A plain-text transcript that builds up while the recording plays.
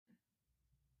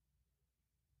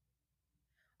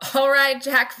All right,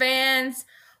 Jack fans,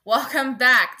 welcome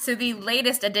back to the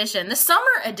latest edition, the summer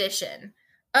edition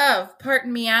of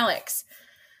Pardon Me, Alex.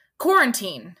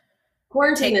 Quarantine.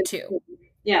 Take 2.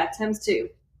 Yeah, Tim's 2.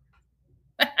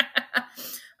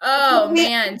 Oh,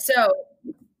 man. So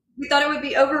we thought it would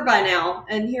be over by now,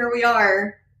 and here we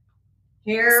are.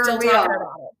 Still talking about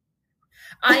it.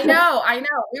 I know.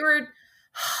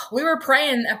 We were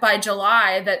praying that by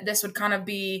July that this would kind of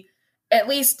be at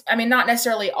least, I mean, not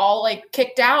necessarily all like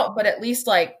kicked out, but at least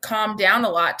like calm down a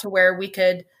lot to where we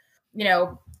could,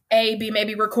 A, be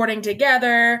maybe recording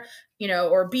together,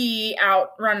 or B,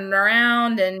 out running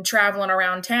around and traveling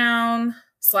around town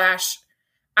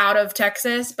 / out of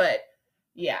Texas. But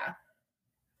yeah,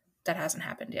 that hasn't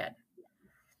happened yet.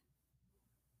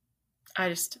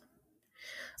 It's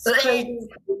crazy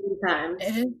times.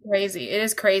 It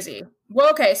is crazy.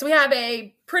 Well, okay, so we have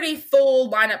a pretty full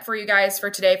lineup for you guys for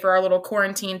today for our little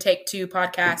Quarantine Take 2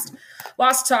 podcast.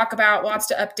 Lots to talk about, lots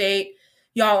to update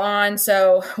y'all on.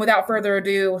 So without further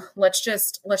ado, let's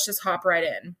just hop right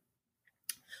in.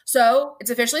 So it's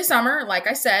officially summer, like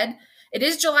I said. It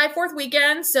is July 4th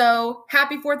weekend, so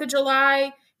happy 4th of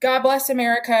July. God bless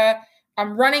America.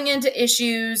 I'm running into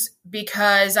issues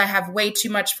because I have way too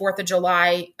much 4th of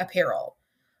July apparel.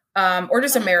 Or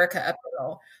just America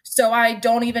apparel. So I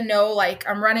don't even know, like,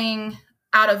 I'm running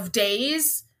out of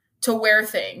days to wear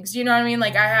things. You know what I mean?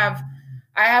 Like, I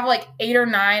have like 8 or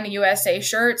 9 USA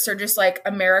shirts or just like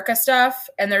America stuff.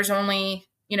 And there's only,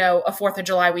 a 4th of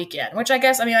July weekend, which I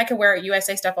guess, I could wear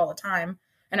USA stuff all the time.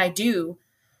 And I do.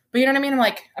 But you know what I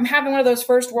mean? I'm having one of those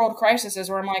first world crises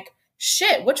where I'm like,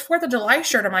 shit, which 4th of July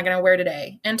shirt am I going to wear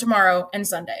today and tomorrow and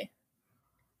Sunday?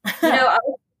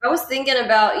 I was thinking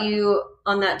about you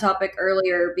on that topic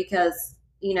earlier because,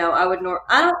 I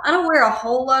don't wear a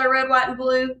whole lot of red, white, and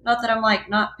blue. Not that I'm like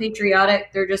not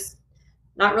patriotic. They're just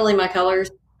not really my colors,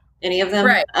 any of them.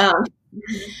 Right. So I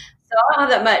don't have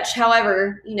that much.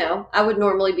 However, I would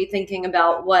normally be thinking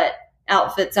about what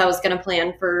outfits I was going to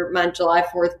plan for my July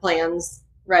 4th plans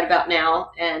right about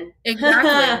now. And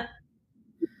exactly.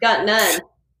 Got none.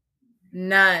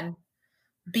 None.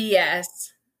 BS.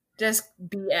 Just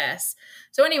BS.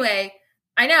 So anyway,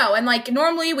 I know. And like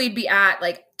normally we'd be at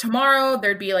like tomorrow,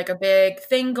 there'd be like a big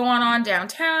thing going on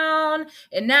downtown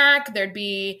in NAC. There'd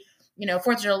be,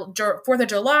 4th of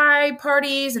July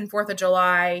parties and 4th of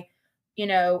July,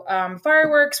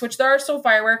 fireworks, which there are still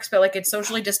fireworks, but like it's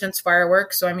socially distanced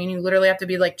fireworks. So, you literally have to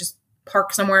be like, just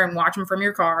park somewhere and watch them from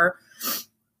your car.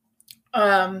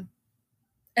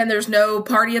 And there's no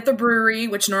party at the brewery,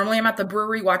 which normally I'm at the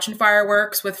brewery watching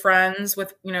fireworks with friends,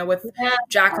 with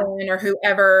Jacqueline or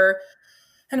whoever.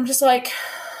 And I'm just like,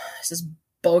 this is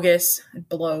bogus. It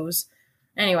blows.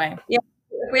 Anyway. Yeah.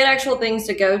 If we had actual things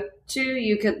to go to,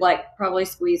 you could like probably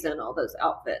squeeze in all those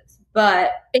outfits.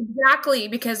 But exactly,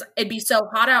 because it'd be so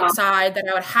hot outside that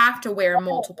I would have to wear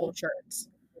multiple shirts.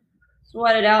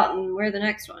 Sweat it out and wear the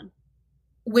next one.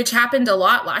 Which happened a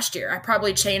lot last year. I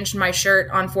probably changed my shirt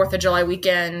on 4th of July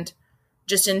weekend.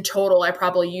 Just in total, I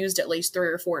probably used at least 3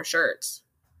 or 4 shirts.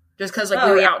 Just because, we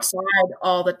were outside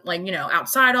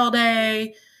outside all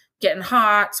day, getting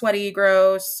hot, sweaty,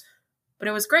 gross. But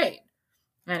it was great.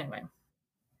 Anyway.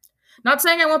 Not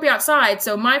saying I won't be outside.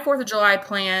 So my 4th of July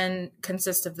plan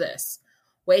consists of this.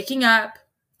 Waking up,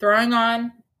 throwing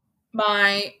on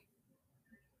my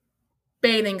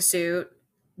bathing suit,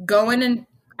 going and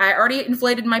I already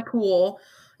inflated my pool.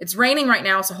 It's raining right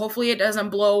now, so hopefully it doesn't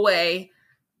blow away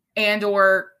and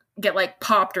or get like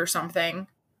popped or something.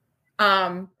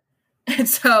 And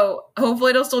so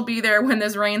hopefully it'll still be there when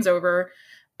this rain's over.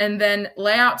 And then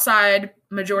lay outside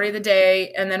majority of the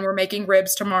day, and then we're making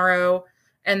ribs tomorrow,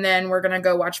 and then we're gonna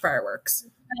go watch fireworks.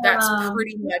 That's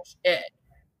pretty much it.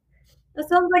 That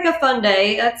sounds like a fun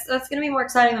day. That's gonna be more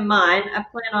exciting than mine. I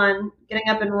plan on getting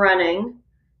up and running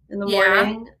in the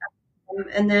morning.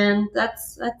 And then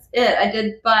that's it. I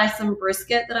did buy some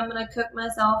brisket that I'm going to cook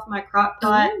myself, my crock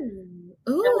pot.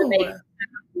 Ooh.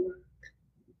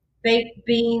 Baked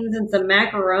beans and some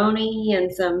macaroni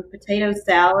and some potato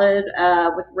salad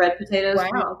with red potatoes.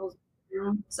 Wow.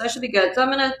 So that should be good. So I'm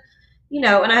going to,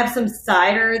 and I have some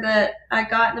cider that I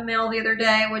got in the mail the other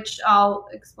day, which I'll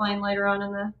explain later on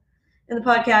in the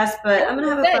podcast. But I'm going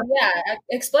to have a fun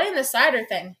explain the cider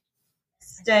thing.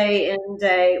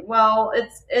 Day. Well,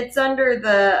 it's under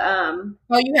the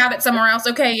oh, you have it somewhere else.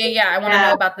 Okay, yeah. I want to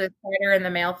know about the cider and the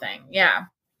mail thing. Yeah.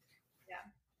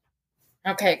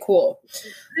 Okay, cool.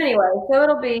 Anyway, so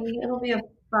it'll be a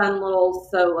fun little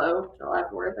solo July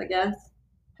 4th, I guess.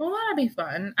 Well, that'd be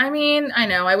fun. I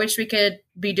know. I wish we could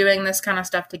be doing this kind of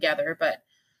stuff together, but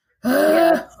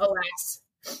alas.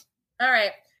 All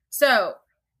right. So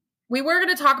we were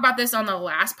going to talk about this on the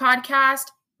last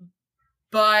podcast,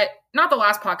 but not the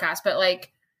last podcast, but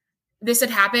like this had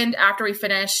happened after we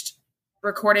finished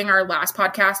recording our last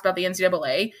podcast about the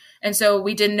NCAA. And so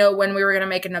we didn't know when we were going to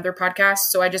make another podcast.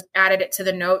 So I just added it to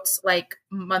the notes like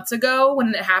months ago when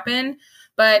it happened.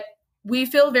 But we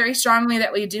feel very strongly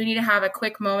that we do need to have a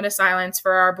quick moment of silence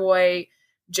for our boy,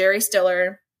 Jerry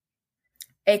Stiller,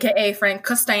 AKA Frank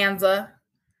Costanza.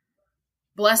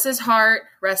 Bless his heart.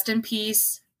 Rest in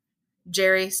peace,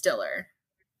 Jerry Stiller.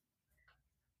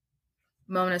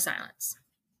 Moment of silence.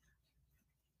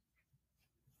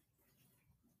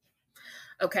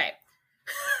 Okay.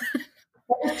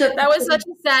 That was such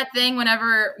a sad thing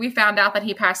whenever we found out that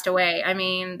he passed away. I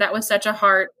mean, that was such a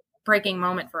heartbreaking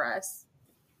moment for us.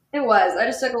 It was. I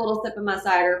just took a little sip of my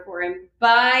cider for him.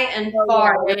 By and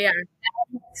far, yeah.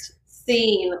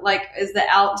 Scene like is the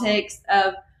outtakes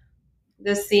of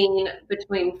the scene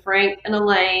between Frank and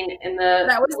Elaine in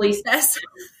the police.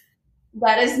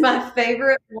 That is my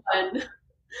favorite one.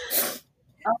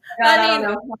 Oh my God,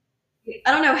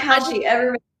 I don't know how she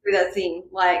ever made it through that scene.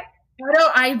 Like,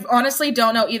 I honestly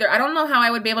don't know either. I don't know how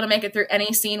I would be able to make it through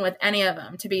any scene with any of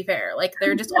them, to be fair. Like,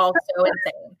 they're just all so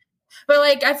insane. But,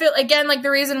 like, I feel, again, like, the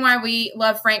reason why we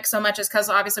love Frank so much is because,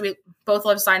 obviously, we both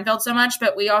love Seinfeld so much,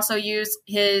 but we also use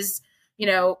his, you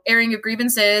know, airing of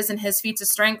grievances and his feats of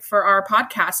strength for our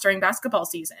podcast during basketball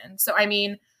season. So, I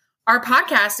mean, our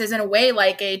podcast is, in a way,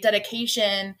 like a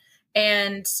dedication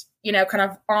and, you know, kind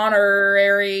of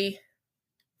honorary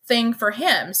thing for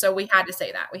him. So we had to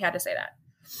say that.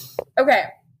 Okay.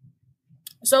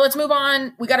 So let's move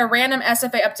on. We got a random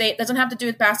SFA update. Doesn't have to do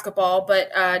with basketball,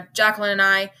 but Jacqueline and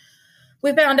I,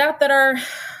 we found out that our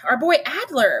boy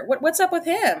Adler, what's up with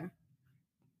him?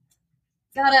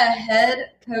 Got a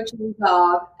head coaching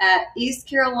job at East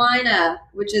Carolina,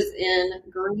 which is in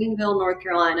Greenville, North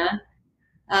Carolina.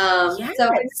 Yes.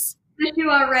 So miss you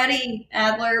already,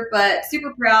 Adler, but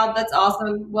super proud. That's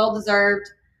awesome. Well deserved.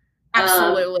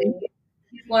 Absolutely.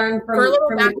 Learned from, for a little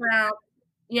background.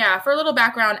 Yeah, for a little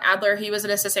background, Adler, he was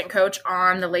an assistant coach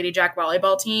on the Lady Jack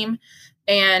volleyball team.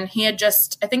 And he had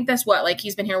just, I think that's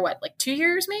he's been here, 2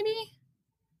 years maybe?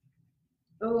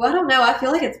 Oh, I don't know. I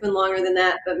feel like it's been longer than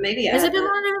that, but maybe has it been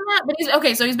longer than that? But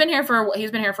so he's been here for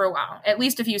a while, at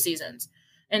least a few seasons.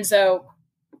 And so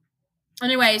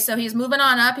anyway, so he's moving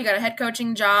on up. He got a head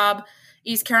coaching job,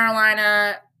 East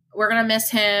Carolina. We're going to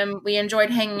miss him. We enjoyed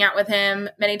hanging out with him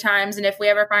many times. And if we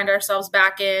ever find ourselves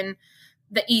back in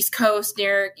the East Coast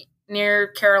near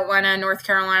Carolina, North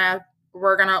Carolina,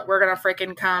 we're going to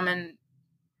freaking come and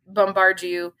bombard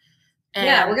you. And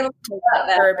yeah, we're going to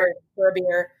for a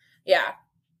beer. Yeah.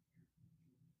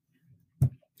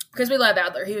 Because we love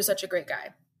Adler. He was such a great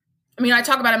guy. I mean, I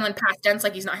talk about him in past tense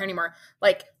like he's not here anymore.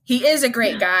 Like, he is a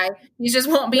great guy. He just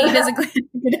won't be physically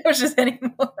anxious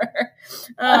anymore.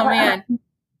 Oh, man.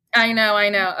 I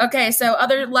know. Okay, so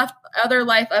other life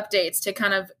updates to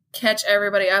kind of catch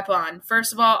everybody up on.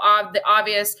 First of all, the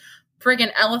obvious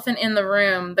friggin' elephant in the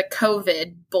room, the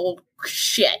COVID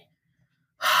bullshit.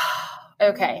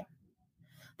 Okay.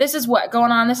 This is what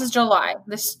going on. This is July.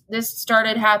 This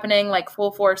started happening like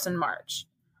full force in March.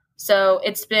 So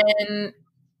it's been,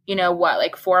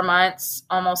 4 months,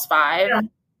 almost 5. Yeah.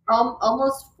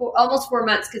 Almost 4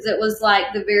 months, because it was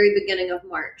like the very beginning of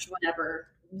March whenever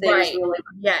things really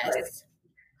yes.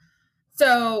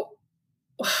 So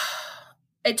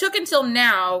it took until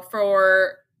now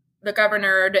for the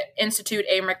governor to institute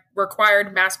a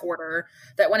required mask order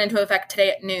that went into effect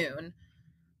today at noon,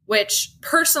 which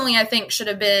personally I think should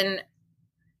have been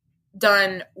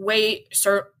done way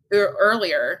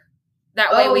earlier.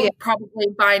 That way we probably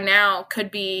by now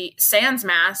could be sans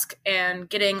mask and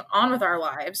getting on with our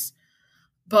lives.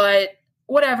 But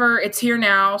whatever, it's here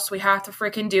now, so we have to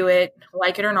freaking do it,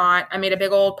 like it or not. I made a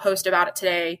big old post about it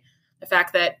today. The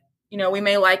fact that, we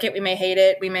may like it, we may hate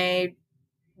it, we may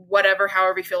whatever,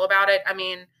 however we feel about it. I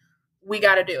mean, we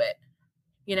got to do it,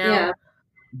 Yeah.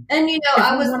 And,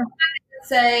 I was I'm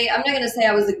not going to say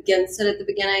I was against it at the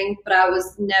beginning, but I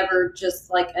was never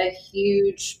just like a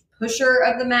huge pusher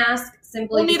of the mask.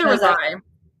 Neither was I.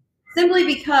 Simply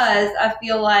because I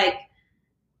feel like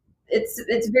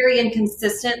it's very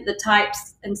inconsistent, the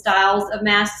types and styles of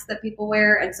masks that people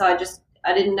wear, and so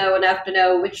I didn't know enough to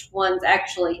know which ones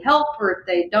actually help or if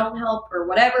they don't help or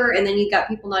whatever. And then you got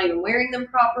people not even wearing them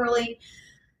properly.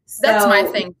 So, that's my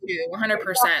thing too,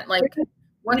 100%. Like,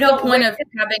 what's the point of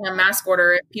having a mask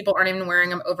order if people aren't even wearing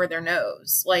them over their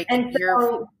nose? Like, and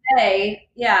so today,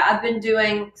 I've been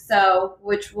doing so,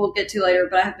 which we'll get to later,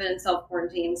 but I have been in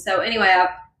self-quarantine. So anyway, I've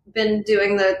been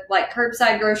doing the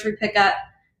curbside grocery pickup,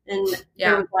 and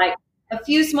there was a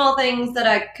few small things that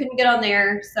I couldn't get on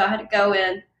there, so I had to go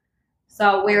in. So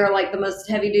I'll wear like the most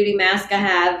heavy duty mask I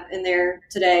have in there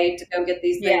today to go get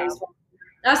these things.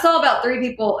 I saw about 3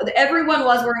 people. Everyone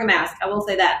was wearing a mask. I will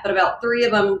say that, but about 3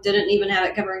 of them didn't even have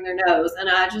it covering their nose. And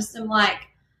I just am like,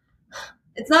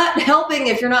 it's not helping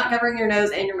if you're not covering your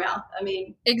nose and your mouth. I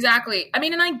mean, exactly. I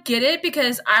mean, and I get it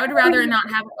because I would rather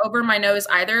not have it over my nose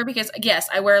either because, yes,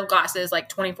 I wear glasses like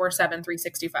 24/7,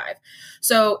 365.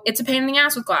 So it's a pain in the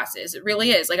ass with glasses. It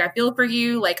really is. Like, I feel for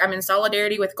you. Like, I'm in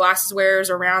solidarity with glasses wearers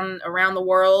around the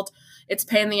world. It's a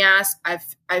pain in the ass.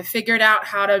 I've figured out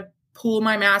how to pull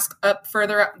my mask up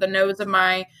further up the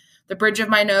bridge of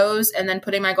my nose and then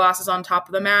putting my glasses on top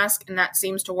of the mask. And that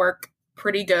seems to work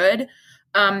pretty good.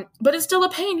 But it's still a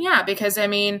pain, yeah, because I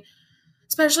mean,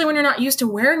 especially when you're not used to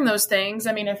wearing those things.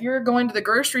 I mean, if you're going to the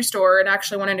grocery store and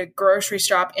actually wanting to grocery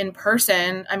shop in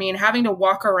person, I mean, having to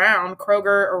walk around Kroger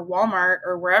or Walmart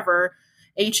or wherever,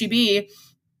 HEB,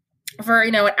 for,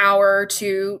 an hour or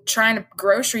two trying to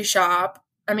grocery shop,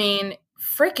 I mean,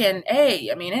 freaking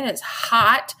A. I mean, it is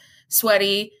hot,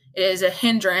 sweaty. It is a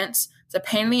hindrance. It's a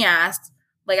pain in the ass.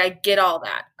 Like, I get all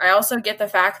that. I also get the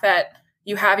fact that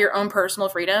you have your own personal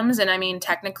freedoms. And I mean,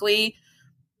 technically,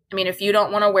 if you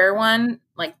don't want to wear one,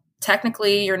 like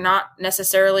technically you're not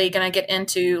necessarily going to get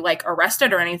into like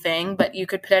arrested or anything, but you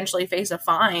could potentially face a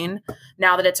fine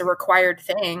now that it's a required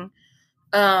thing.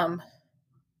 I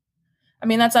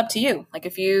mean, that's up to you. Like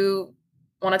if you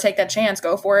want to take that chance,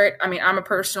 go for it. I mean,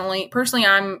 personally,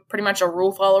 I'm pretty much a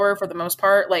rule follower for the most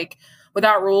part. Like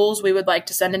without rules, we would like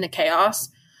to send into chaos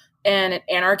and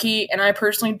anarchy. And I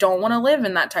personally don't want to live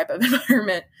in that type of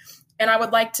environment. And I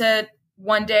would like to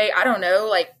one day, I don't know,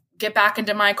 like get back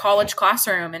into my college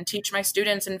classroom and teach my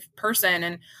students in person.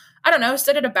 And I don't know,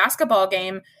 sit at a basketball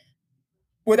game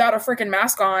without a freaking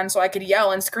mask on so I could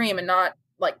yell and scream and not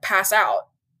like pass out.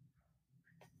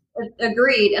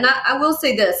 Agreed. And I will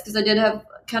say this, because I did have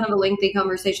kind of a lengthy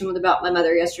conversation about my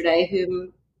mother yesterday,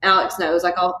 whom Alex knows.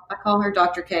 I call her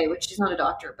Dr. K, which she's not a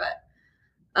doctor, but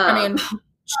I mean,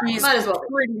 she's might as well.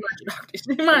 Pretty much a doctor.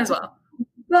 She might as well.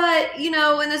 But,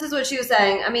 and this is what she was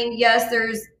saying. I mean, yes,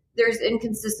 there's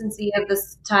inconsistency of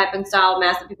this type and style of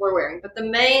mask that people are wearing. But the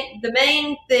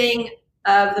main thing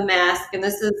of the mask, and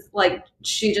this is like,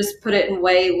 she just put it in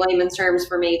way layman's terms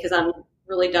for me because I'm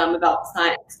really dumb about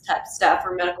science type stuff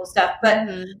or medical stuff. But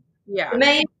the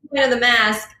main point of the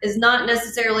mask is not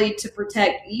necessarily to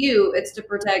protect you. It's to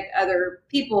protect other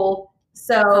people.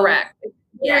 So correct.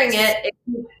 Wearing it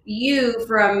keeps you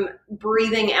from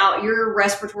breathing out your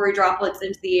respiratory droplets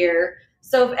into the air.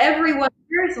 So if everyone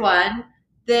wears one,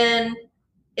 then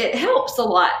it helps a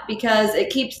lot because it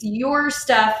keeps your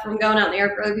stuff from going out in the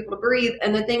air for other people to breathe.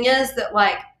 And the thing is that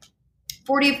like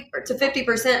 40 to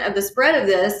 50% of the spread of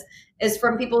this is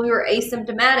from people who are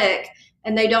asymptomatic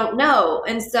and they don't know.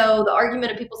 And so the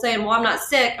argument of people saying, well, I'm not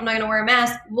sick, I'm not going to wear a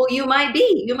mask. Well, you might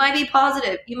be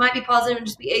positive. You might be positive and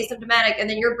just be asymptomatic. And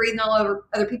then you're breathing all over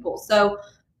other people. So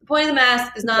the point of the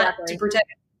mask is not to protect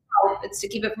yourself. It's to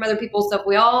keep it from other people. So if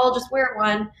we all just wear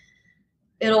one,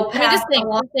 it'll pass. I mean,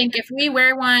 just think if we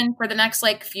wear one for the next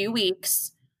like few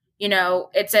weeks,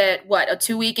 it's a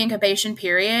 2-week incubation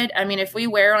period. I mean, if we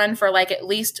wear one for like at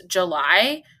least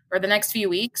July or the next few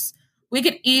weeks, we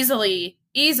could easily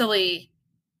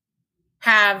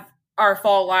have our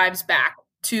fall lives back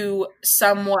to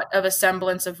somewhat of a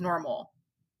semblance of normal.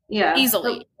 Yeah.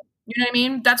 Easily. You know what I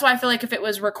mean? That's why I feel like if it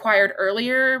was required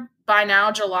earlier, by now,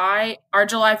 our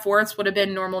July 4th would have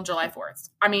been normal July 4th.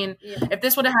 I mean, if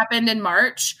this would have happened in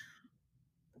March,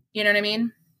 you know what I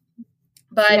mean?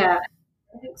 But yeah,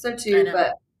 I think so too.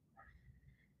 But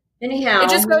anyhow, it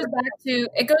just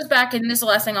goes back, and this is the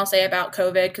last thing I'll say about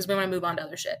COVID because we want to move on to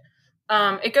other shit.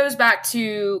 It goes back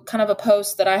to kind of a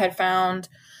post that I had found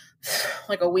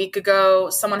like a week ago.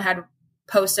 Someone had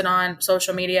posted on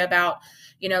social media about,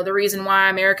 the reason why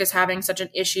America's having such an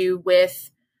issue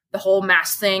with the whole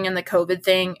mask thing and the COVID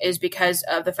thing is because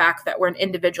of the fact that we're an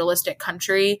individualistic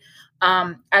country,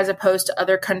 as opposed to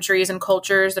other countries and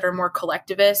cultures that are more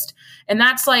collectivist. And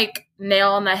that's like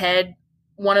nail on the head.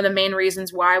 One of the main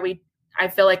reasons why I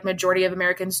feel like majority of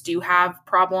Americans do have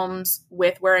problems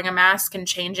with wearing a mask and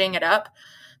changing it up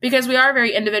because we are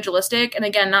very individualistic. And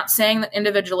again, not saying that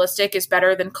individualistic is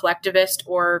better than collectivist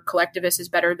or collectivist is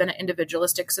better than an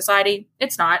individualistic society.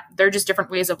 It's not. They're just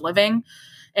different ways of living.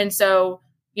 And so,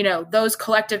 those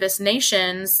collectivist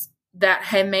nations that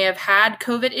may have had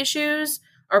COVID issues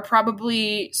are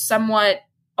probably somewhat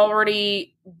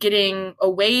already getting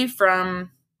away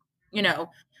from,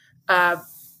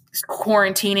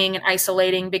 quarantining and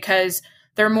isolating because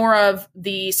they're more of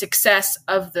the success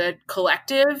of the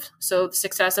collective, so the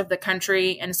success of the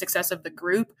country and the success of the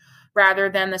group rather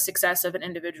than the success of an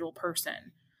individual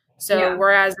person. So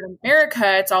whereas in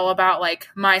America, it's all about like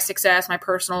my success, my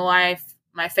personal life,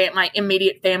 my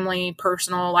immediate family,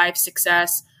 personal life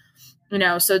success,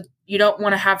 so you don't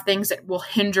want to have things that will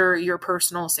hinder your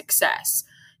personal success,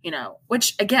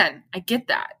 which again, I get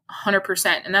that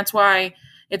 100%. And that's why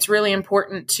it's really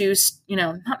important to,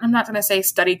 I'm not going to say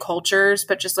study cultures,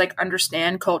 but just like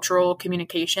understand cultural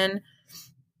communication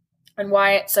and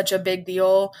why it's such a big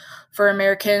deal for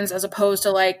Americans as opposed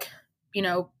to like,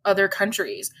 other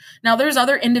countries. Now, there's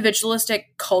other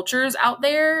individualistic cultures out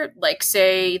there, like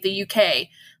say the UK,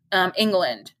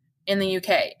 England in the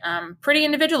UK, pretty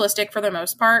individualistic for the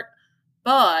most part,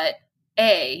 but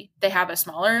they have a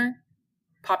smaller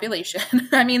population.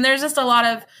 I mean, there's just a lot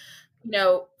of,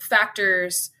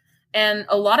 factors, and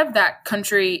a lot of that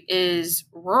country is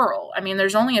rural. I mean,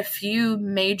 there's only a few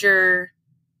major,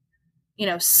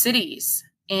 cities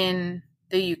in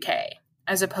the UK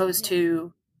as opposed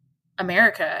to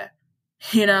America,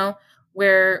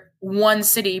 where one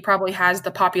city probably has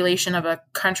the population of a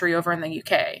country over in the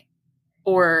UK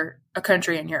or a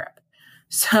country in Europe.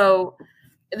 So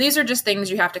these are just things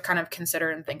you have to kind of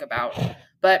consider and think about.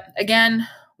 But again,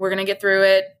 we're going to get through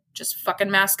it. Just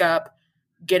fucking mask up,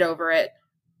 get over it.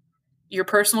 Your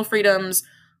personal freedoms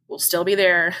will still be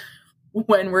there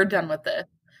when we're done with this.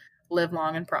 Live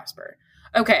long and prosper.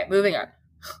 Okay, moving on.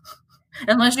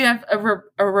 Unless you have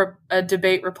a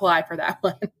debate reply for that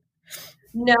one.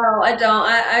 No, I don't.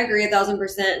 I agree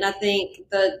 1,000%. And I think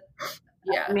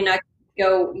I mean, I could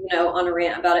go, on a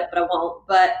rant about it, but I won't.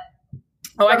 But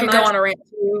I could go on a rant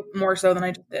too, more so than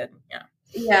I just did. Yeah.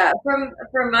 Yeah.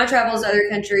 From my travels to other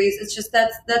countries, it's just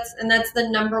that's the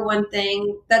number one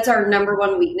thing. That's our number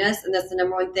one weakness. And that's the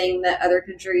number one thing that other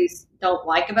countries don't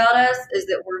like about us is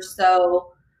that we're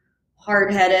so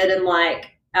hard headed and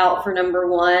like out for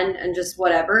number one and just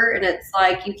whatever. And it's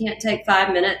like, you can't take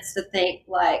 5 minutes to think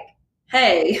like,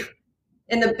 hey,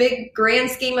 in the big grand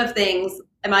scheme of things,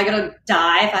 am I going to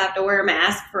die if I have to wear a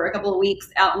mask for a couple of weeks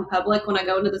out in public when I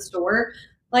go into the store?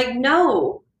 Like,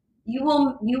 no, you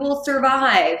will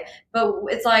survive. But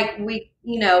it's like we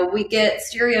get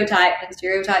stereotyped, and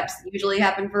stereotypes usually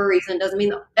happen for a reason. Doesn't mean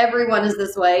that everyone is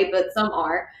this way, but some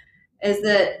are. Is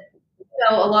that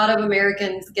a lot of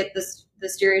Americans get the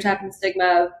stereotype and stigma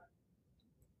of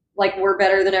like we're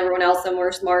better than everyone else and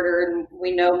we're smarter and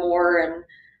we know more and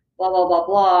blah, blah, blah,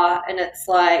 blah. And it's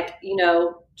like,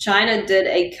 China did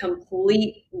a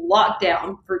complete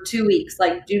lockdown for 2 weeks.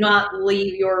 Like, do not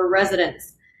leave your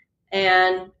residence.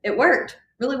 And it worked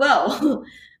really well.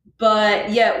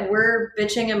 But yet we're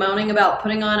bitching and moaning about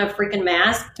putting on a freaking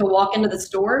mask to walk into the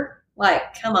store.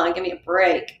 Like, come on, give me a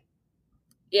break.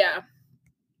 Yeah.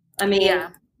 I mean,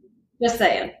 just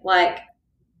saying, like,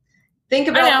 think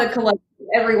about the collective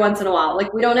every once in a while.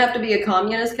 Like, we don't have to be a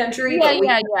communist country.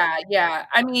 Yeah.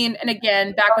 I mean, and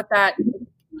again, back with that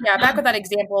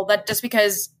example, that just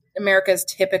because America is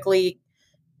typically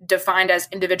defined as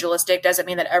individualistic doesn't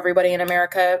mean that everybody in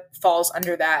America falls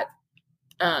under that,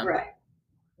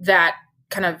 that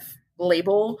kind of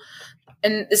label.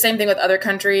 And the same thing with other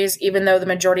countries, even though the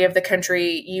majority of the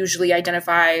country usually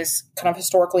identifies kind of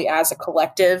historically as a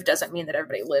collective, doesn't mean that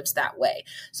everybody lives that way.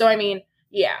 So, I mean,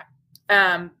 yeah.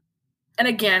 And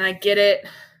again, I get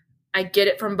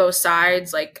it from both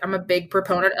sides. Like, I'm a big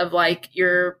proponent of like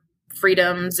your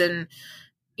freedoms and,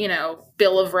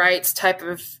 Bill of Rights type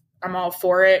of, I'm all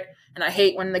for it. And I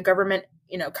hate when the government,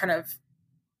 kind of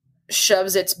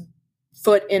shoves its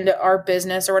foot into our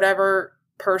business or whatever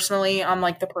personally on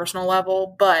like the personal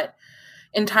level. But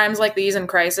in times like these in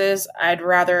crisis, I'd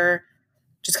rather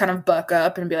just kind of buck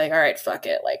up and be like, all right, fuck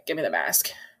it. Like, give me the mask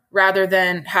rather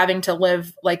than having to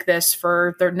live like this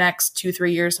for the next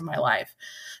 2-3 years of my life.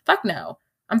 Fuck no.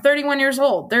 I'm 31 years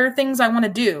old. There are things I want to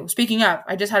do. Speaking of,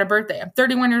 I just had a birthday. I'm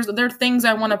 31 years old. There are things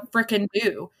I want to freaking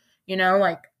do.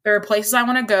 Like there are places I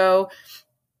want to go.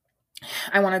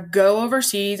 I want to go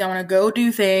overseas. I want to go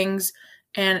do things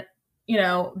and,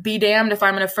 be damned if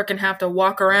I'm going to freaking have to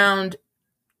walk around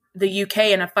the UK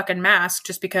in a fucking mask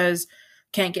just because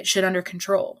can't get shit under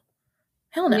control.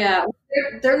 Hell no. Yeah,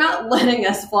 they're not letting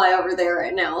us fly over there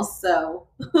right now, so.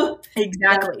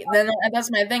 Exactly. Then that's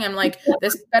my thing. I'm like,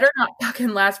 this better not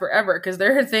fucking last forever because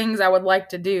there are things I would like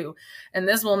to do. And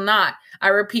this will not, I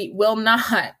repeat, will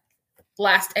not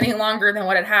last any longer than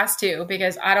what it has to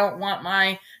because I don't want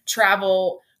my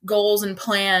travel goals and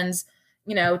plans,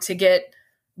 to get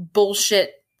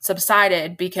bullshit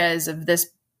subsided because of this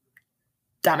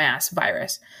dumbass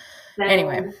virus.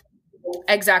 Anyway,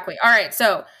 exactly. All right.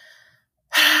 So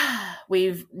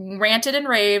we've ranted and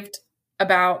raved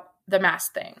about the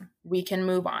mask thing. We can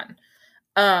move on.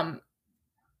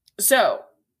 So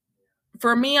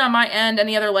for me on my end,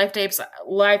 any other life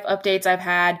updates I've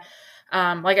had,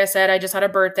 like I said, I just had a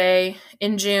birthday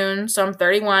in June, so I'm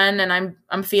 31 and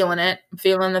I'm feeling it. I'm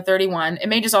feeling the 31. It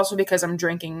may just also because I'm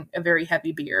drinking a very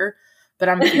heavy beer, but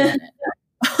I'm feeling it.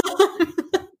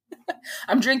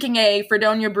 I'm drinking a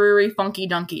Fredonia Brewery Funky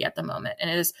Donkey at the moment, and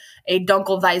it is a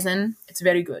Dunkelweizen. It's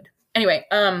very good. Anyway,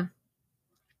 and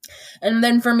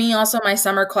then for me also my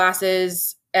summer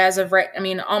classes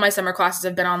all my summer classes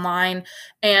have been online,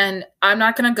 and I'm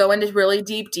not going to go into really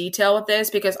deep detail with this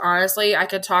because honestly, I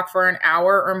could talk for an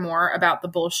hour or more about the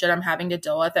bullshit I'm having to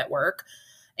deal with at work,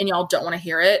 and y'all don't want to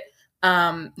hear it.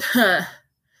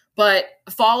 But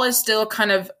fall is still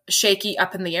kind of shaky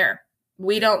up in the air.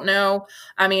 We don't know.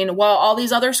 I mean, while all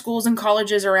these other schools and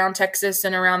colleges around Texas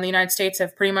and around the United States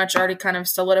have pretty much already kind of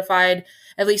solidified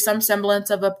at least some semblance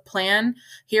of a plan,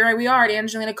 here we are at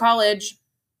Angelina College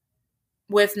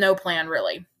with no plan,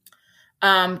 really.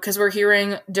 Because we're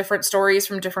hearing different stories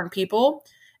from different people.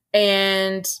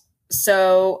 And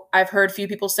so I've heard a few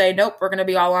people say, nope, we're going to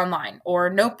be all online. Or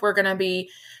nope, we're going to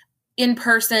be in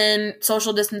person,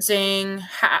 social distancing,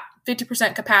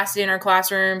 50% capacity in our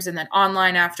classrooms, and then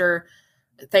online after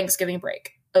Thanksgiving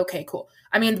break. Okay, cool.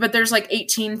 I mean, but there's like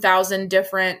 18,000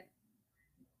 different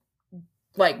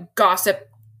like gossip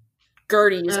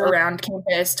Gerties around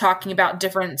campus talking about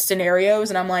different scenarios.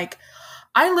 And I'm like,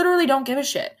 I literally don't give a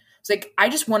shit. It's like, I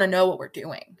just want to know what we're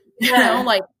doing. You know,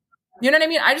 like, you know what I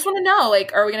mean? I just want to know,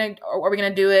 like, are we going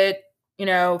to do it,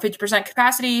 50%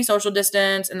 capacity, social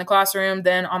distance in the classroom,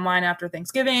 then online after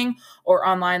Thanksgiving, or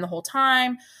online the whole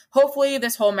time? Hopefully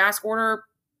this whole mask order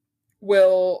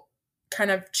will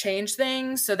kind of change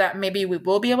things so that maybe we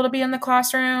will be able to be in the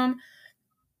classroom.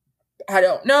 I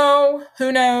don't know.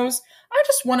 Who knows? I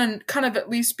just want to kind of at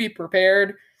least be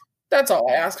prepared. That's all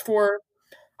I ask for.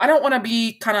 I don't want to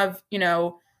be kind of,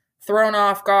 thrown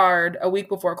off guard a week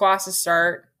before classes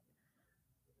start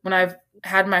when I've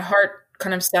had my heart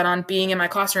kind of set on being in my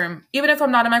classroom. Even if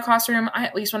I'm not in my classroom, I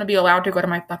at least want to be allowed to go to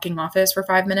my fucking office for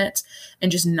 5 minutes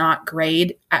and just not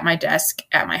grade at my desk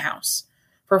at my house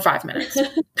for 5 minutes.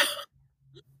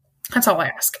 That's all I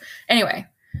ask. Anyway,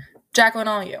 Jacqueline,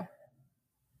 all you.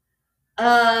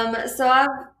 So I've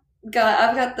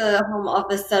got the home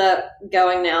office set up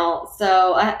going now.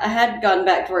 So I had gone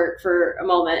back to work for a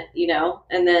moment,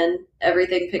 and then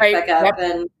everything picked back up. Yep.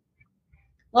 And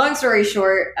long story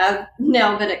short, I've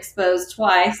now been exposed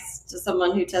twice to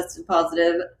someone who tested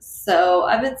positive. So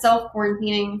I've been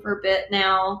self-quarantining for a bit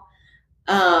now,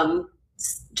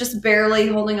 just barely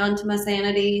holding on to my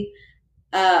sanity.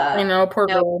 I know, poor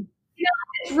girl.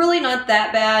 It's really not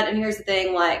that bad. And here's the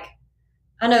thing, like,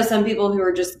 I know some people who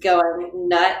are just going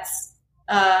nuts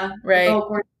with the whole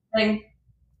quarantine thing.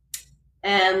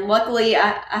 And luckily,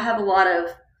 I have a lot of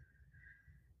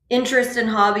interest in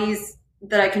hobbies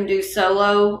that I can do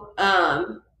solo,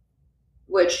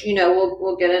 which,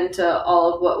 we'll get into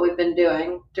all of what we've been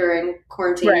doing during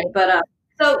quarantine. Right. But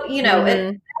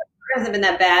it hasn't been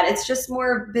that bad. It's just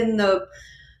more been the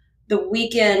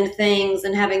weekend things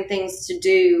and having things to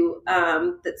do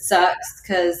that sucks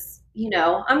because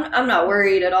I'm not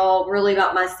worried at all really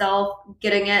about myself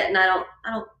getting it, and I don't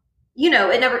you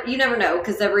never know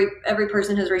because every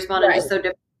person has responded just so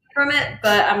different from it.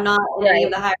 But I'm not in any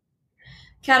of the high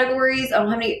categories. I don't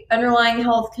have any underlying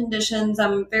health conditions.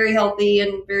 I'm very healthy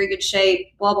and very good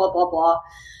shape. Blah blah blah blah.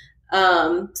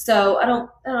 So I don't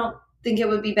think it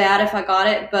would be bad if I got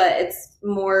it, but it's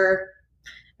more.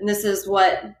 And this is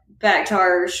what back to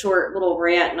our short little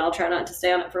rant, and I'll try not to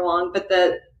stay on it for long. But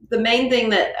the main thing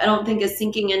that I don't think is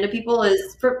sinking into people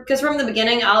is because from the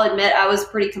beginning, I'll admit I was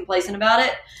pretty complacent about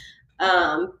it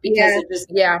because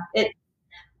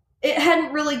it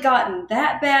hadn't really gotten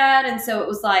that bad, and so it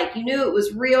was like you knew it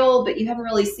was real, but you hadn't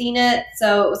really seen it.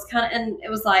 So it was and it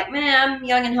was like, man, I'm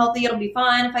young and healthy; it'll be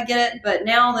fine if I get it. But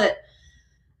now that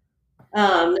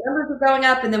the numbers were going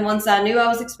up, and then once I knew I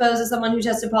was exposed to someone who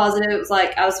tested positive, it was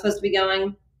like I was supposed to be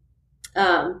going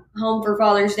home for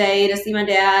Father's Day to see my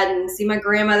dad and see my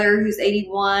grandmother who's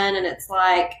 81, and it's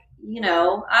like,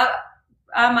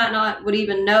 I might not would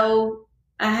even know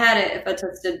I had it if I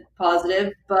tested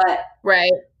positive, but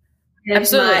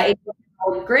absolutely. My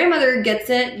 80-year-old grandmother gets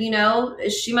it,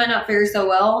 she might not fare so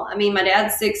well. I mean, my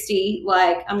dad's 60,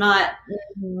 like I'm not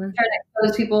trying to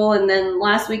expose people. And then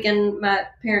last weekend, my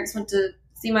parents went to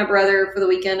see my brother for the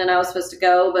weekend, and I was supposed to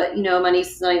go, but my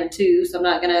niece is not even 2, so I'm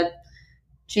not gonna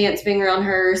chance being around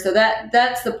her. So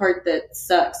that's the part that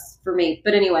sucks for me.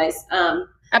 But anyways,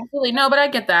 absolutely. No, but I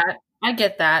get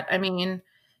that. I mean,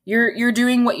 you're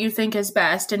doing what you think is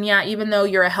best. And yeah, even though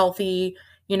you're a healthy,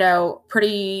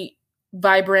 pretty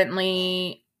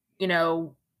vibrantly,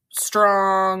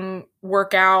 strong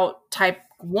workout type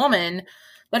woman,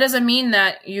 that doesn't mean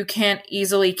that you can't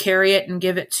easily carry it and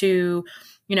give it to,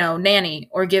 you know, nanny,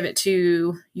 or give it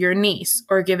to your niece,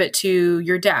 or give it to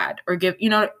your dad, or give, you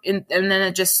know, and then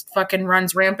it just fucking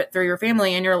runs rampant through your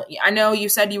family. And I know you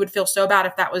said you would feel so bad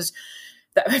if that was,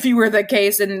 that if you were the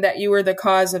case and that you were the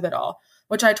cause of it all,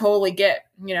 which I totally get,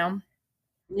 you know?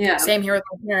 Yeah. Same here with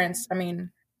my parents. I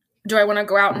mean, do I want to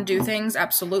go out and do things?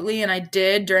 Absolutely. And I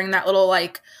did during that little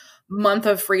like month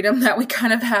of freedom that we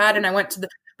kind of had. And I went to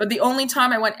but the only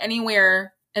time I went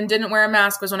anywhere and didn't wear a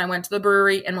mask was when I went to the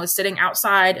brewery and was sitting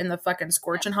outside in the fucking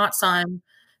scorching hot sun,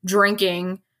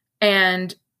 drinking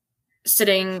and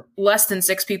sitting less than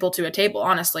 6 people to a table.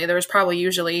 Honestly, there was probably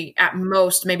usually at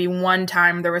most, maybe one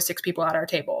time there was 6 people at our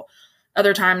table.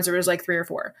 Other times there was like 3 or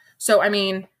 4. So, I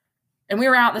mean, and we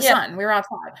were out in the sun, we were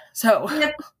outside. So,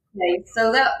 okay,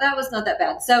 so that was not that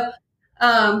bad. So,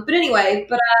 but anyway,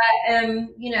 but I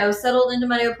am, you know, settled into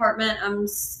my new apartment. I'm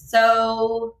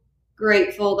so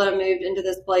grateful that I moved into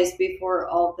this place before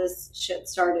all this shit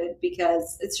started,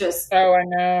 because it's just, oh, I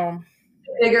know,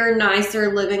 bigger,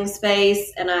 nicer living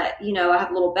space. And I, you know, I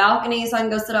have a little balcony so I can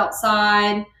go sit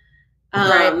outside.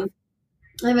 Right.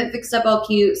 I have it fixed up all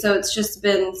cute. So it's just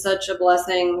been such a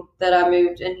blessing that I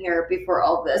moved in here before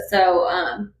all this. So,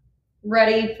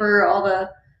 ready for all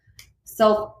the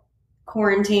self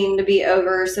quarantine to be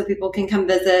over so people can come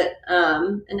visit,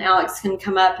 and Alex can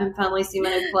come up and finally see my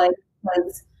new place,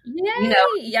 because, you know,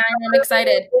 yeah, I'm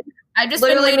excited. I've just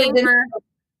been waiting for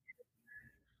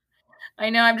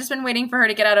I've just been waiting for her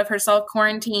to get out of her self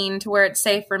quarantine to where it's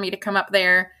safe for me to come up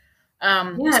there.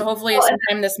 So hopefully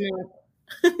sometime this month.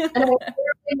 And I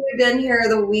moved in here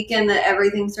the weekend that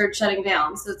everything started shutting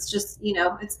down. So it's just, you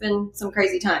know, it's been some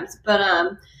crazy times. But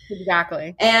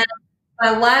exactly. And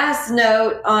my last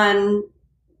note on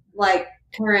like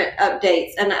current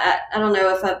updates, and I don't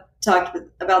know if I've talked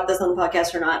about this on the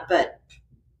podcast or not, but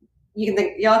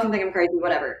y'all can think I'm crazy,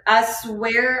 whatever. I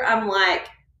swear I'm like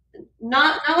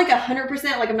not like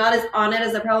 100%, like I'm not as on it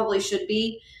as I probably should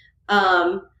be.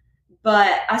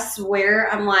 But I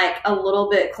swear I'm like a little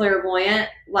bit clairvoyant.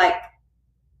 Like,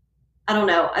 I don't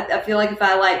know. I feel like if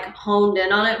I like honed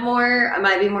in on it more, I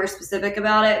might be more specific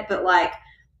about it. But like,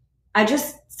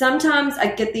 sometimes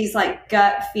I get these like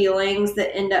gut feelings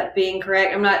that end up being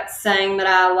correct. I'm not saying that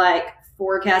I like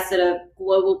forecasted a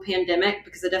global pandemic,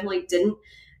 because I definitely didn't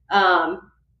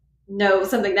know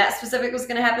something that specific was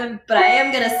going to happen. But I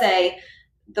am going to say,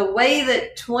 the way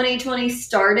that 2020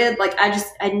 started, like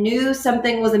I knew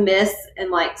something was amiss,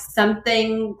 and like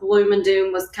something gloom and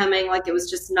doom was coming. Like it was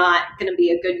just not going to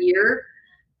be a good year.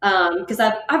 Because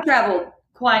I've traveled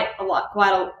quite a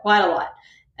lot,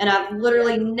 and I've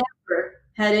literally never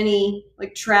had any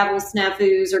like travel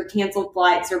snafus or canceled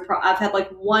flights, or I've had like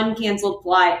one canceled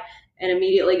flight and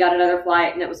immediately got another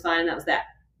flight, and it was fine. And that was that.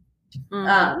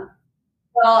 Mm-hmm.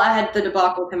 Well, I had the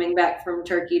debacle coming back from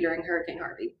Turkey during Hurricane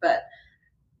Harvey, but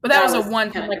that was a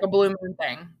one time, like a blue moon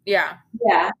thing. Yeah.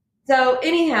 Yeah. So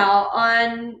anyhow,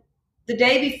 on the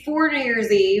day before New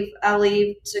Year's Eve, I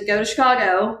leave to go to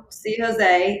Chicago, see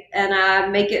Jose, and I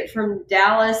make it from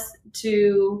Dallas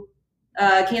to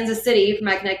Kansas City for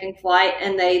my connecting flight.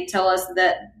 And they tell us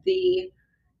that the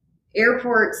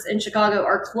airports in Chicago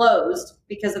are closed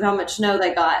because of how much snow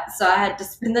they got. So I had to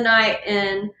spend the night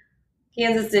in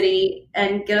Kansas City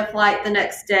and get a flight the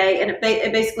next day. And it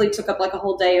basically took up like a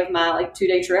whole day of my like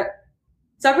 2-day trip.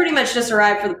 So I pretty much just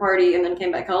arrived for the party and then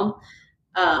came back home.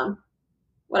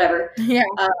 Whatever. Yeah.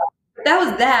 That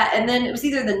was that. And then it was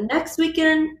either the next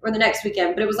weekend or the next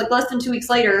weekend, but it was like less than 2 weeks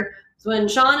later when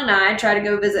Sean and I tried to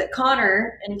go visit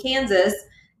Connor in Kansas,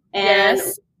 and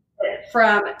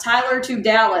from Tyler to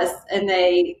Dallas, and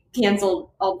they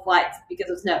canceled all the flights because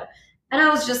of snow. And I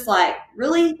was just like,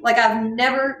 really? Like I've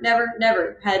never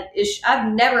had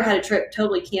I've never had a trip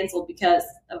totally canceled because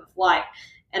of a flight.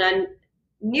 And I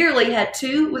nearly had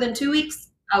 2 within 2 weeks.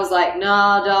 I was like,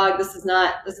 nah, dog, this is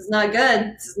not good. This is not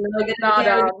good. Nah,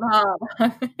 dog.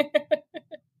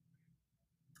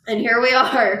 And here we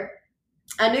are.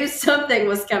 I knew something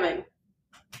was coming.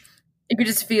 You could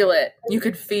just feel it. You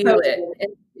could feel it.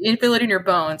 You feel it in your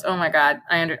bones. Oh my God.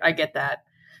 I get that.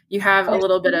 You have a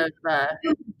little bit of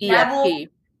EFP.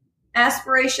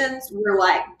 Aspirations were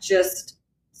like just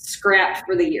scrapped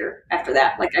for the year after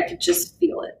that. Like I could just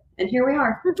feel it. And here we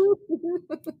are.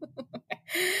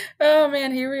 Oh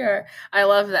man, here we are. I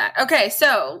love that. Okay,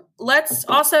 so let's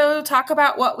also talk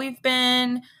about what we've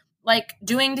been like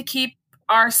doing to keep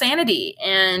our sanity,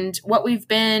 and what we've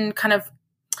been kind of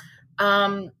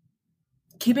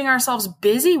keeping ourselves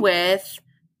busy with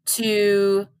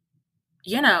to,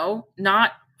 you know,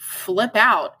 not flip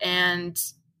out and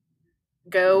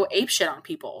go apeshit on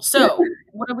people. So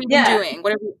what have we been doing?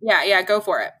 Go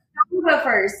for it. I'll go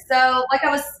first. So like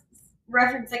I was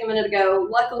referencing a minute ago,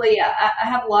 luckily I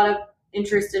have a lot of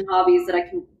interest in hobbies that I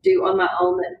can do on my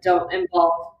own that don't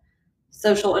involve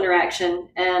social interaction.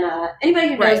 And anybody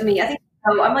who knows me, I think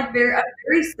I'm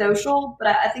very social, but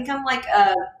I think I'm like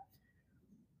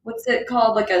what's it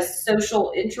called? Like a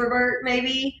social introvert,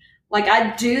 maybe. Like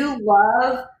I do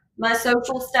love my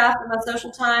social stuff and my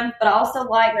social time, but I also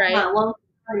like my alone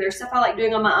time. There's stuff I like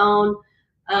doing on my own.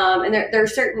 And there are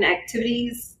certain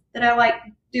activities that I like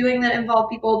doing that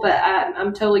involve people, but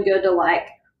I'm totally good to like,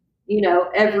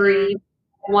 every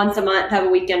once a month have a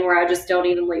weekend where I just don't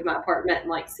even leave my apartment and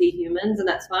like see humans, and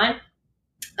that's fine.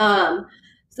 So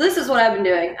this is what I've been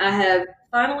doing. I have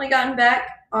finally gotten back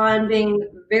on being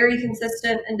very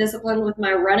consistent and disciplined with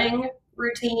my running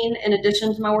routine in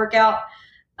addition to my workout.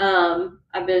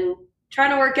 I've been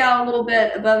trying to work out a little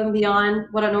bit above and beyond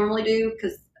what I normally do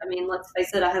because, I mean, let's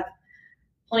face it, I have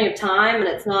plenty of time, and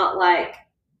it's not like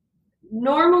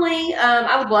normally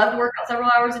I would love to work out several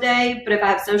hours a day, but if I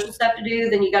have social stuff to do,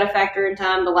 then you got to factor in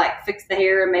time to like fix the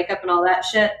hair and makeup and all that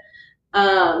shit.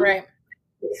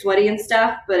 Sweaty and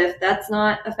stuff, but if that's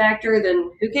not a factor, then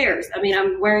who cares? I mean,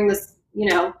 I'm wearing this,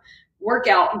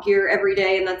 workout gear every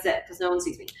day, and that's it because no one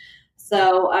sees me.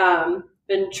 So,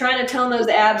 been trying to tone those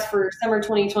abs for summer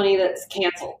 2020 that's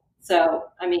canceled. So,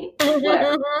 I mean,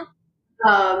 whatever.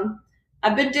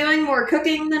 I've been doing more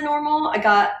cooking than normal. I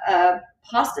got a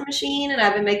pasta machine, and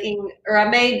I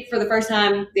made for the first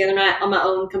time the other night on my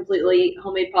own completely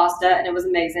homemade pasta, and it was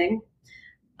amazing.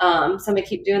 So I'm gonna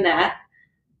keep doing that.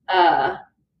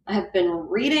 I have been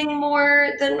reading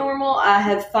more than normal. I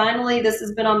have finally, this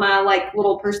has been on my like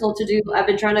little personal to-do. I've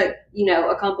been trying to,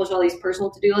 accomplish all these personal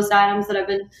to-do list items that I've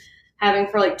been having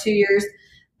for like 2 years.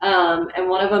 And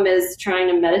one of them is trying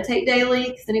to meditate daily.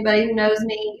 Because anybody who knows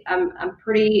me, I'm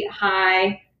pretty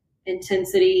high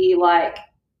intensity, like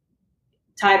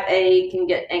type A, can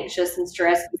get anxious and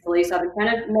stressed easily. So I've been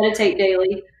trying to meditate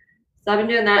daily. So I've been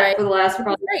doing that for the last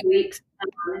probably 2 weeks.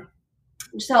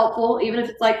 Which is helpful, even if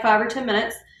it's like 5 or 10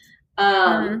 minutes. So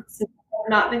I've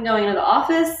not been going into the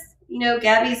office.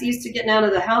 Gabby's used to getting out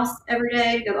of the house every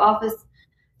day to go to the office.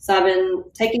 So I've been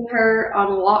taking her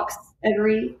on walks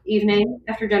every evening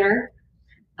after dinner.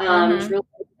 Just really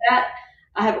like that.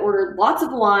 I have ordered lots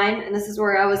of wine, and this is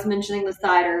where I was mentioning the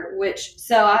cider,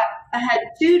 so I had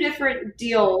 2 different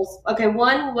deals. Okay,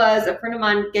 one was a friend of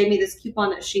mine gave me this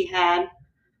coupon that she had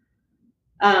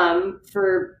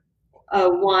for a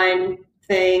wine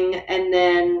thing, and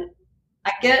then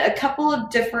I get a couple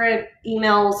of different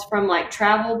emails from like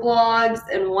travel blogs,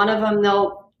 and one of them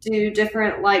they'll do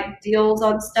different like deals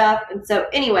on stuff. And so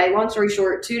anyway, long story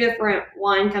short, 2 different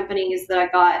wine companies that I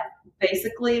got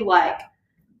basically like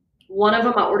one of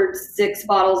them I ordered 6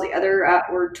 bottles, the other I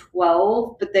ordered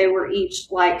 12, but they were each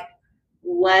like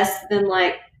less than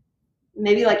like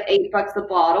maybe like $8 a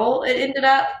bottle. It ended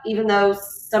up, even though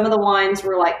some of the wines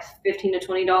were like $15 to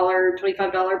 $20,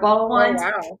 $25 bottle wines.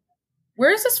 Oh, wow.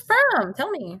 Where is this from?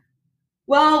 Tell me.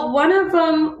 Well, one of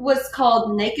them was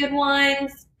called Naked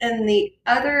Wines, and the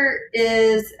other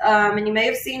is, and you may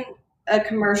have seen a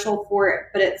commercial for it,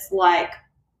 but it's like,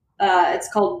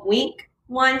 it's called Wink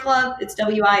Wine Club. It's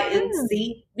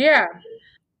WINC. Yeah.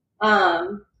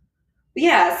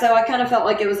 Yeah, so I kind of felt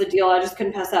like it was a deal. I just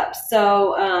couldn't pass up.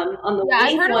 So on the Wink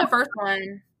I've heard one, of the first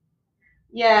one.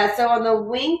 Yeah, so on the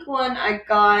Wink one, I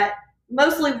got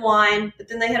mostly wine, but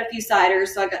then they had a few ciders.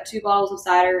 So I got 2 bottles of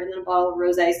cider and then a bottle of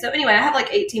rosé. So anyway, I have like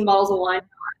 18 bottles of wine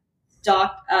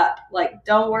stocked up. Like,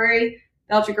 don't worry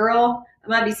about your girl. I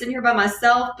might be sitting here by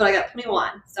myself, but I got plenty of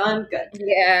wine, so I'm good.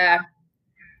 Yeah.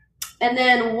 And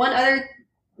then one of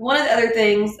the other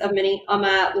things of many on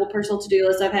my little personal to-do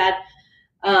list I've had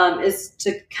is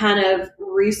to kind of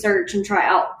research and try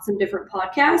out some different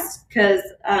podcasts because,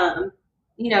 I'm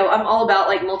all about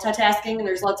like multitasking, and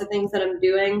there's lots of things that I'm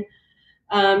doing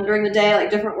during the day, like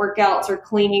different workouts or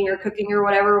cleaning or cooking or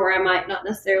whatever, where I might not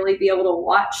necessarily be able to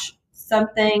watch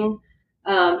something,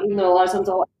 even though a lot of times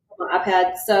I'll watch on my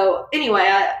iPad. So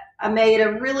anyway, I made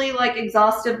a really like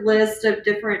exhaustive list of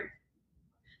different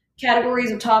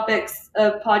categories of topics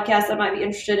of podcasts I might be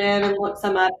interested in and look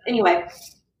some up. Anyway,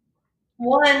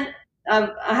 one, I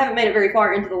haven't made it very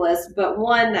far into the list, but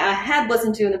one that I had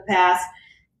listened to in the past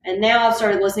and now I've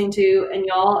started listening to, and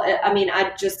y'all, I mean,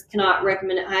 I just cannot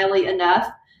recommend it highly enough.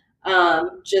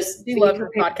 Just be love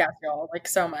your podcast, y'all, like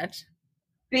so much.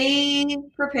 Be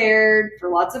prepared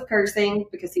for lots of cursing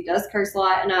because he does curse a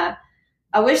lot, and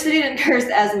I wish that he didn't curse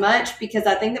as much because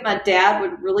I think that my dad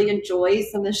would really enjoy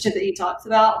some of the shit that he talks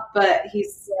about, but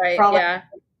he's probably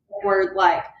word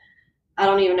like I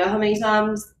don't even know how many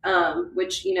times,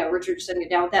 which, Richard just didn't get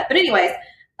down with that. But anyways,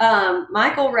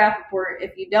 Michael Rappaport,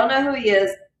 if you don't know who he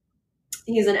is,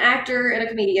 he's an actor and a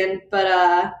comedian,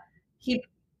 but he,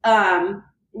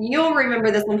 you'll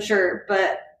remember this, I'm sure,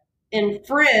 but in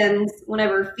Friends,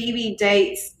 whenever Phoebe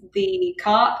dates the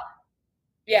cop,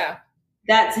 Yeah.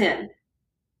 that's him.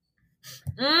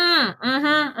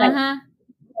 Mm-hmm.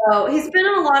 So he's been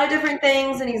in a lot of different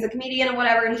things, and he's a comedian and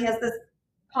whatever, and he has this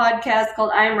podcast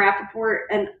called I Am Rappaport,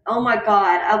 and oh my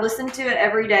god, I listen to it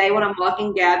every day when I'm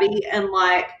walking Gabby, and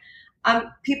like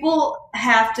people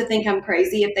have to think I'm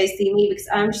crazy if they see me because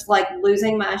I'm just like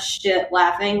losing my shit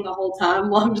laughing the whole time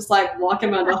while I'm just like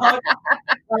walking my dog.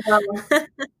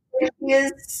 He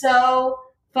is so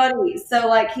funny. So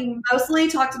like he mostly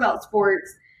talks about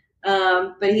sports,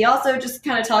 but he also just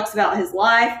kind of talks about his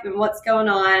life and what's going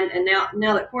on. And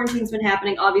now that quarantine's been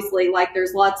happening, obviously like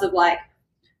there's lots of like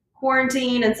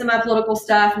quarantine and semi-political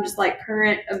stuff and just like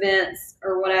current events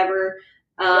or whatever.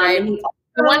 Right. And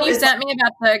the one you sent me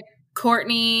about the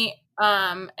Courtney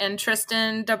and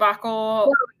Tristan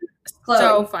debacle, Chloe.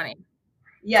 So funny.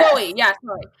 Yes. Chloe, yeah,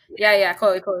 Chloe. Yeah,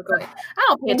 Chloe. I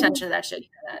don't pay attention to that shit.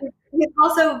 He's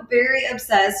also very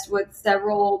obsessed with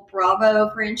several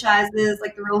Bravo franchises,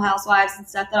 like the Real Housewives and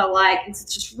stuff that I like.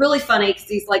 It's just really funny because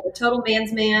he's like a total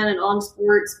man's man and on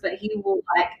sports, but he will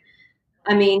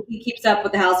he keeps up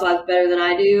with the Housewives better than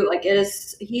I do. Like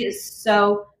he is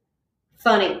so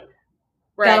funny.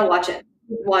 Right. Gotta watch it.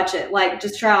 Watch it. Like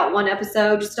just try out one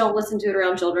episode. Just don't listen to it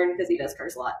around children because he does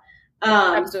curse a lot.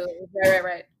 Absolutely.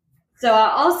 Right. So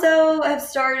I also have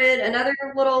started another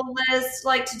little list,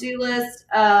 like to-do list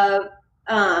of,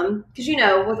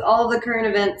 because with all the current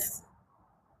events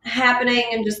happening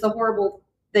and just the horrible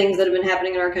things that have been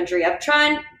happening in our country, I've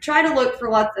tried to look for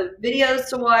lots of videos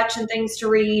to watch and things to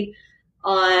read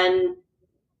on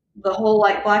the whole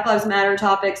like Black Lives Matter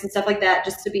topics and stuff like that,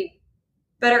 just to be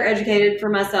better educated for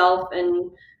myself and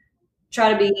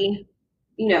try to be,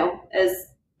 as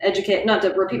educated, not to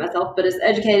repeat myself, but as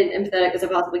educated and empathetic as I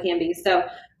possibly can be. So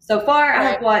far, right. I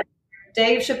have watched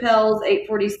Dave Chappelle's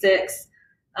 846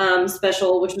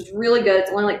 special, which was really good. It's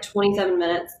only like 27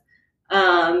 minutes.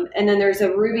 And then there's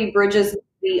a Ruby Bridges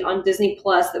movie on Disney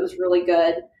Plus that was really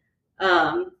good.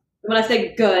 When I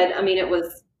say good, I mean it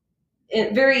was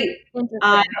very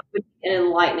eye-opening and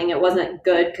enlightening. It wasn't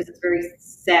good because it's very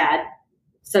sad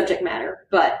subject matter,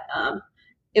 but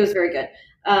it was very good.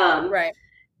 Right.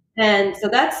 And so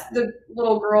that's the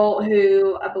little girl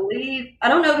who I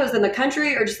don't know if it was in the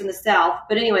country or just in the South,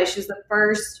 but anyway, she was the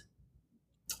first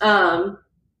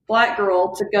Black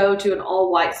girl to go to an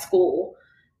all-white school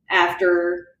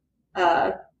after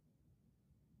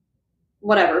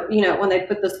whatever, when they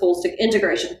put the schools to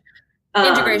integration.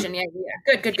 Integration, yeah.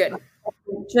 Good.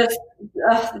 Just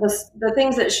the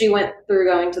things that she went through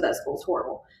going to that school is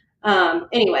horrible.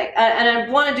 Anyway, and I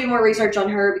want to do more research on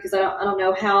her because I don't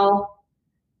know how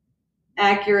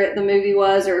accurate the movie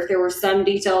was, or if there were some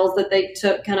details that they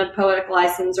took kind of poetic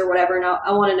license or whatever. And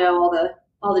I want to know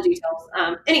all the details.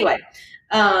 Anyway,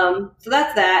 so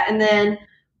that's that. And then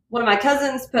one of my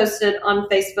cousins posted on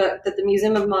Facebook that the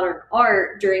Museum of Modern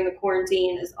Art during the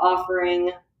quarantine is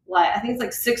offering I think it's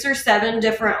like 6 or 7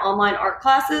 different online art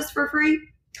classes for free.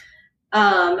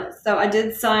 So I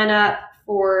did sign up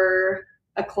for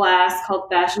a class called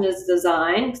Fashion is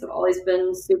Design because I've always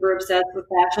been super obsessed with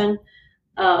fashion.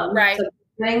 Right. So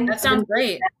that sounds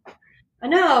great. I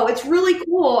know, it's really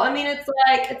cool. I mean, it's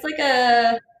like I think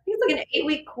it's like an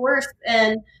 8-week course,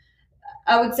 and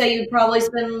I would say you'd probably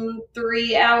spend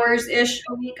 3 hours ish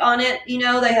a week on it.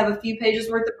 They have a few pages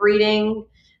worth of reading,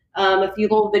 a few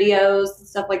little videos and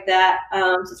stuff like that.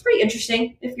 So it's pretty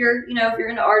interesting if you're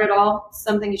into art at all. It's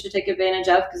something you should take advantage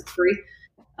of because it's free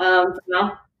for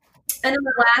now. And then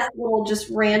the last little just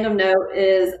random note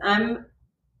is I'm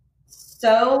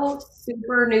so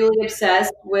super newly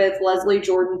obsessed with Leslie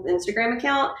Jordan's Instagram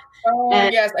account. Oh,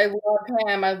 yes, I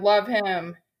love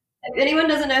him. If anyone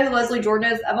doesn't know who Leslie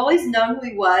Jordan is, I've always known who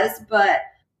he was, but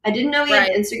I didn't know he had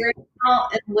an Instagram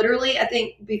account. And literally, I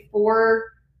think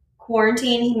before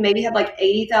quarantine, he maybe had like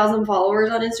 80,000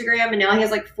 followers on Instagram, and now he has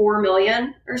like 4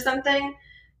 million or something.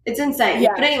 It's insane.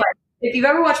 Yeah. But anyway, if you've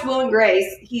ever watched Will and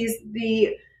Grace, he's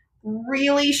the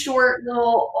really short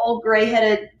little old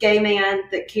gray-headed gay man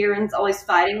that Karen's always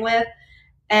fighting with.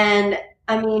 And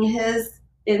I mean, his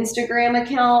Instagram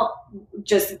account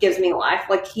just gives me life.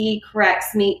 Like, he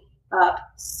cracks me up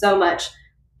so much.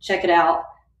 Check it out.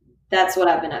 That's what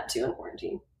I've been up to in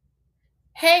quarantine.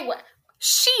 Hey,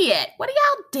 shit, what are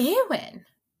y'all doing?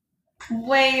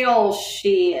 Well,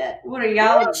 shit. What are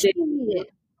y'all doing?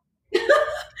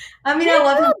 I mean, I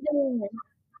love him.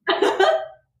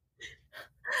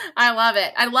 I love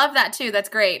it. I love that too. That's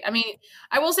great. I mean,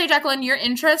 I will say, Jacqueline, your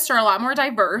interests are a lot more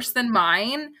diverse than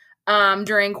mine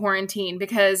during quarantine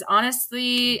because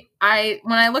honestly,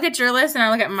 when I look at your list and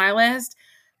I look at my list,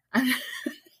 it's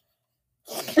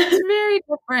very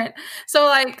different. So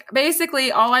like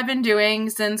basically all I've been doing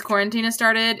since quarantine has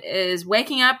started is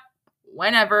waking up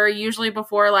whenever, usually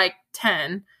before like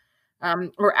 10,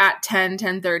 or at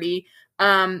 10:30.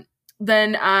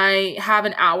 Then I have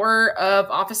an hour of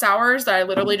office hours that I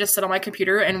literally just sit on my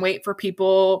computer and wait for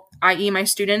people, i.e. my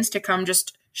students, to come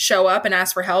just show up and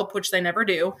ask for help, which they never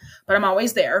do, but I'm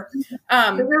always there.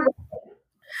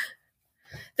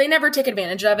 They never take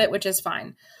advantage of it, which is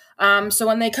fine. So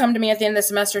when they come to me at the end of the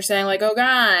semester saying like, oh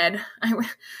God,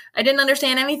 I didn't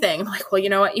understand anything. I'm like, well, you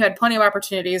know what? You had plenty of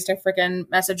opportunities to freaking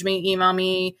message me, email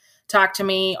me, talk to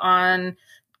me on,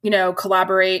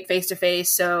 collaborate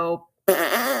face-to-face. So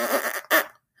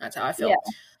that's how I feel.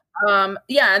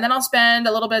 Yeah. And then I'll spend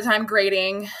a little bit of time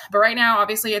grading. But right now,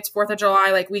 obviously, it's 4th of July,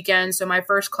 like weekend. So my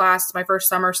first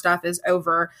summer stuff is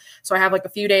over. So I have like a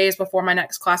few days before my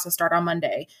next classes start on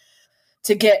Monday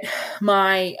to get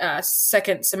my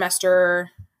second semester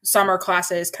summer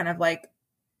classes kind of like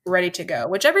ready to go,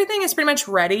 which everything is pretty much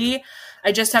ready.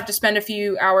 I just have to spend a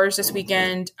few hours this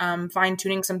weekend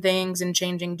fine-tuning some things and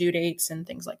changing due dates and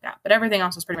things like that. But everything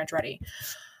else is pretty much ready.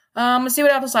 Let's see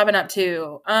what else I've been up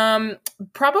to.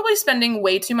 Probably spending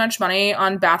way too much money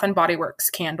on Bath and Body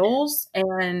Works candles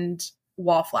and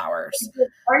wallflowers.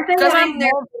 Aren't they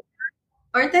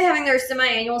having their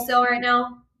semi-annual sale right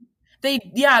now? They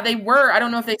were. I don't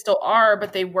know if they still are,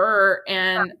 but they were.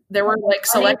 And there were like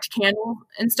select candles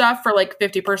and stuff for like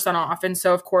 50% off. And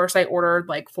so, of course, I ordered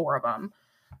like 4 of them.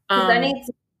 I need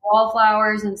some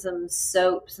wallflowers and some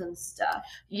soaps and stuff.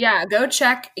 Yeah, go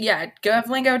check. Yeah,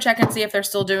 definitely go check and see if they're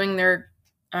still doing their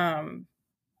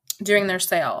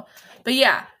sale. But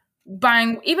yeah,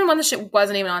 buying, even when the shit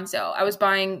wasn't even on sale, I was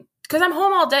buying because I'm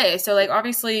home all day. So like,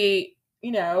 obviously,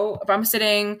 if I'm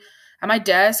sitting at my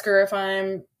desk or if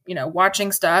I'm,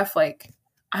 watching stuff, like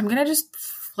I'm going to just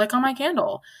flick on my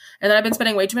candle. And then I've been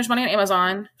spending way too much money on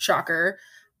Amazon. Shocker.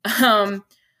 I've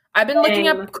been looking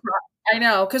up, I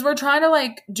know, because we're trying to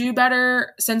like do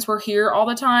better since we're here all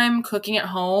the time, cooking at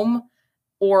home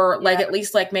or like at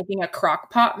least like making a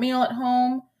crock pot meal at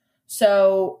home.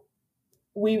 So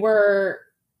we were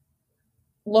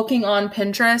looking on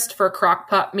Pinterest for crock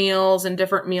pot meals and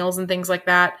different meals and things like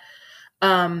that.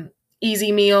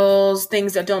 Easy meals,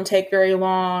 things that don't take very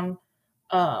long.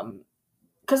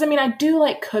 Because I do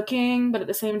like cooking, but at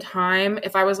the same time,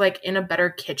 if I was like in a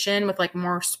better kitchen with like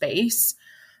more space,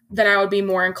 then I would be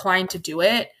more inclined to do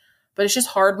it. But it's just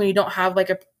hard when you don't have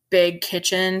like a big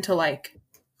kitchen to like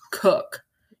cook,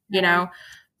 So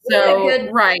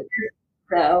right.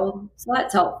 So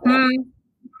that's helpful.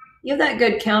 You have that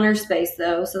good counter space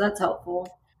though, so that's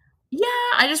helpful. Yeah,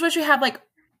 I just wish we had like,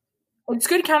 it's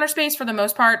good counter space for the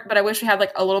most part, but I wish we had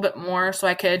like a little bit more so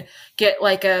I could get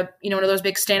like a, one of those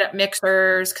big stand-up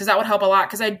mixers, because that would help a lot,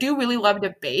 because I do really love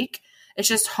to bake. It's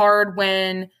just hard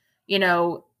when,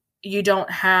 you don't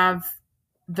have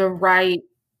the right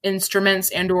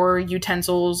instruments and or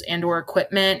utensils and or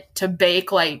equipment to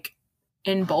bake like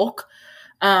in bulk.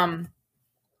 Some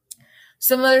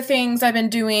other things I've been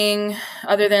doing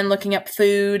other than looking up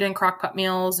food and crock pot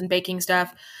meals and baking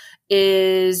stuff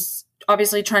is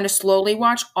obviously trying to slowly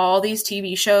watch all these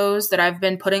TV shows that I've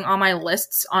been putting on my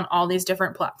lists on all these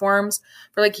different platforms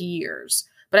for like years.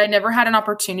 But I never had an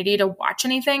opportunity to watch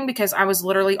anything because I was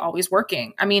literally always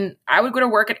working. I would go to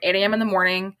work at 8 a.m. in the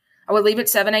morning. I would leave at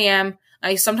 7 a.m.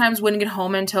 I sometimes wouldn't get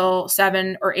home until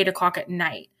 7 or 8 o'clock at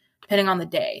night, depending on the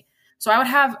day. So I would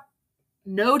have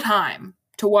no time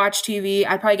to watch TV.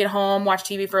 I'd probably get home, watch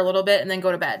TV for a little bit, and then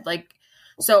go to bed.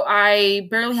 So I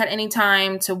barely had any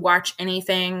time to watch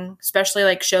anything, especially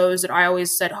like shows that I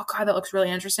always said, oh God, that looks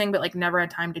really interesting, but like never had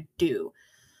time to do.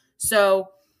 So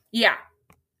yeah,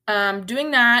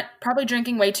 doing that, probably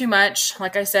drinking way too much.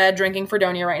 Like I said, drinking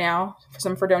Fredonia right now,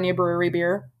 some Fredonia brewery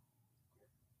beer.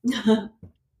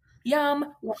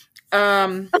 Yum.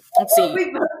 Let's see.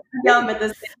 We both said yum at the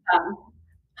same time.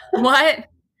 What?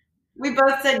 We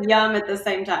both said yum at the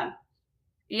same time.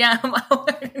 Yum.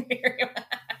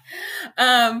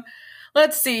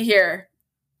 Let's see here.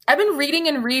 I've been reading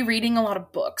and rereading a lot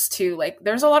of books too. Like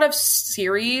there's a lot of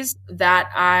series that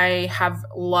I have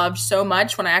loved so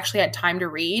much when I actually had time to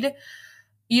read.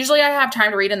 Usually I have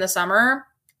time to read in the summer,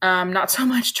 not so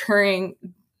much during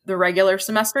the regular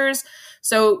semesters.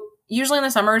 So usually in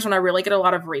the summers when I really get a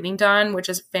lot of reading done, which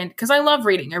is because I love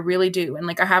reading. I really do. And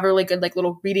like I have a really good like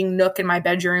little reading nook in my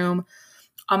bedroom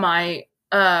on my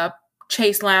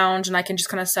Chase Lounge and I can just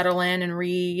kind of settle in and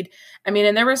read. I mean,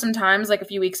 and there were some times like a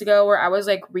few weeks ago where I was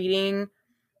like reading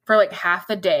for like half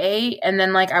the day and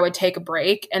then like I would take a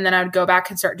break and then I would go back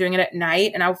and start doing it at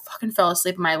night and I fucking fell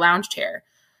asleep in my lounge chair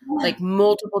like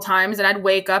multiple times and I'd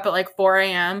wake up at like 4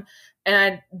 a.m.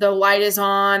 and the light is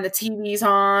on, the TV's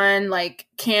on, like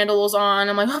candles on.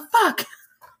 I'm like, oh fuck.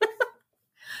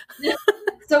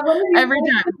 So what are you every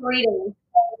time reading?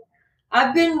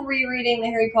 I've been rereading the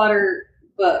Harry Potter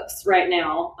books right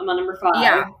now. I'm on number 5.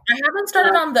 Yeah, I haven't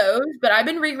started on those, but I've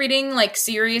been rereading like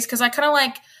series because I kind of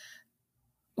like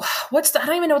I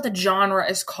don't even know what the genre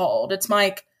is called. It's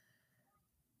like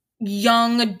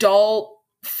young adult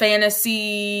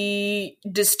fantasy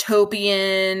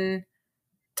dystopian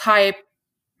type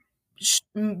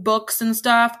books and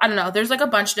stuff. I don't know. There's like a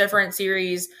bunch of different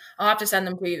series. I'll have to send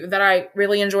them to you that I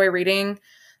really enjoy reading.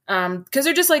 Because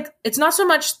they're just like, it's not so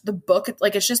much the book,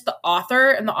 like it's just the author,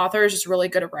 and the author is just really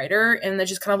good at writer, and it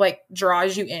just kind of like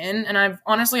draws you in. And I've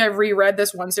reread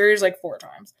this one series like 4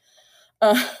 times.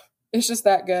 It's just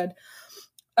that good.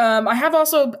 I have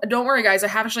also, don't worry guys, I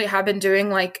have been doing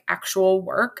like actual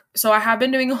work. So I have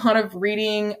been doing a lot of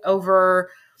reading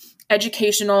over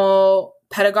educational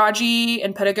pedagogy,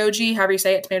 however you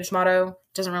say it, tomato,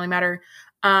 doesn't really matter.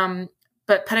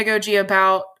 But pedagogy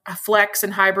about flex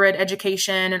and hybrid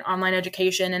education and online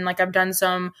education. And like, I've done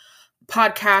some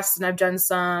podcasts and I've done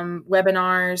some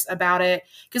webinars about it.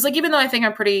 Cause like, even though I think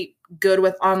I'm pretty good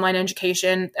with online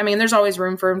education, I mean, there's always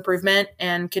room for improvement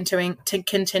and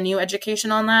continue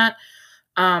education on that.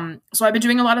 So I've been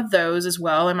doing a lot of those as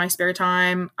well in my spare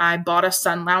time. I bought a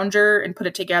sun lounger and put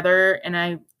it together, and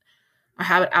I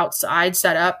have it outside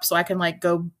set up so I can like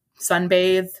go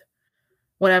sunbathe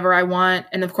whenever I want.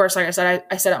 And of course, like I said,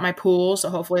 I set up my pool. So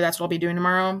hopefully that's what I'll be doing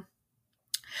tomorrow.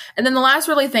 And then the last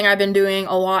really thing I've been doing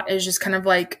a lot is just kind of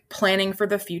like planning for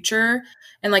the future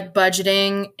and like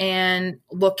budgeting and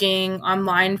looking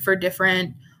online for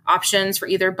different options for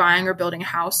either buying or building a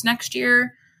house next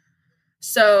year.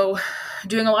 So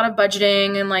doing a lot of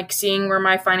budgeting and like seeing where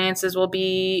my finances will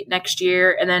be next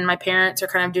year. And then my parents are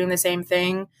kind of doing the same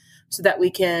thing so that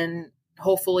we can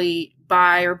hopefully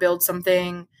buy or build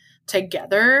something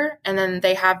together. And then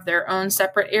they have their own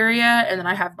separate area, and then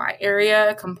I have my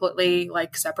area completely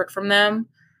like separate from them.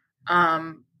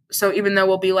 So even though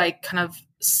we'll be like kind of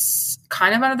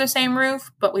under the same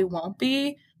roof, but we won't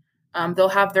be. They'll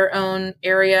have their own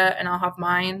area and I'll have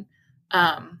mine.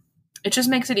 It just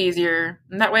makes it easier,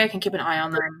 and that way I can keep an eye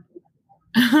on them.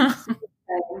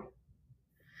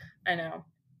 I know.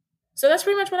 So that's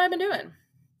pretty much what I've been doing.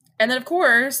 And then, of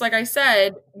course, like I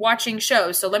said, watching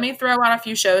shows. So let me throw out a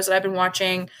few shows that I've been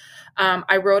watching.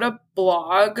 I wrote a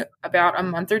blog about a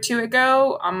month or 2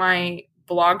 ago on my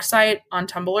blog site on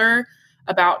Tumblr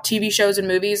about TV shows and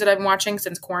movies that I've been watching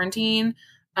since quarantine.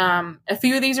 A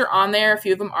few of these are on there. A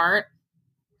few of them aren't,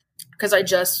 because I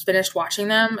just finished watching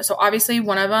them. So obviously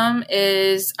one of them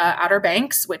is Outer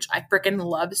Banks, which I freaking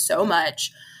love so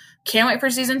much. Can't wait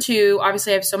for season 2.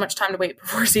 Obviously I have so much time to wait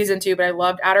before season 2, but I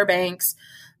loved Outer Banks.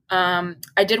 I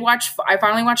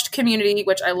finally watched Community,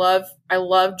 which I love. I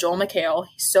love Joel McHale.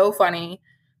 He's so funny.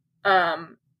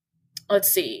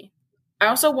 Let's see. I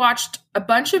also watched a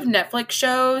bunch of Netflix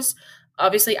shows.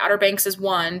 Obviously Outer Banks is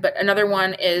one, but another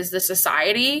one is The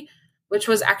Society, which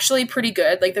was actually pretty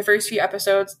good. Like the first few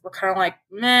episodes were kind of like,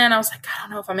 man, I was like, I don't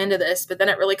know if I'm into this, but then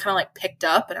it really kind of like picked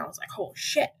up and I was like, holy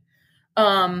shit.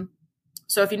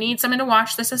 So if you need something to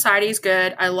watch, The Society is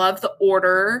good. I love The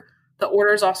Order. The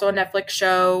Order is also a Netflix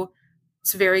show.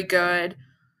 It's very good.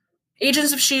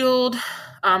 Agents of S.H.I.E.L.D.,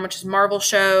 which is a Marvel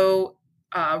show.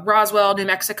 Roswell, New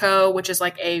Mexico, which is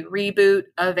like a reboot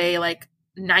of a like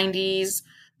 90s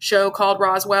show called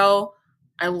Roswell.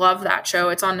 I love that show.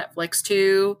 It's on Netflix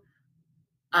too.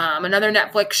 Another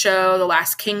Netflix show, The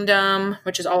Last Kingdom,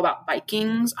 which is all about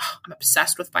Vikings. Oh, I'm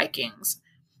obsessed with Vikings.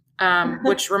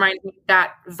 Which reminds me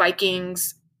that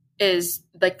Vikings is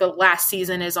like the last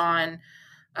season is on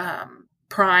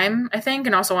Prime, I think,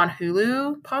 and also on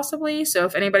Hulu, possibly. So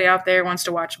if anybody out there wants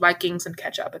to watch Vikings and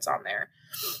catch up, it's on there.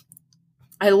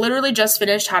 I literally just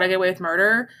finished How to Get Away with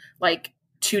Murder like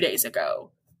 2 days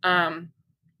ago.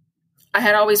 I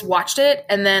had always watched it,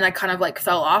 and then I kind of like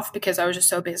fell off because I was just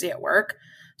so busy at work.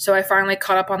 So I finally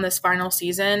caught up on this final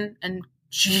season, and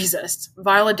Jesus,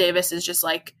 Viola Davis is just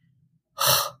like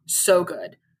so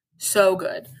good. So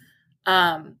good.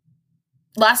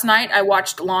 Last night I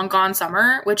watched Long Gone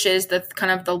Summer, which is the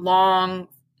kind of the long,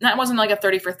 that wasn't like a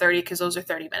 30 for 30 because those are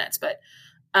 30 minutes, but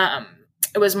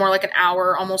it was more like an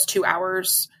hour, almost 2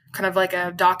 hours, kind of like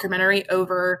a documentary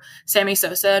over Sammy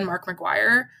Sosa and Mark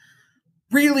McGuire.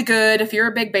 really good if you're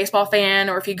a big baseball fan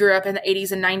or if you grew up in the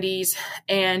 80s and 90s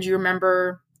and you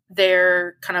remember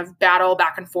their kind of battle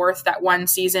back and forth that one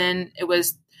season. It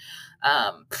was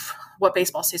what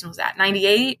baseball season was that?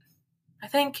 98, I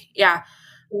think. Yeah.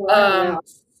 Well,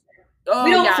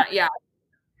 Yeah.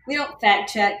 We don't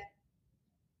fact check.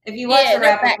 If you watch the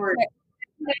Rap Report,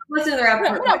 listen to the Rap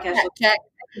Report podcast.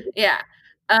 Yeah.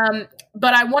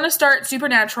 But I want to start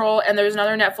Supernatural, and there's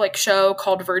another Netflix show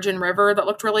called Virgin River that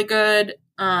looked really good.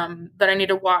 That I need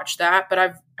to watch that, but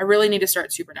I really need to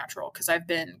start Supernatural because I've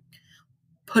been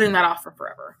putting that off for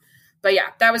forever. But yeah,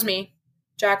 that was me.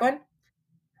 Jacqueline?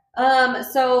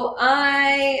 So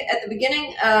at the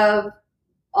beginning of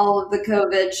all of the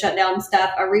COVID shutdown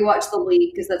stuff, I rewatched The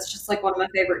League because that's just like one of my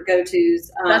favorite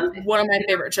go-tos. That's one of my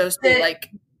favorite shows too.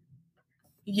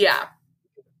 Yeah,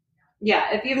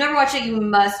 if you've never watched it, you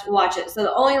must watch it. So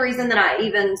the only reason that I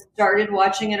even started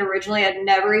watching it originally, I'd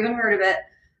never even heard of it.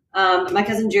 My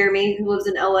cousin Jeremy, who lives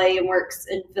in LA and works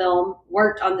in film,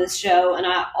 worked on this show, and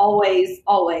I always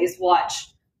watch,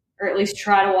 or at least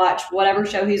try to watch, whatever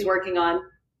show he's working on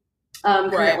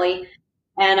currently. Right.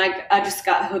 And I just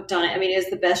got hooked on it. I mean,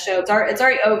 it's the best show. It's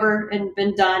already over and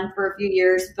been done for a few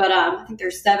years, but I think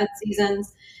there's 7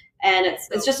 seasons, and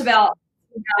it's just about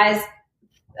guys,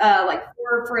 like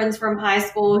 4 friends from high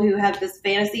school who have this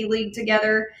fantasy league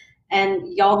together.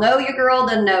 And y'all know your girl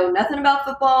doesn't know nothing about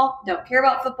football, don't care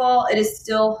about football. It is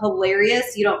still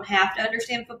hilarious. You don't have to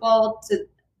understand football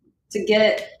to get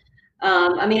it.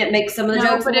 I mean, it makes some of the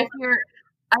jokes. But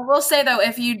I will say though,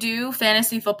 if you do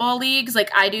fantasy football leagues,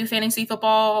 like I do fantasy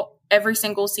football every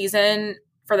single season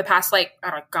for the past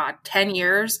 10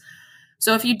 years.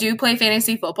 So if you do play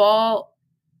fantasy football,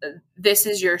 this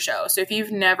is your show. So if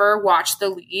you've never watched The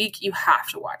League, you have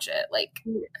to watch it.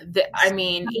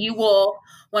 You will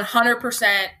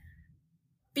 100%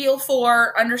 feel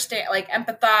for, understand,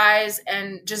 empathize,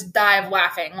 and just die of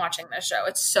laughing watching this show.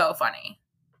 It's so funny.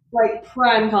 Like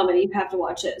prime comedy, you have to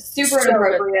watch it. Super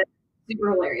inappropriate,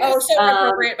 super hilarious. Oh, so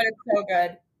inappropriate, but it's so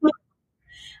good.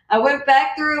 I went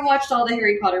back through and watched all the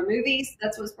Harry Potter movies.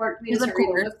 That's what sparked me to start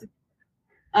reading books.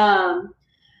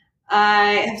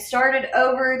 I have started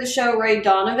over the show Ray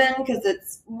Donovan because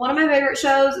it's one of my favorite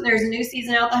shows, and there's a new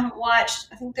season out that I haven't watched.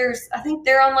 I think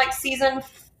they're on season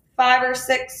 5 or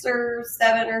 6 or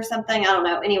 7 or something. I don't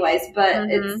know. Anyways, but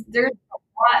there's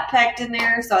a lot packed in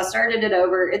there, so I started it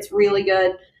over. It's really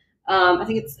good. I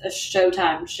think it's a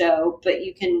Showtime show, but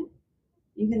you can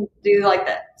do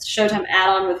that Showtime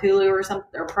add-on with Hulu or something,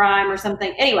 or Prime or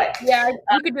something. Anyway, yeah,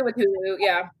 you could do it with Hulu.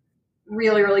 Yeah.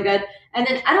 Really, really good. And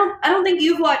then I don't think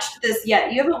you've watched this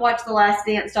yet. You haven't watched the Last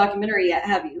Dance documentary yet,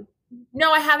 have you?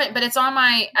 No, I haven't, but it's on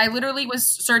I literally was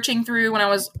searching through when I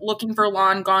was looking for the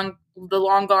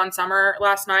Long Gone Summer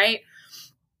last night.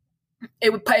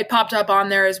 It popped up on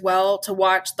there as well to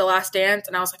watch The Last Dance,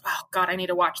 and I was like, oh God, I need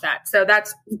to watch that. So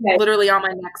that's literally on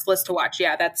my next list to watch.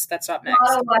 Yeah, that's up next.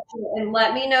 I'll watch it, and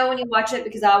let me know when you watch it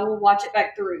because I will watch it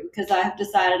back through because I have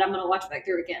decided I'm going to watch it back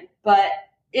through again. But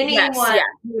anyone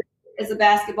who is a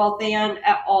basketball fan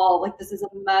at all, this is a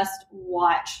must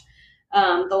watch.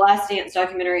 The Last Dance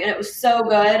documentary, and it was so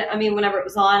good. I mean, whenever it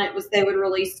was on, it was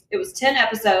 10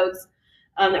 episodes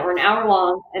that were an hour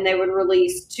long, and they would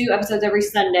release 2 episodes every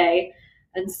Sunday.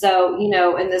 And so,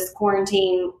 in this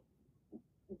quarantine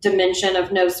dimension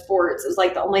of no sports, it was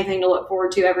the only thing to look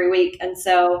forward to every week. And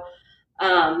so,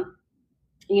 I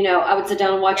would sit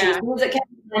down and watch it as soon as it came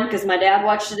on because my dad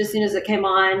watched it as soon as it came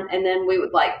on, and then we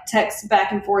would text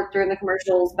back and forth during the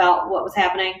commercials about what was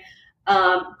happening.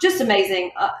 Just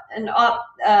amazing.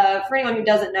 For anyone who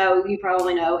doesn't know, you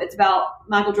probably know, it's about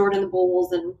Michael Jordan and the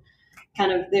Bulls, and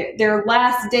kind of their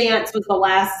last dance was the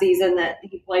last season that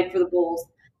he played for the Bulls.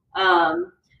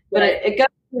 But it goes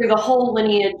through the whole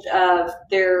lineage of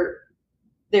their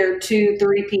 2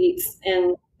 three-peats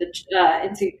in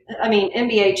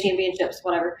NBA championships,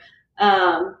 whatever.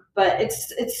 But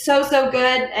it's so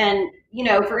good. And,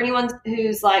 for anyone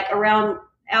who's around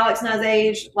Alex and I's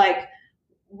age,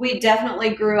 we definitely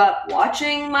grew up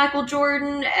watching Michael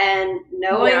Jordan and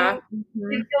knowing who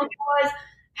he was.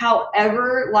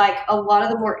 However, a lot of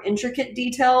the more intricate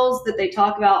details that they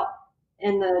talk about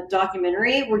in the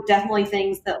documentary were definitely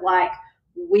things that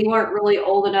we weren't really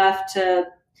old enough to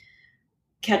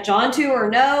catch on to or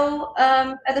know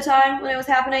at the time when it was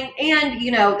happening. And,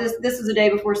 this was a day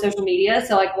before social media.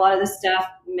 So a lot of this stuff,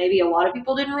 maybe a lot of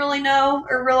people didn't really know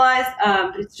or realize.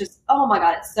 But it's just, oh my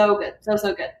God, it's so good.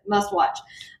 So good. Must watch.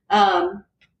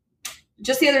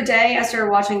 Just the other day, I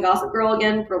started watching Gossip Girl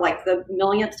again for the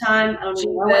millionth time. I don't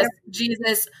even know.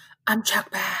 Jesus, I'm Chuck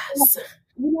Bass.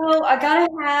 I gotta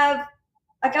have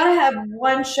I gotta have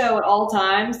one show at all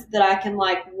times that I can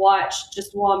like watch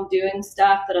just while I'm doing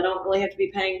stuff that I don't really have to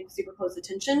be paying super close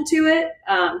attention to it.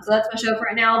 So that's my show for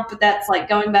right now. But that's like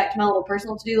going back to my little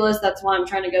personal to-do list. That's why I'm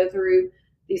trying to go through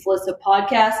these lists of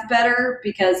podcasts better,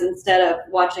 because instead of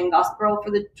watching Gossip Girl for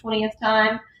the 20th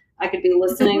time, I could be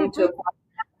listening to a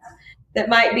podcast that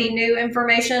might be new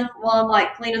information while I'm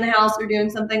like cleaning the house or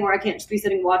doing something where I can't just be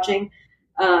sitting watching.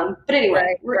 But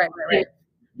anyway, right.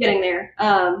 getting there.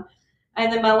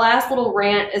 And then my last little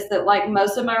rant is that like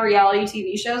most of my reality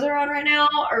TV shows are on right now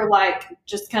are like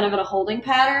just kind of in a holding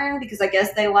pattern, because I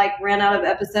guess they like ran out of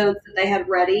episodes that they had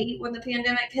ready when the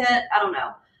pandemic hit. I don't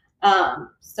know.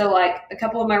 So like a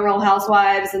couple of my Real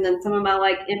Housewives and then some of my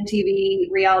like MTV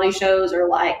reality shows are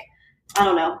like, I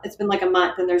don't know. It's been like a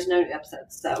month and there's no new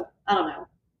episodes. So I don't know.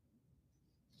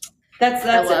 That's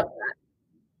I love that.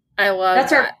 I love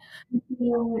that's that.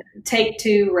 Our take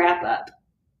 2 wrap up.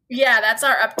 Yeah, that's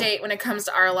our update when it comes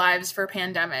to our lives for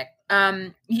pandemic.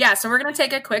 So we're going to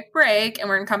take a quick break and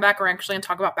we're going to come back. We're actually going to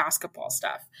talk about basketball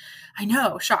stuff. I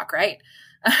know, shock, right?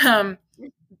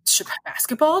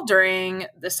 Basketball during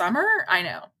the summer? I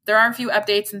know. There are a few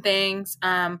updates and things.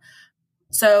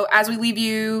 So as we leave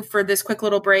you for this quick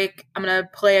little break, I'm going to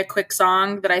play a quick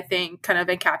song that I think kind of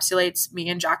encapsulates me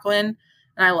and Jacqueline,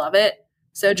 and I love it.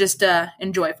 So just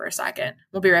enjoy for a second.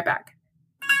 We'll be right back.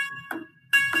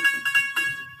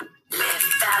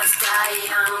 Fast, die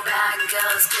young, bad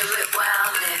girls do it well.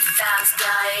 Live fast,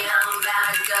 die young,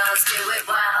 bad girls do it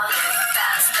well. Live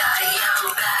fast, die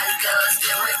young, bad girls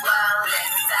do it well.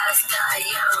 Live fast, die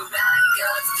young, bad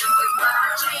girls do it well.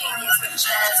 My chain hits my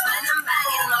chest when I'm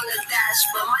banging on the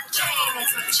dashboard. My chain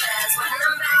hits my chest when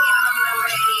I'm banging on the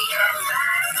radio.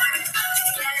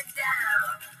 Get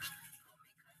down.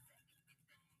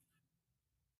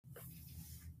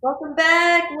 Welcome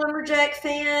back, Lumberjack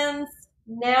fans.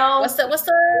 Now, what's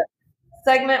the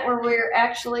segment where we're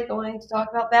actually going to talk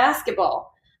about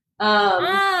basketball.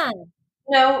 Not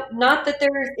that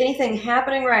there's anything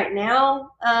happening right now,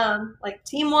 like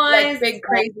team-wise. Like big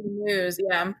crazy news,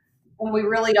 yeah. And we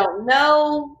really don't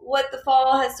know what the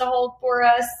fall has to hold for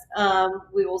us.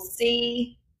 We will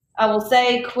see. I will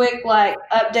say quick like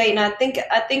update, and I think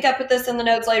I put this in the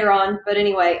notes later on, but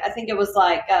anyway, I think it was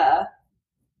like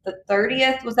the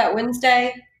 30th. Was that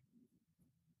Wednesday?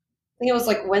 I think it was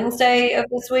like Wednesday of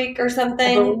this week or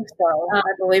something. I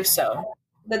believe so.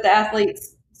 That the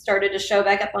athletes started to show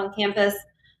back up on campus.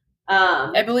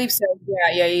 I believe so.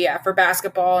 Yeah. For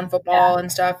basketball and football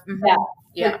and stuff. Mm-hmm.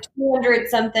 Yeah. 200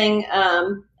 something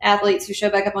athletes who show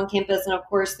back up on campus, and of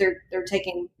course they're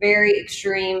taking very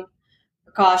extreme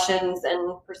precautions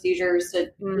and procedures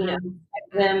to protect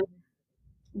them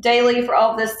daily for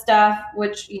all of this stuff,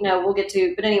 which we'll get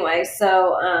to. But anyway,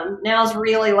 so now's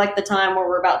really like the time where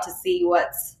we're about to see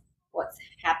what's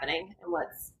happening and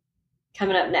what's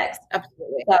coming up next.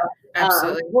 Absolutely. So,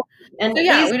 absolutely.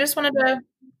 We just wanted to.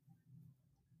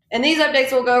 And these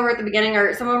updates we'll go over at the beginning,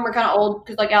 or some of them are kind of old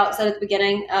because, like Alex said at the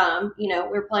beginning,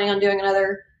 we're planning on doing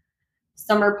another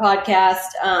summer podcast,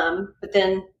 but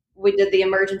then we did the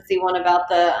emergency one about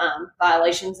the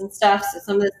violations and stuff. So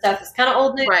some of this stuff is kind of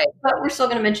old news, right? But we're still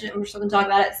going to mention it and we're still going to talk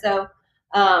about it. So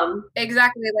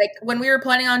exactly, like when we were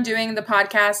planning on doing the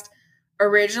podcast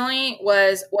originally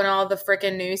was when all the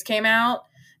freaking news came out,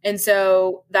 and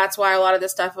so that's why a lot of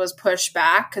this stuff was pushed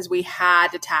back because we had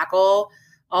to tackle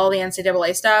all the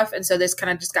NCAA stuff, and so this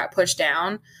kind of just got pushed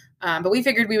down. But we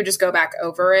figured we would just go back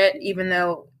over it, even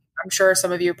though I'm sure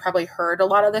some of you probably heard a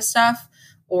lot of this stuff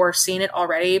or seen it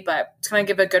already, but it's going to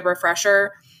give a good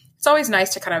refresher. It's always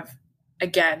nice to kind of,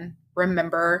 again,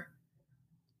 remember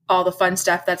all the fun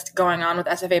stuff that's going on with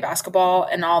SFA basketball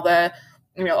and all the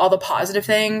positive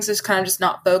things, is kind of just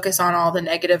not focus on all the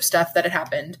negative stuff that had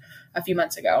happened a few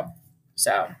months ago.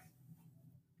 So.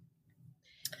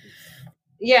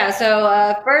 Yeah,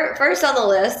 so first on the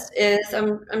list is,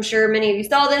 I'm sure many of you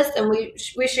saw this, and we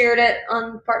shared it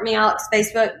on Pardon Me Alex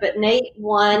Facebook, but Nate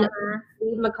won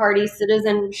Steve McCarty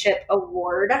Citizenship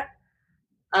Award.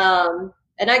 And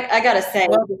I got to say,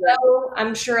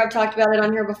 I'm sure I've talked about it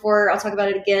on here before. I'll talk about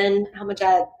it again, how much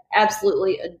I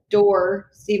absolutely adore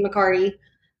Steve McCarty.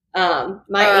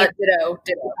 My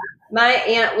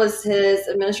aunt was his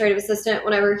administrative assistant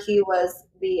whenever he was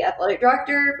the athletic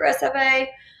director for SFA.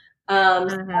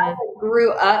 I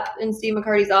grew up in Steve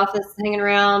McCarty's office hanging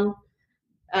around.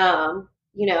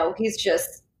 He's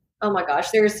just, oh my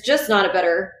gosh, there's just not a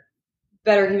better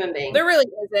human being. There really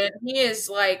isn't. He is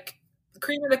like the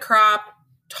cream of the crop,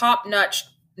 top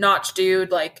notch dude.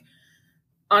 Like,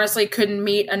 honestly, couldn't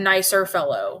meet a nicer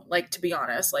fellow. Like, to be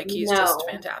honest, like he's just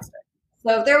fantastic.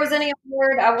 So if there was any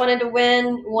award I wanted to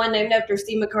win, one named after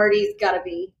Steve McCarty's got to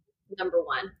be number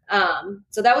one.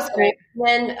 So that was cool. Right.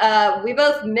 Then we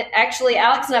both actually,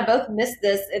 Alex and I both missed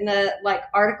this in the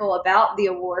article about the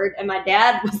award, and my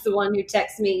dad was the one who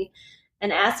texted me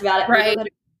and asked about it. Right.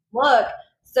 Look,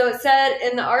 so it said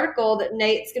in the article that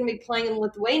Nate's going to be playing in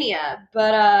Lithuania,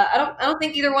 but I don't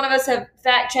think either one of us have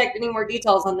fact checked any more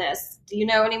details on this. Do you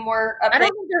know any more updates? I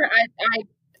don't think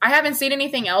I haven't seen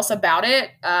anything else about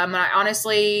it. I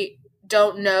honestly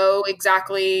don't know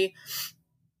exactly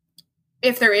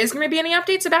if there is going to be any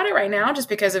updates about it right now, just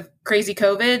because of crazy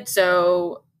COVID.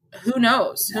 So who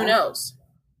knows? Who knows?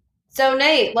 So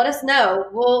Nate, let us know.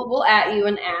 We'll at you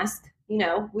and ask. We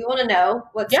want to know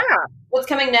what's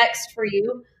coming next for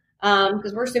you,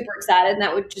 because we're super excited, and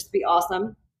that would just be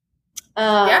awesome.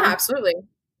 Yeah, absolutely.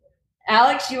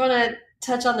 Alex, you want to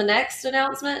touch on the next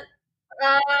announcement?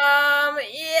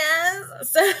 Yes.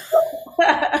 So,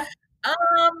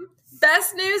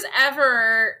 best news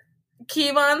ever.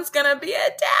 Kevon's gonna be a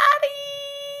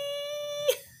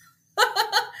daddy.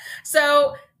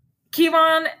 So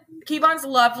Kevon's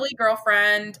lovely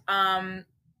girlfriend,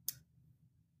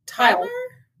 Tyler?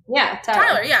 Yeah,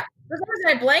 Tyler, yeah. For some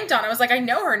reason I blanked on. I was like, I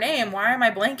know her name. Why am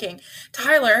I blanking?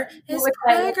 Tyler is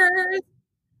preggers.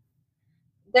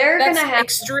 They're going to have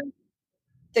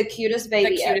the cutest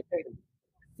baby ever.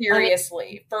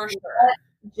 Seriously, for sure.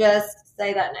 Just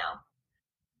say that now.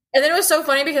 And then it was so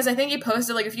funny because I think he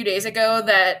posted a few days ago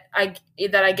that I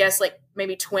guess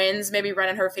maybe twins maybe run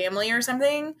in her family or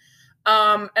something.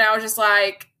 And I was just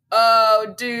like,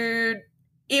 oh, dude,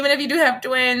 even if you do have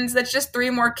twins, that's just 3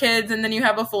 more kids and then you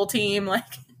have a full team.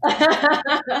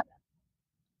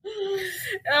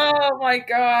 Oh my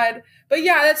God. But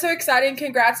yeah, that's so exciting.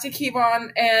 Congrats to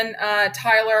Kevon and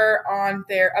Tyler on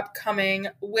their upcoming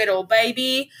little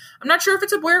baby. I'm not sure if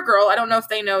it's a boy or girl. I don't know if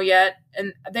they know yet.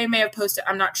 And they may have posted.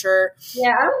 I'm not sure.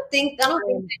 Yeah, I don't think they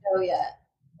know yet.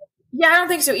 Yeah, I don't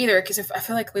think so either, because I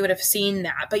feel like we would have seen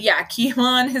that. But yeah,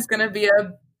 Kevon is going to be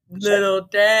a little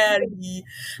daddy.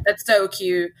 That's so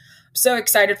cute. I'm so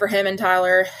excited for him and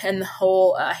Tyler and the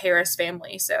whole Harris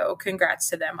family. So congrats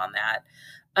to them on that.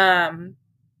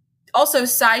 Also,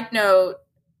 side note,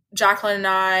 Jacqueline and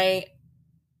I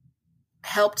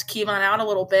helped Kevon out a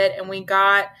little bit, and we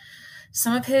got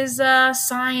some of his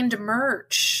signed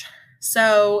merch.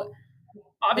 So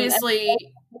obviously,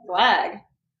 flag.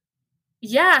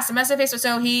 Yeah, some SFA.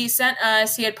 So he sent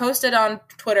us. He had posted on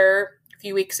Twitter a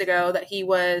few weeks ago that he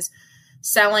was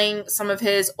selling some of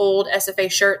his old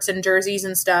SFA shirts and jerseys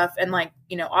and stuff, and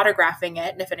autographing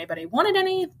it. And if anybody wanted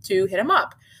any, to hit him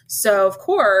up. So of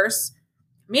course,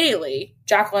 immediately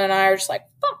Jacqueline and I are just like,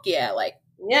 "Fuck yeah!"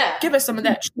 Give us some of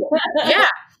that shit. Yeah.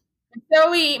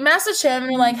 So we messaged him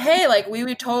and we're like, "Hey, we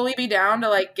would totally be down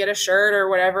to get a shirt or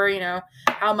whatever,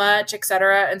 how much,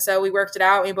 etc." And so we worked it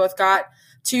out. We both got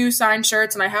 2 signed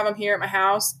shirts, and I have them here at my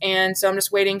house. And so I'm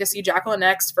just waiting to see Jacqueline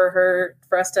next for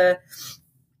us to,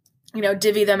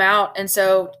 divvy them out. And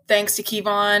so thanks to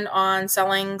Kevon on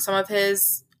selling some of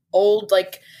his old,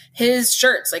 his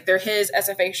shirts, they're his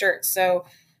SFA shirts. So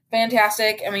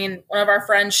fantastic. I mean, one of our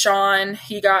friends, Sean,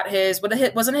 he got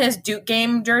wasn't his Duke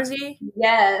game jersey?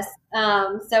 Yes.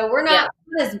 So we're not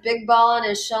as big balling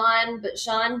as Sean, but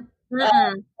Sean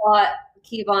bought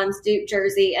Kevon's Duke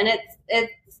jersey, and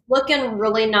it's looking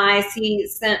really nice. He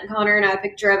sent Connor and I a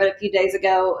picture of it a few days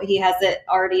ago. He has it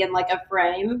already in a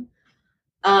frame.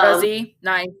 Does he?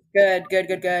 Nice. Good.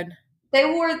 They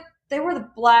wore the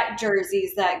black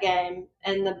jerseys that game,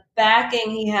 and the backing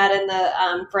he had in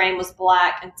the frame was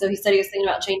black. And so he said he was thinking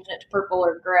about changing it to purple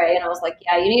or gray. And I was like,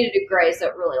 yeah, you need to do gray so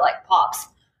it really pops.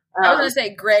 I was going to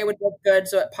say gray would look good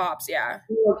so it pops, yeah.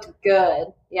 It looked good.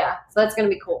 Yeah, so that's going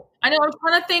to be cool. I know. I'm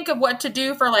trying to think of what to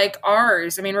do for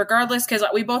ours. I mean, regardless, because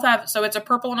we both have, so it's a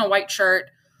purple and a white shirt.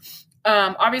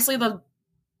 Obviously,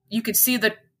 you could see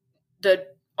the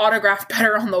autograph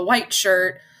better on the white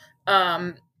shirt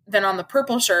than on the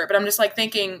purple shirt. But I'm just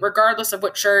thinking, regardless of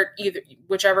what shirt,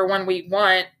 whichever one we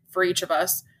want for each of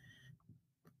us,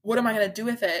 what am I going to do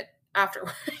with it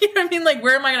afterward? You know what I mean?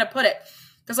 Where am I going to put it?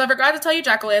 Because I forgot to tell you,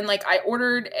 Jacqueline, I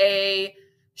ordered a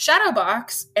shadow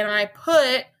box and I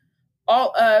put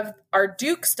all of our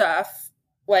Duke stuff.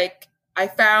 I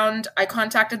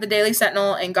contacted the Daily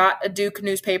Sentinel and got a Duke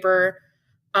newspaper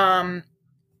from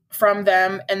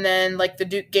them. And then the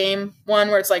Duke game one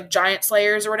where it's Giant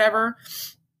Slayers or whatever.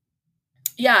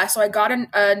 Yeah, so I got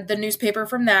the newspaper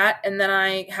from that, and then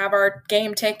I have our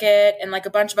game ticket and a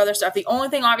bunch of other stuff. The only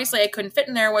thing, obviously, I couldn't fit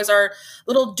in there was our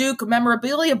little Duke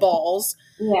memorabilia balls.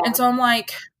 Yeah. And so I'm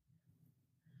like,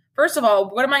 first of all,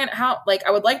 what am I going to,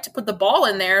 I would like to put the ball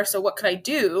in there, so what could I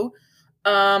do?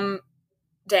 Dang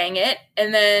it.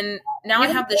 And then now I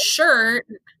have the shirt.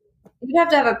 you'd have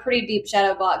to have a pretty deep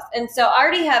shadow box. And so I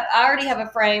already have a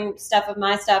frame stuff of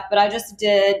my stuff, but I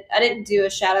didn't do a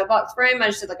shadow box frame. I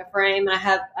just did like a frame, and I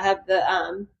have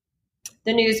the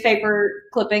newspaper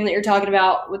clipping that you're talking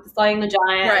about with the Sliding the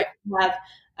Giant. Right.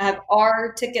 I have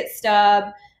our ticket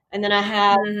stub, and then I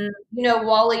have,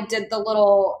 Wally did the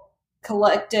little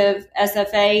collective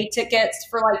SFA tickets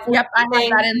for like. Yep, I have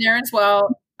that in there as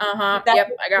well. Yep,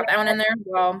 I got that one in there as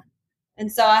well.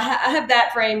 And so I have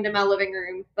that framed in my living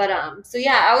room. But so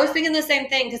yeah, I was thinking the same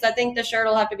thing because I think the shirt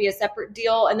will have to be a separate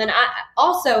deal. And then I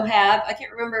also have, I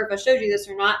can't remember if I showed you this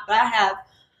or not, but I have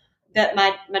that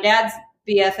my dad's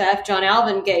BFF John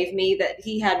Alvin gave me that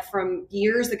he had from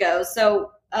years ago.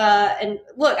 So and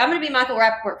look, I'm going to be Michael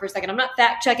Rappaport for a second. I'm not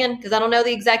fact checking because I don't know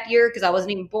the exact year because I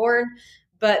wasn't even born.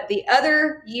 But the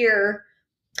other year,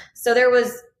 so there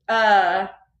was the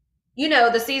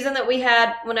season that we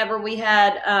had whenever we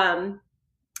had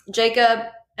Jacob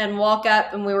and Walk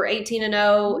Up, and we were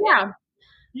 18-0.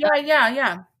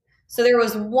 Yeah. So there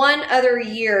was one other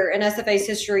year in SFA's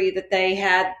history that they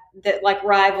had that like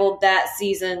rivaled that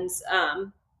season's,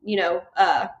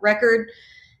 record,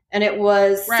 and it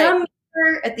was some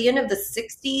year at the end of the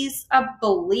 60s, I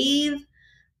believe.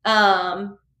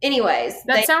 Anyways,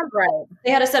 that sounds right. They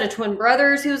had a set of twin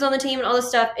brothers who was on the team and all this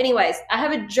stuff. Anyways, I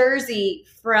have a jersey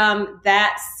from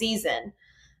that season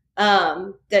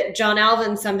that John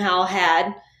Alvin somehow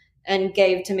had and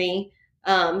gave to me.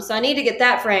 So I need to get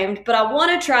that framed, but I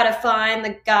want to try to find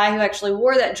the guy who actually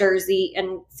wore that jersey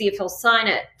and see if he'll sign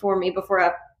it for me before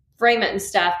I frame it and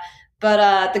stuff.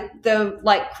 But the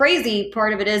like crazy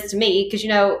part of it is to me, because you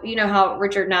know how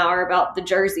Richard and I are about the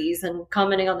jerseys and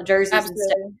commenting on the jerseys. Absolutely.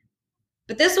 And stuff.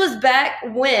 But this was back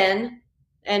when,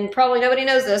 and probably nobody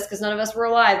knows this because none of us were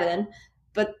alive then,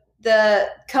 but the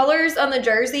colors on the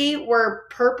jersey were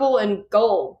purple and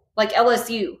gold, like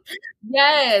LSU.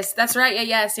 Yes, that's right.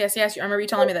 Yeah, yes. I remember you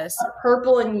telling me this. A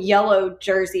purple and yellow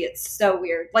jersey. It's so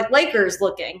weird. Like Lakers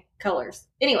looking colors.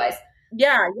 Anyways.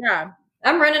 Yeah.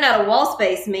 I'm running out of wall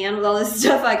space, man, with all this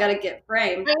stuff I got to get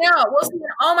framed. I know. Well, see,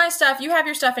 all my stuff, you have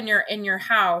your stuff in your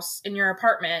house, in your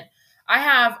apartment. I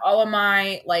have all of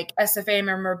my like SFA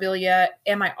memorabilia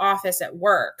in my office at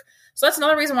work. So that's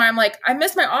another reason why I'm like, I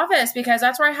miss my office because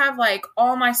that's where I have like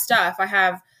all my stuff. I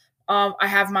have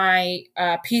my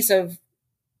piece of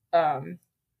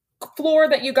floor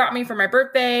that you got me for my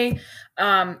birthday.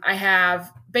 I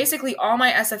have basically all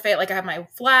my SFA. Like I have my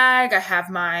flag. I have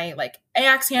my like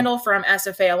AX handle from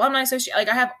SFA Alumni Association. Like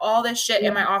I have all this shit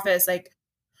in my office. Like,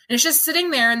 and it's just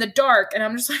sitting there in the dark. And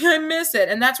I'm just like, I miss it.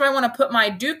 And that's where I want to put my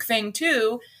Duke thing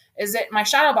too, is that my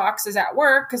shadow box is at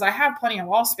work because I have plenty of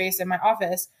wall space in my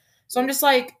office. So I'm just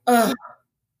like, ugh.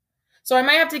 So I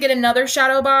might have to get another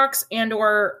shadow box and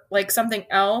or like something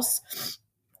else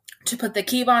to put the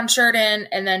Kevon shirt in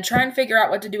and then try and figure out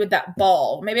what to do with that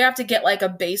ball. Maybe I have to get like a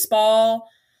baseball.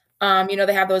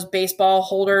 They have those baseball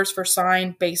holders for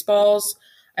signed baseballs.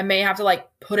 I may have to like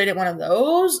put it in one of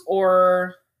those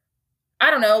or I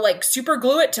don't know, like super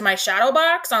glue it to my shadow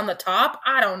box on the top.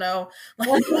 I don't know.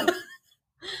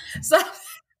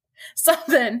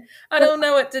 Something. I don't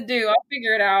know what to do. I'll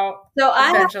figure it out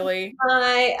eventually.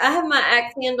 I have my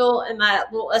axe handle and my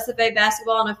little SFA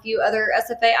basketball and a few other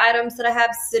SFA items that I have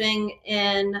sitting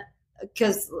in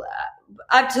because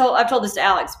I've told this to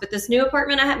Alex, but this new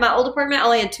apartment I had, my old apartment, I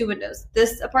only had 2 windows.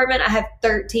 This apartment, I have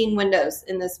 13 windows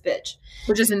in this bitch.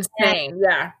 Which is insane,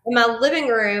 yeah. In my living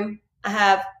room, I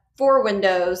have 4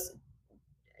 windows.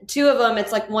 2 of them,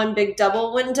 it's like one big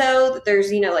double window that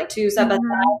there's, like 2 side by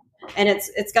side. And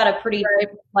it's got a pretty big,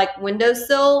 like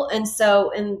windowsill, and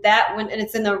so in that one, and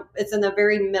it's in the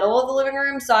very middle of the living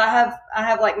room. So I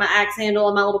have like my axe handle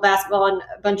and my little basketball and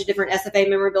a bunch of different SFA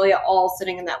memorabilia all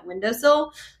sitting in that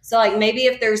windowsill. So like maybe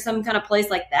if there's some kind of place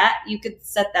like that, you could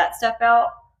set that stuff out.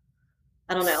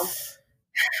 I don't know.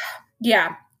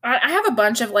 Yeah, I have a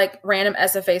bunch of like random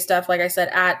SFA stuff, like I said,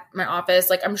 at my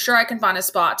office. Like I'm sure I can find a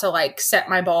spot to like set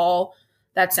my ball.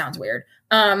 That sounds weird.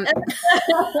 God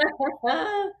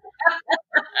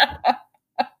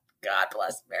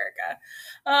bless America.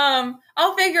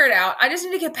 I'll figure it out. I just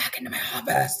need to get back into my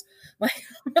office. Like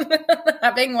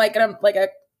having like an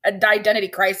identity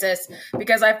crisis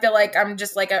because I feel like I'm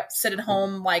just like a sit at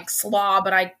home like slob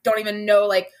and I don't even know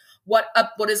like what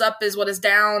is up is what is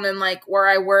down and like where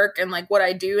I work and like what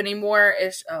I do anymore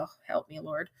is help me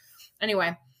Lord.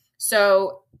 Anyway,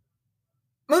 so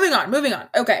moving on.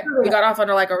 Okay, we got off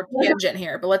under like a tangent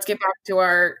here, but let's get back to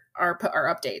our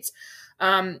updates.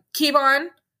 Kevon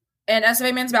and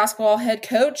SFA men's basketball head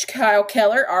coach Kyle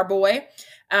Keller, our boy,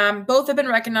 both have been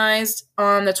recognized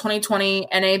on the 2020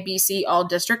 NABC All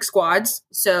District squads,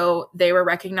 so they were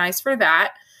recognized for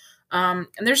that. And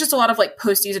there's just a lot of like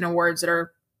postseason awards that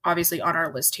are obviously on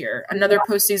our list here. Another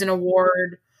postseason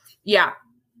award. Yeah.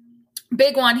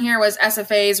 Big one here was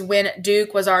SFA's Win at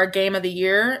Duke was our game of the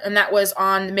year. And that was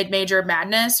on Mid-Major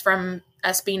Madness from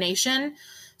SB Nation.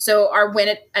 So our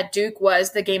win at Duke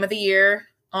was the game of the year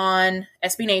on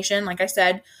SB Nation, like I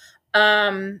said.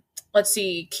 Let's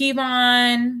see.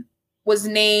 Kevon was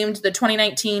named the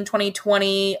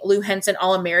 2019-2020 Lou Henson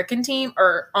All-American team,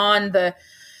 or on the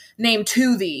name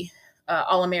to the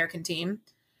All-American team.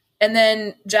 And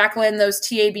then, Jacqueline, those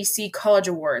TABC College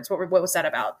Awards, what was that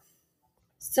about?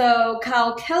 So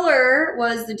Kyle Keller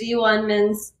was the D1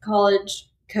 Men's College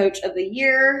Coach of the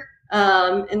Year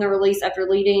in the release after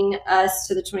leading us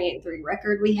to the 28-3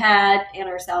 record we had and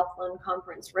our Southland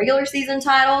Conference regular season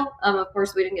title. Of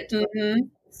course, we didn't get to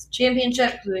win the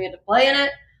championship because we didn't get to play in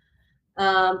it.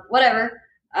 Whatever.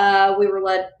 We were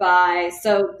led by,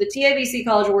 so the TABC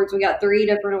College Awards, we got 3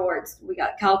 different awards. We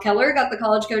got Kyle Keller, got the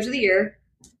College Coach of the Year.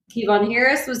 Kevon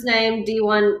Harris was named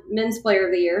D1 Men's Player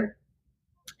of the Year.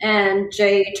 And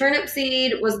Jay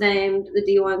Turnipseed was named the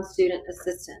D1 Student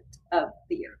Assistant of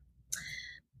the Year.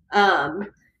 Now,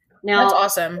 that's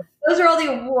awesome. Those are all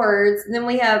the awards. And then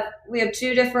we have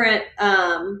 2 different,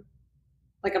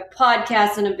 like a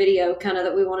podcast and a video kind of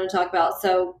that we want to talk about.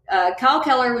 So Kyle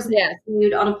Keller was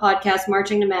interviewed on a podcast,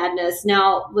 Marching to Madness.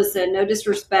 Now, listen, no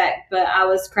disrespect, but I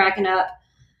was cracking up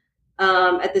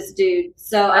at this dude.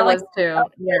 So I was too.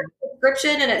 Yeah.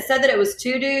 Description, and it said that it was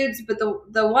 2 dudes, but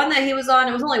the one that he was on,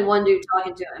 it was only one dude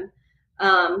talking to him.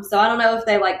 So I don't know if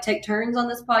they like take turns on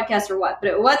this podcast or what,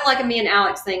 but it wasn't like a me and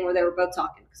Alex thing where they were both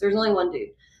talking because there's only one dude.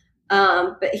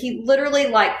 But he literally,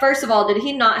 like, first of all, did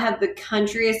he not have the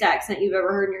countryest accent you've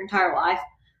ever heard in your entire life?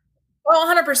 Well,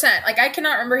 100%. Like, I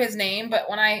cannot remember his name, but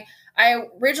when I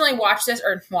originally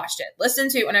listened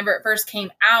to it whenever it first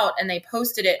came out, and they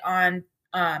posted it on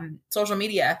social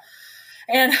media.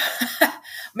 And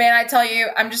man, I tell you,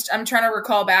 I'm trying to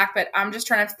recall back, but I'm just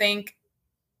trying to think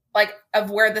like of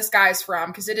where this guy's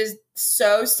from, because it is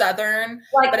so Southern,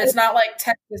 but it's not like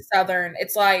Texas Southern.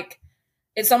 It's like,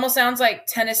 it almost sounds like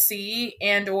Tennessee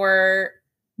and or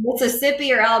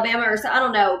Mississippi or Alabama or I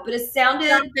don't know, but it sounded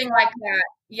something like that.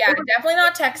 Yeah, definitely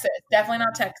not Texas. Definitely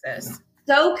not Texas.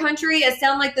 So country, it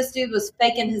sounded like this dude was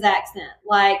faking his accent,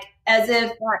 like as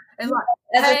if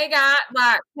hey, God,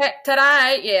 like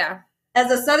today, yeah. As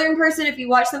a Southern person, if you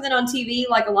watch something on TV,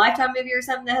 like a Lifetime movie or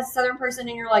something that has a Southern person,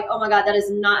 and you're like, oh my God, that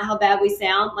is not how bad we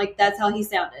sound. Like, that's how he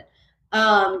sounded.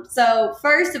 So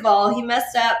first of all, he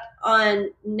messed up on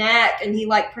knack, and he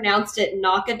like pronounced it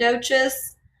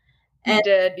Nacogdoches. He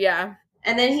did, yeah.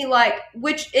 And then he like,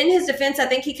 which in his defense, I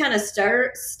think he kind of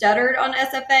stuttered on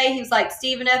SFA. He was like,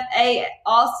 Stephen F.A.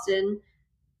 Austin.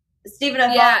 Stephen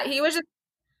F. Yeah, Austin. he was just,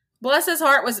 bless his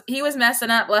heart, he was messing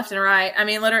up left and right. I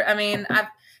mean, literally,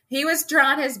 he was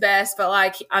trying his best, but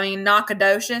like,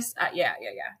 Nacogdoches. Yeah.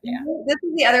 This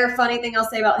is the other funny thing I'll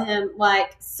say about him.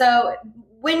 Like, so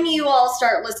when you all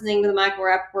start listening to the Michael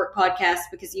Rappaport podcast,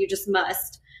 because you just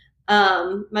must,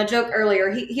 my joke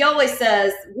earlier, he always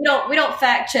says, we don't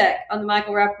fact check on the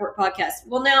Michael Rappaport podcast.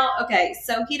 Well, now, okay,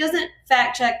 so he doesn't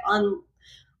fact check on,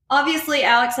 obviously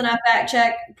Alex and I fact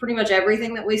check pretty much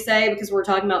everything that we say because we're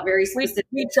talking about very specific.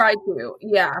 We try to,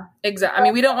 yeah, exactly. I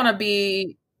mean, we don't want to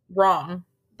be wrong.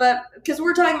 But because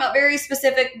we're talking about very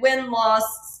specific win-loss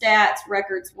stats,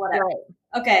 records, whatever.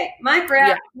 Right. Okay, Mike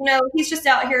Rapp, he's just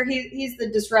out here. He's the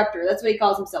disruptor. That's what he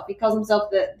calls himself. He calls himself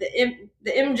the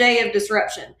MJ of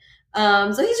disruption.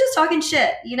 So he's just talking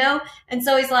shit, And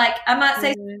so he's like, I might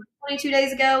say 22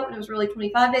 days ago, and it was really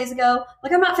 25 days ago.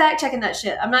 Like, I'm not fact-checking that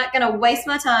shit. I'm not going to waste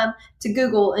my time to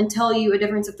Google and tell you a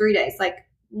difference of 3 days. Like,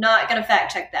 not going to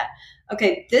fact-check that.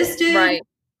 Okay, this dude,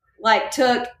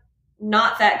 took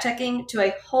not fact-checking to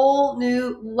a whole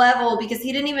new level because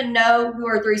he didn't even know who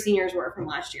our 3 seniors were from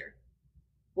last year.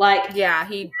 Like, yeah,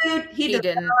 he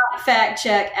didn't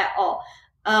fact-check at all.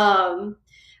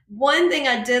 One thing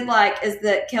I did like is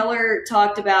that Keller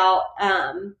talked about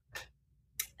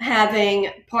having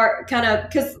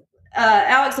because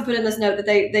Alex had put in this note that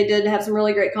they did have some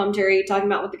really great commentary talking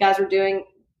about what the guys were doing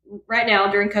right now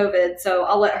during COVID. So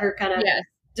I'll let her kind of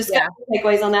discuss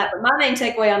takeaways on that. But my main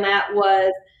takeaway on that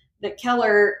was that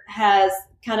Keller has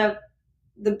kind of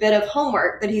the bit of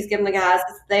homework that he's given the guys.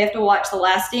 They have to watch the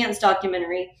Last Dance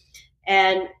documentary.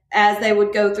 And as they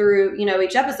would go through,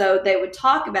 each episode, they would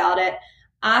talk about it.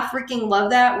 I freaking love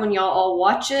that when y'all all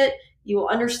watch it. You will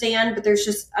understand, but there's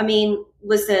just,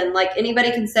 listen, like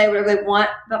anybody can say whatever they want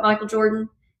about Michael Jordan.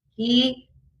 He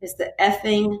is the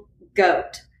effing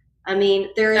GOAT.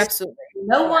 There is absolutely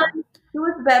no one He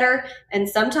was better. And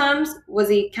sometimes was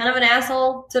he kind of an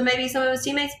asshole to maybe some of his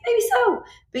teammates? Maybe so.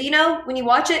 But when you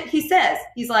watch it,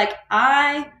 he's like,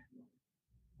 I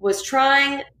was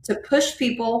trying to push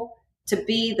people to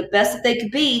be the best that they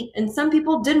could be. And some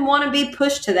people didn't want to be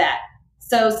pushed to that.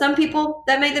 So some people,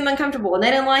 that made them uncomfortable and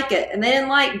they didn't like it and they didn't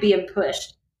like being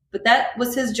pushed. But that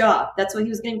was his job. That's what he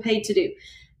was getting paid to do.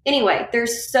 Anyway,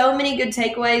 there's so many good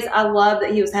takeaways. I love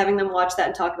that he was having them watch that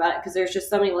and talk about it because there's just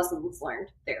so many lessons learned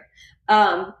there.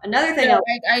 Another thing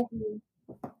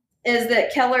is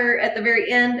that Keller at the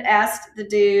very end asked the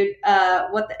dude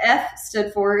what the F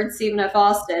stood for in Stephen F.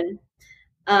 Austin.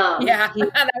 That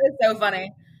was so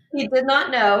funny. He did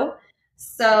not know.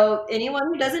 So anyone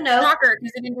who doesn't know, shocker,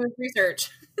 because he didn't do his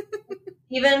research.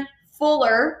 Even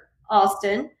Fuller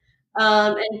Austin.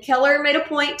 And Keller made a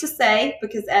point to say,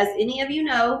 because as any of you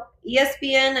know,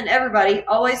 ESPN and everybody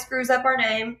always screws up our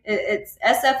name. It's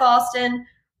SF Austin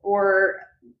or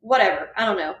whatever. I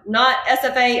don't know. Not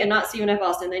SFA and not Stephen F.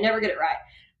 Austin. They never get it right.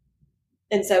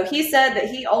 And so he said that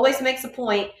he always makes a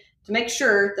point to make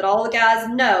sure that all the guys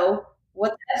know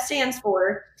what the F stands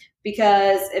for,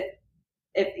 because if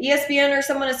ESPN or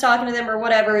someone is talking to them or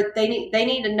whatever, they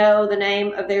need to know the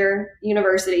name of their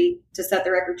university to set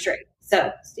the record straight.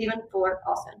 So Stephen Fuller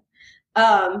Austin.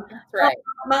 That's right.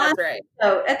 That's right.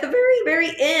 So at the very,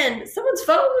 very end, someone's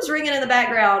phone was ringing in the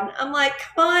background. I'm like,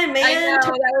 come on, man.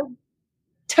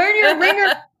 Turn your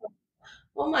ringer.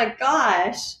 Oh my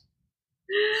gosh.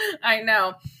 I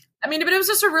know. I mean, but it was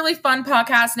just a really fun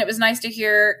podcast, and it was nice to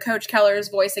hear Coach Keller's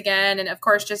voice again. And of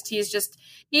course, he's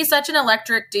such an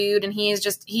electric dude, and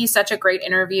he's such a great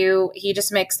interview. He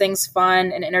just makes things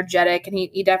fun and energetic, and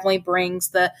he definitely brings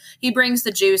the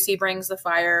juice, he brings the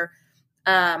fire.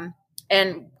 And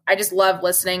I just love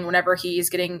listening whenever he's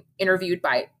getting interviewed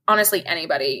by honestly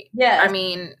anybody. Yeah. I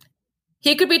mean,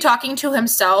 he could be talking to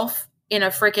himself in a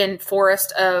freaking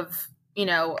forest of,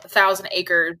 1,000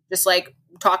 acres, just like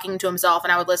talking to himself,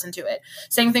 and I would listen to it.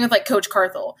 Same thing with like Coach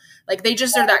Carthel. Like they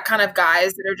just are that kind of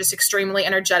guys that are just extremely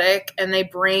energetic, and they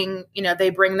bring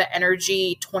the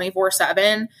energy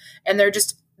 24/7, and they're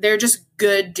just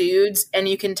good dudes. And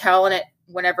you can tell in it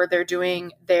whenever they're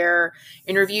doing their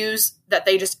interviews that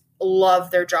they just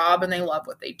love their job and they love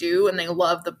what they do and they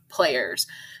love the players.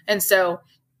 And so,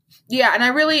 yeah. And I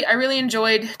really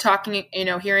enjoyed talking,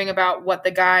 hearing about what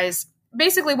the guys,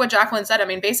 basically what Jacqueline said. I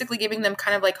mean, basically giving them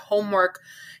kind of like homework,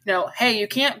 hey, you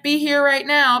can't be here right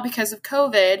now because of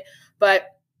COVID, but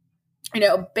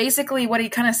basically what he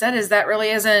kind of said is that really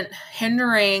isn't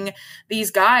hindering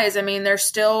these guys. I mean, they're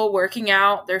still working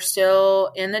out. They're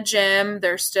still in the gym.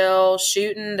 They're still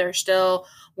shooting. They're still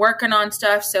working on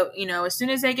stuff. So, as soon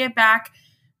as they get back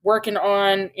working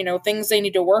on, things they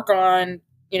need to work on,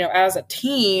 as a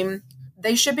team,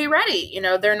 they should be ready.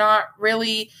 They're not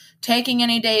really taking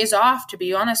any days off, to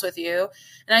be honest with you.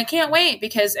 And I can't wait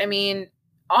because, I mean,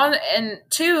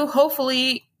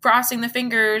 hopefully, crossing the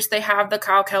fingers, they have the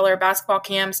Kyle Keller basketball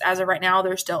camps. As of right now,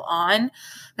 they're still on,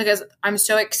 because I'm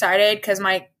so excited because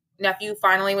my nephew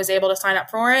finally was able to sign up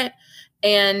for it.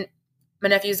 And my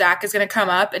nephew Zach is going to come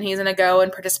up and he's going to go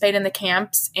and participate in the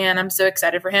camps. And I'm so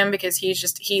excited for him because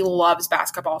he loves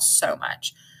basketball so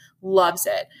much, loves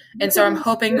it. And so I'm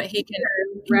hoping that he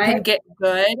can get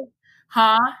good.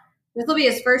 Huh? This will be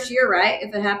his first year, right?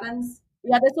 If it happens.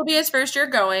 Yeah, this will be his first year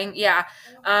going. Yeah.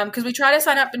 Because we tried to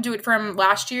sign up and do it from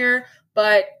last year,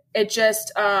 but it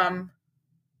just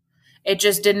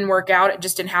didn't work out. It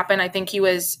just didn't happen. I think he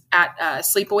was at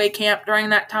sleepaway camp during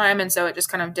that time. And so it just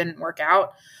kind of didn't work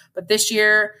out. But this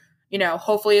year,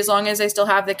 hopefully as long as they still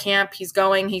have the camp, he's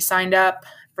going. He signed up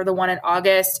for the one in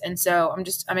August. And so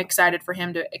I'm excited for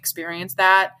him to experience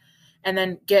that and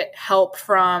then get help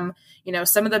from,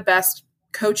 some of the best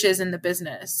coaches in the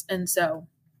business. And so,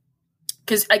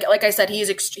 because like I said,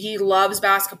 he loves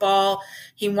basketball.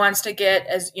 He wants to get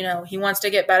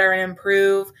better and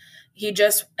improve.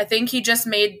 I think he just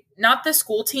made not the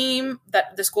school team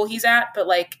that the school he's at, but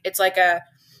it's like a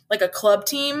club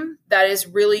team that is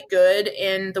really good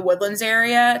in the Woodlands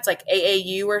area. It's like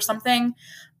AAU or something.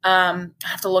 I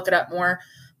have to look it up more,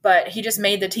 but he just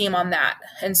made the team on that.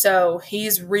 And so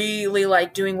he's really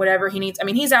doing whatever he needs. I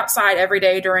mean, he's outside every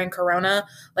day during Corona,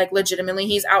 legitimately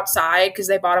he's outside because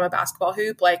they bought him a basketball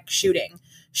hoop, shooting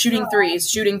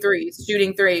threes,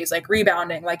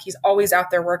 rebounding. He's always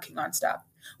out there working on stuff,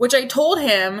 which I told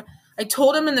him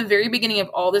in the very beginning of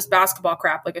all this basketball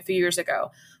crap, a few years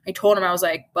ago, I told him, I was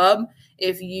like, bub,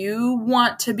 if you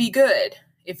want to be good,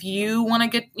 if you want to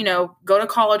get, go to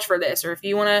college for this, or if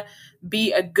you want to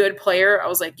be a good player, I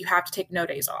was like, you have to take no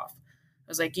days off. I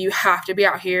was like, you have to be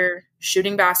out here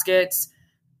shooting baskets,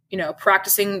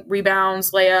 practicing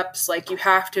rebounds, layups. Like, you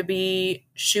have to be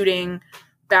shooting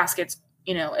baskets,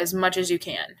 as much as you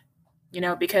can,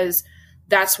 because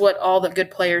that's what all the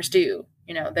good players do.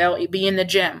 They'll be in the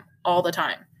gym all the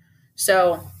time.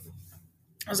 So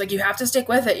I was like, you have to stick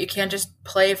with it. You can't just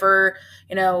play for,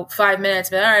 5 minutes,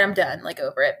 but all right, I'm done, like,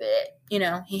 over it.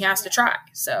 But, he has to try.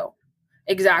 So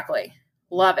exactly.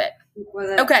 Love it.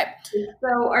 Okay.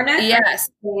 So our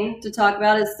next thing to talk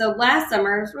about is, so last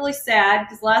summer, it was really sad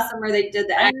because last summer they did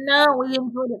I know, we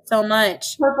enjoyed it so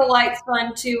much. Purple Lights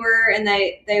Fun Tour, and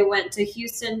they went to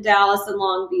Houston, Dallas, and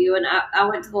Longview, and I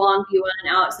went to the Longview one,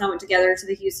 and Alex and I went together to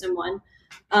the Houston one.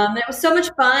 And it was so much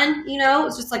fun, it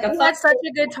was just like we had such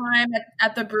a good time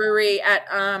at the brewery at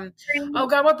oh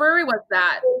god, what brewery was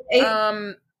that?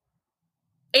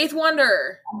 Eighth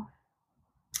Wonder.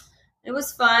 It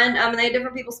was fun. They had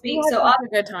different people speak. So a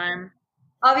good time.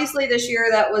 Obviously, this year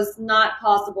that was not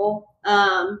possible.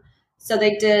 So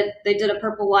they did a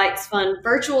Purple Lights Fun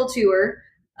virtual tour,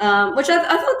 which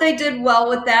I thought they did well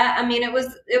with that. I mean, it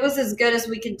was as good as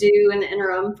we could do in the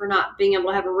interim for not being able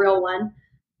to have a real one.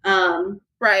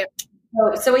 Right.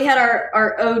 So we had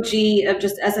our OG of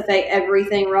just SFA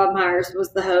everything. Rob Myers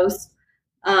was the host.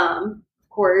 Of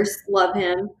course, love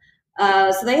him.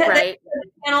 So they had a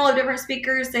panel of different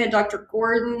speakers. They had Dr.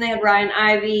 Gordon, they had Ryan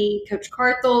Ivey, Coach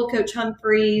Carthel, Coach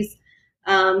Humphreys,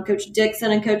 Coach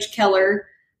Dixon, and Coach Keller.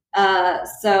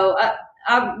 So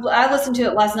I listened to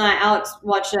it last night. Alex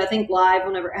watched it, I think, live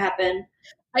whenever it happened.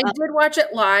 I did watch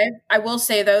it live. I will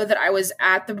say, though, that I was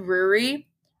at the brewery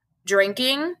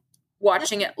drinking,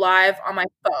 watching it live on my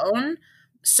phone.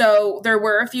 So there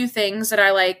were a few things that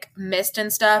I missed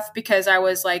and stuff because I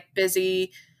was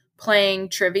busy playing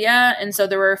trivia. And so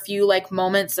there were a few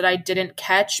moments that I didn't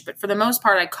catch, but for the most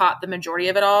part, I caught the majority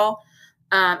of it all.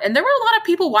 And there were a lot of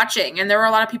people watching, and there were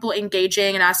a lot of people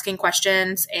engaging and asking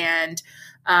questions and,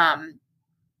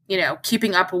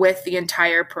 keeping up with the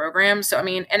entire program. So, I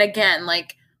mean, and again,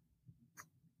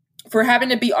 for having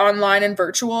to be online and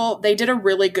virtual, they did a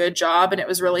really good job, and it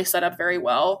was really set up very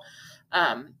well.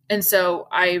 And so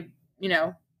I,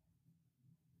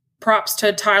 props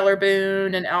to Tyler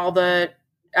Boone and all the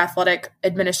athletic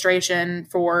administration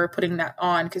for putting that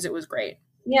on, because it was great.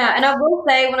 Yeah, and I will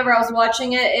say, whenever I was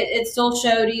watching it, it still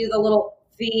showed you the little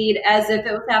feed as if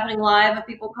it was happening live of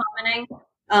people commenting.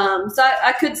 So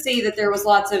I could see that there was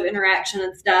lots of interaction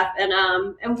and stuff,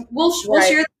 and we'll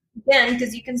share that again,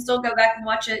 because you can still go back and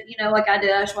watch it. Like I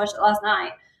did. I just watched it last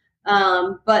night.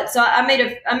 But so I made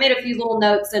a few little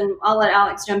notes, and I'll let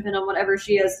Alex jump in on whatever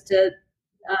she has to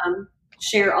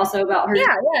share also about her.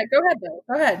 Yeah, go ahead though.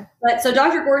 Go ahead. But so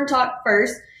Dr. Gordon talked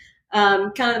first.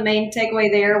 Kind of the main takeaway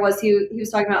there was he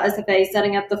was talking about SFA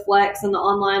setting up the flex and the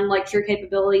online lecture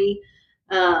capability,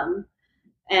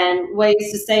 and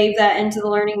ways to save that into the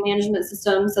learning management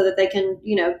system so that they can,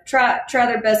 try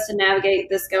their best to navigate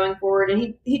this going forward.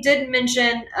 And he did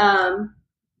mention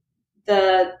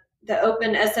the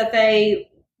Open SFA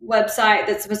website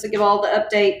that's supposed to give all the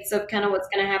updates of kind of what's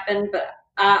going to happen, but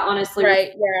I honestly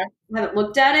haven't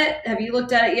looked at it. Have you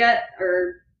looked at it yet?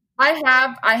 Or I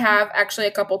have actually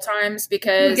a couple times,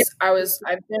 because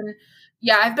I've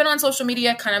been on social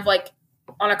media, kind of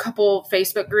on a couple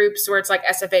Facebook groups where it's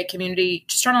SFA community,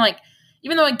 just trying to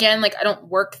even though again, I don't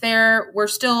work there, we're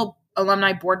still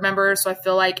alumni board members. So I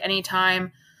feel like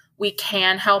anytime we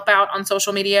can help out on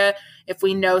social media, if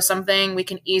we know something, we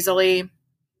can easily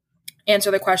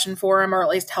answer the question for them, or at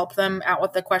least help them out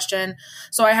with the question.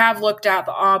 So I have looked at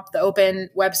the Open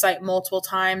website multiple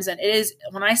times, and it is,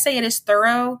 when I say it is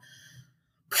thorough,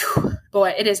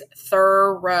 boy, it is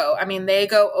thorough. I mean, they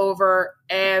go over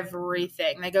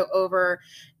everything. They go over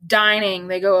dining.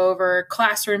 They go over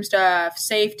classroom stuff,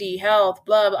 safety, health,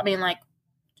 blah, blah. I mean,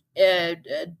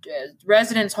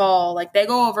 residence hall. They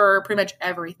go over pretty much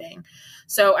everything.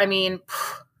 So, I mean,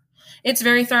 it's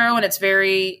very thorough, and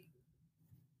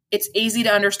it's easy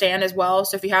to understand as well.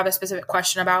 So if you have a specific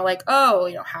question about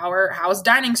how is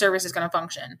dining services going to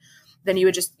function, then you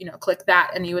would just, click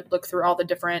that, and you would look through all the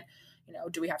different,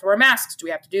 do we have to wear masks? Do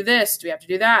we have to do this? Do we have to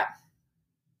do that?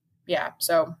 Yeah.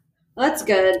 So that's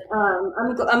good.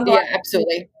 I'm glad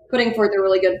absolutely putting forth a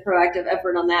really good proactive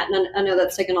effort on that. And I know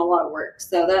that's taken a lot of work.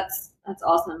 So that's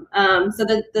awesome. So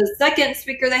the second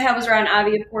speaker they had was Ryan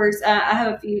Ivey, of course. I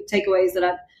have a few takeaways that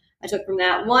I took from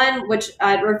that. One, which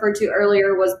I'd referred to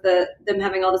earlier, was them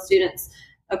having all the students.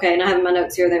 Okay, and I have in my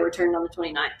notes here, they returned on the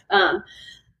 29th.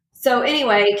 So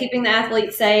anyway, keeping the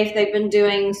athletes safe. They've been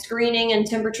doing screening and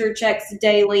temperature checks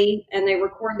daily, and they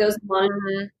record those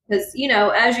monitors because, as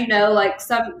you know,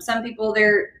 some people,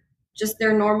 their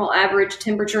normal average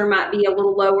temperature might be a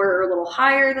little lower or a little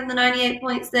higher than the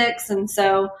 98.6. And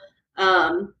so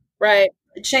Right.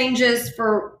 changes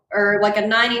or like a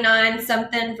 99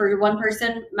 something for one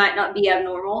person might not be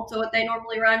abnormal to what they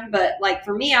normally run. But like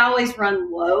for me, I always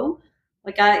run low.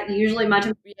 Like I usually my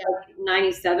temperature is like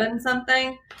 97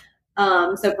 something.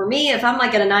 So for me, if I'm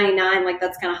like at a 99, like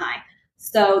that's kind of high.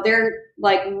 So they're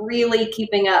like really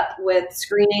keeping up with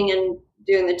screening and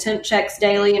doing the temp checks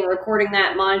daily and recording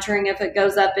that, monitoring if it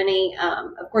goes up any.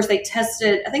 Of course, I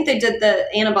think they did the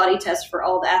antibody test for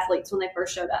all the athletes when they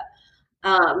first showed up.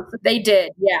 They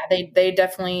did. Yeah. They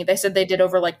definitely, they said they did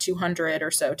over like 200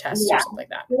 or so tests or something like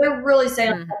that. So they're really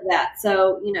staying on top of that.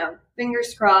 So,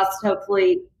 fingers crossed,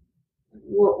 hopefully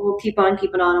we'll keep on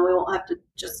keeping on and we won't have to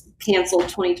just cancel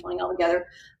 2020 altogether.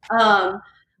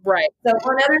 Right. So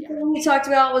another thing he talked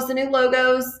about was the new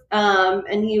logos.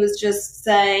 And he was just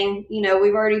saying,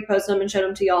 we've already posted them and showed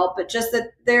them to y'all, but just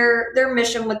that their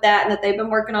mission with that and that they've been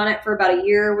working on it for about a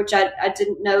year, which I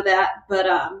didn't know that, but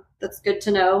that's good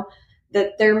to know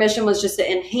that their mission was just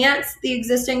to enhance the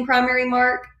existing primary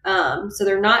mark. So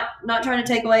they're not trying to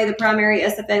take away the primary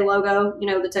SFA logo,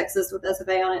 the Texas with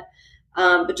SFA on it,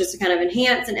 but just to kind of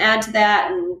enhance and add to that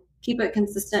and keep it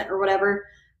consistent or whatever.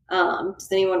 Does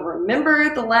anyone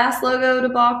remember the last logo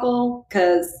debacle?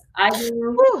 Because I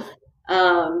do.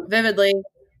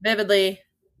 Vividly.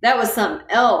 That was something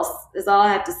else, is all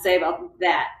I have to say about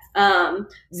that. So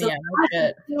yeah,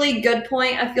 that's a really good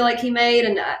point I feel like he made,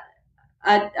 and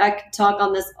I could talk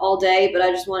on this all day, but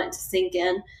I just want it to sink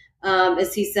in.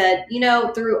 As he said,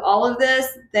 through all of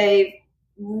this, they've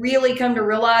really come to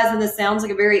realize, and this sounds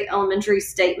like a very elementary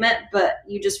statement, but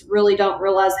you just really don't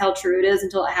realize how true it is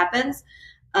until it happens.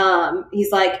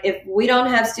 He's like, if we don't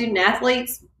have student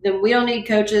athletes, then we don't need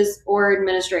coaches or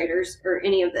administrators or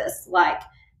any of this. Like,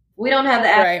 we don't have the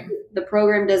athletes, the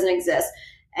program doesn't exist.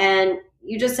 And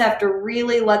you just have to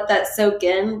really let that soak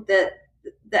in, that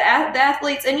the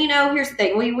athletes, and here's the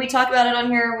thing, we talk about it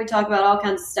on here, we talk about all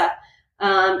kinds of stuff.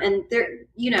 And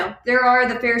there are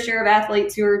the fair share of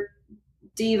athletes who are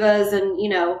divas and,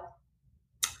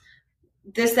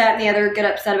 this, that, and the other, get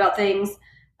upset about things.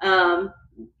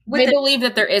 They believe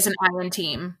that there is an island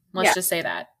team. Let's just say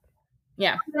that.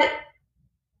 Yeah. But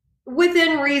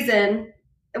within reason,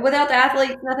 without the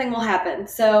athletes, nothing will happen.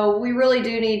 So we really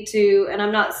do need to, and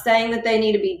I'm not saying that they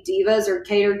need to be divas or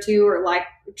catered to or like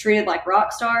treated like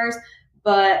rock stars,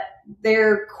 but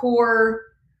their core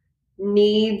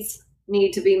needs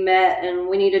need to be met, and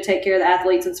we need to take care of the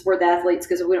athletes and support the athletes,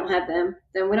 because if we don't have them,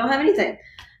 then we don't have anything.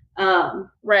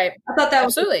 Right. I thought that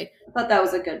absolutely. I thought that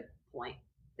was a good point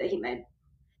that he made.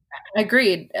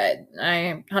 Agreed.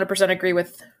 I 100% agree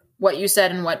with what you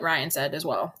said and what Ryan said as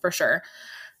well, for sure.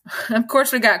 Of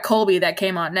course, we got Colby that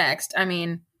came on next. I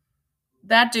mean,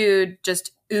 that dude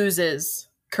just oozes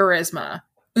charisma.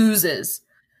 Oozes.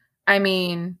 I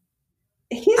mean,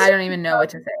 I don't even know what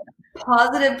to say.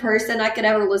 Positive person I could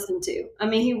ever listen to. I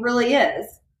mean, he really is.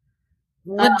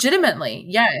 Legitimately,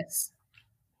 yes.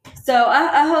 So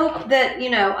I hope that,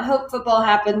 I hope football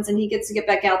happens and he gets to get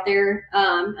back out there.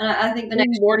 And I think the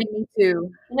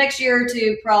next year or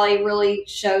two probably really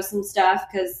show some stuff,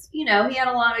 because, he had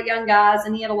a lot of young guys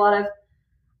and he had a lot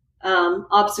of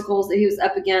obstacles that he was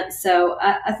up against. So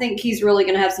I think he's really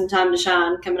going to have some time to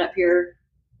shine coming up here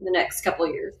in the next couple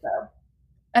of years. So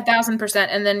 1,000%.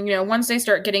 And then, once they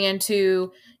start getting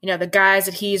into, the guys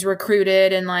that he's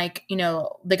recruited and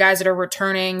the guys that are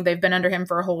returning, they've been under him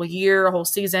for a whole year, a whole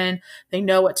season. They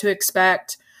know what to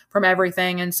expect from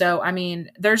everything. And so, I mean,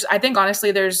 I think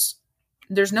honestly, there's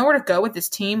nowhere to go with this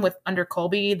team with under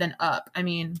Colby than up. I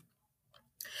mean,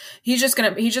 he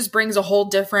just brings a whole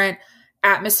different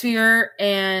atmosphere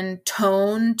and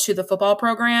tone to the football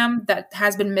program that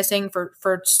has been missing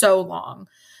for so long.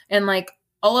 And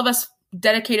all of us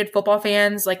dedicated football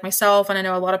fans like myself, and I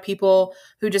know a lot of people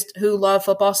who love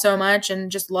football so much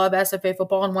and just love SFA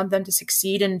football and want them to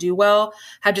succeed and do well,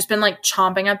 have just been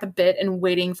chomping at the bit and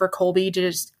waiting for Colby to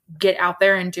just get out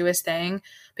there and do his thing,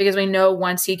 because we know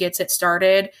once he gets it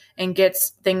started and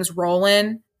gets things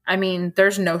rolling, I mean,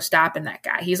 there's no stopping that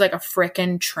guy. He's like a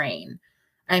freaking train.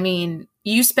 I mean,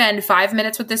 you spend 5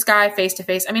 minutes with this guy face to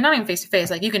face. I mean, not even face to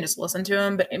face, you can just listen to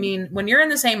him, but I mean, when you're in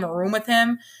the same room with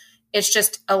him, it's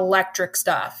just electric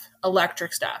stuff.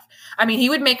 I mean, he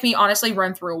would make me honestly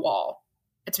run through a wall,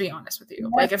 to be honest with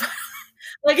you. If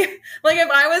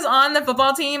I was on the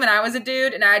football team and I was a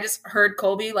dude and I just heard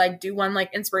Colby do one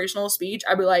inspirational speech,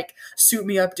 I'd be like, suit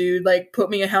me up, dude. Put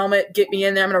me a helmet, get me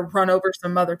in there. I'm going to run over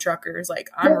some mother truckers.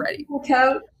 I'm ready.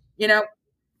 Coach.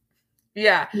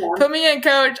 Yeah. Put me in,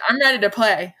 coach. I'm ready to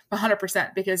play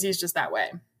 100% because he's just that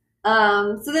way.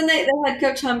 So then they had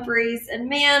Coach Humphreys, and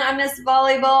man, I miss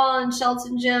volleyball and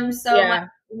Shelton Gym so much.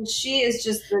 And she is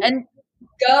just the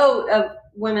goat of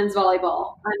women's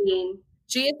volleyball. I mean,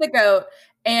 she is the GOAT.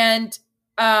 And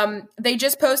they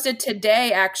just posted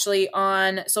today, actually,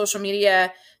 on social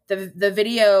media, the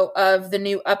video of the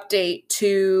new update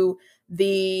to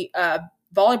the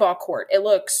volleyball court. It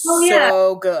looks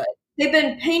so good. They've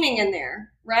been painting in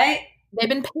there, right? They've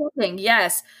been painting,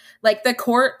 yes. Like the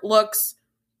court looks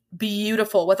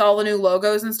beautiful with all the new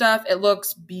logos and stuff. It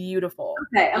looks beautiful.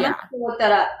 Okay, I'm gonna have to look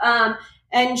that up.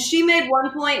 And she made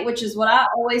one point, which is what I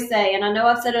always say, and I know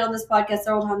I've said it on this podcast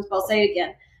several times, but I'll say it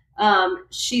again.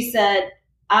 She said,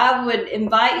 I would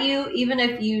invite you, even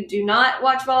if you do not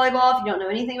watch volleyball, if you don't know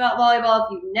anything about volleyball,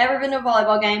 if you've never been to a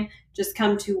volleyball game, just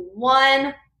come to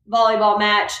one volleyball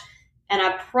match, and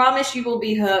I promise you will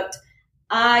be hooked.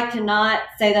 I cannot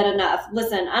say that enough.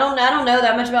 Listen, I don't know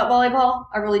that much about volleyball.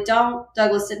 I really don't.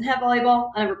 Douglas didn't have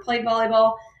volleyball. I never played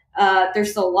volleyball.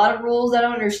 There's still a lot of rules I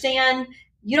don't understand.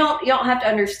 You don't have to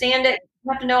understand it.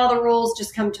 You have to know all the rules.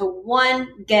 Just come to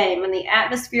one game, and the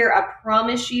atmosphere, I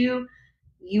promise you,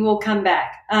 you will come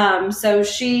back. So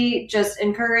she just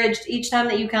encouraged each time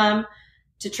that you come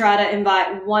to try to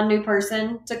invite one new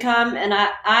person to come, and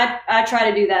I try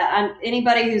to do that.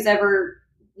 Anybody who's ever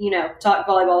talk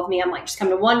volleyball with me, I'm like, just come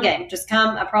to one game. Just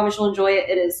come. I promise you'll enjoy it.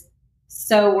 It is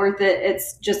so worth it.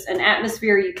 It's just an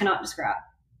atmosphere you cannot describe.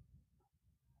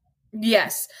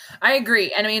 Yes, I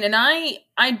agree. And I mean, and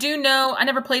I do know, I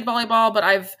never played volleyball, but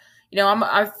I've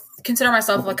consider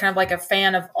myself like kind of like a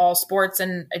fan of all sports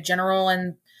in general.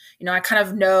 And, I kind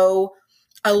of know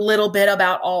a little bit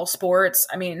about all sports.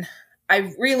 I mean,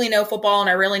 I really know football and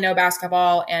I really know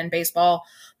basketball and baseball,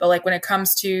 but like when it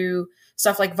comes to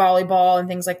stuff like volleyball and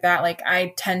things like that, like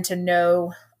I tend to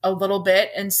know a little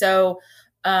bit. And so,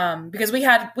 because we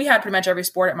had pretty much every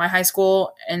sport at my high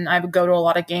school, and I would go to a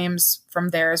lot of games from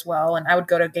there as well. And I would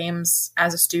go to games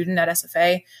as a student at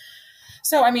SFA.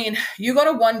 So, I mean, you go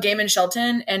to one game in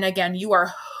Shelton and again, you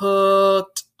are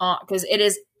hooked on, because it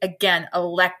is, again,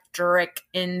 electric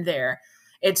in there.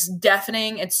 It's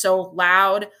deafening. It's so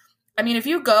loud. I mean, if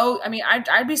you go, I mean,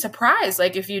 I'd be surprised,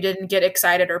 like if you didn't get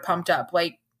excited or pumped up,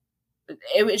 like,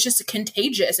 it was just a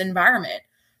contagious environment.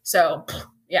 So,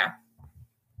 yeah.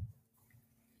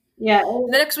 Yeah.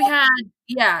 The next we had,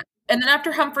 and then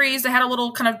after Humphreys, they had a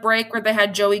little kind of break where they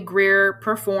had Joey Greer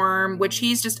perform, which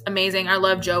he's just amazing. I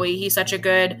love Joey. He's such a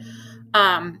good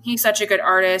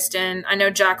artist. And I know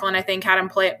Jacqueline, I think, had him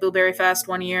play at Blueberry Fest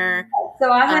one year.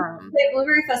 So I had to play at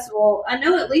Blueberry Festival. I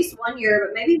know at least 1 year,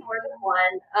 but maybe more than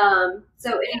one.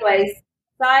 So anyways,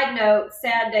 side note,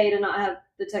 sad day to not have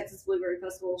the Texas Blueberry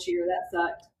Festival this year. That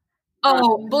sucked.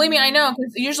 Oh, believe me, I know,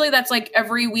 because usually that's like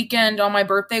every weekend on my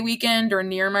birthday weekend or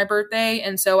near my birthday.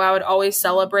 And so I would always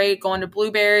celebrate going to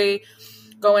Blueberry,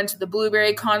 going to the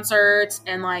Blueberry concerts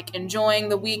and like enjoying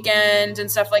the weekend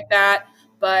and stuff like that.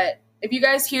 But if you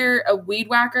guys hear a weed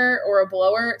whacker or a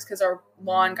blower, it's because our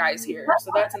lawn guy's here.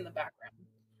 So that's in the background.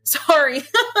 Sorry.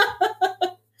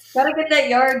 Gotta get that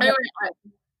yard done.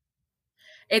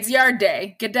 It's yard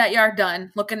day. Get that yard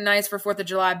done. Looking nice for 4th of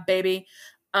July, baby.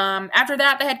 After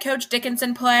that, they had Coach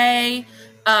Dickinson play,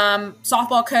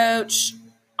 softball coach.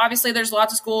 Obviously, there's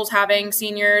lots of schools having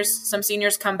seniors. Some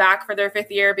seniors come back for their 5th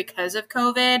year because of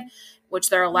COVID, which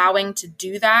they're allowing to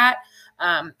do that.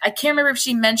 I can't remember if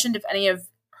she mentioned if any of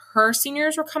her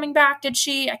seniors were coming back. Did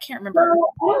she? I can't remember.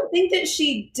 Well, I don't think that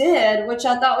she did, which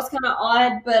I thought was kind of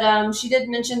odd, but she did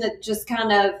mention that just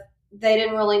kind of they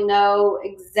didn't really know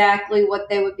exactly what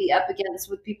they would be up against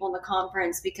with people in the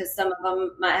conference because some of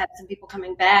them might have some people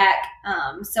coming back.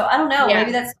 So I don't know. Yeah.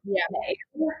 Maybe that's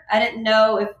I didn't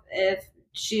know if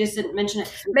she just didn't mention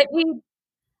it.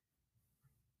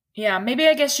 Maybe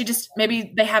I guess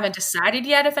maybe they haven't decided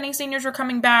yet if any seniors are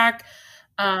coming back.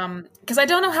 Because I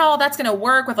don't know how that's going to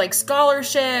work with like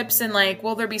scholarships and like,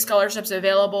 will there be scholarships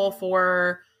available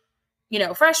for,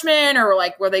 freshmen, or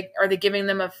like, are they giving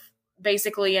them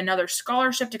basically another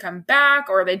scholarship to come back,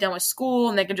 or are they done with school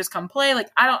and they can just come play?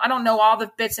 Like, I don't know all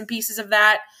the bits and pieces of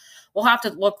that. We'll have to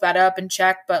look that up and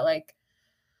check, but like,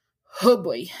 oh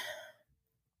boy.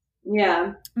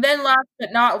 Yeah. Then last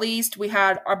but not least, we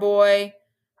had our boy,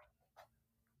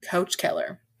 Coach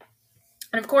Keller.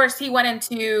 And of course, he went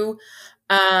into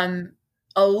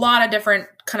a lot of different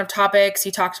kind of topics. He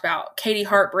talked about Katie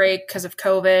heartbreak because of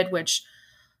COVID, which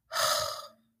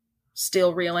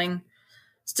still reeling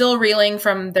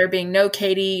from there being no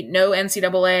Katie, no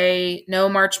NCAA, no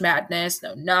March Madness,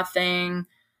 no nothing.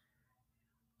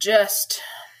 Just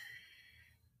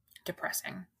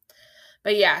depressing.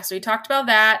 But yeah, so we talked about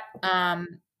that.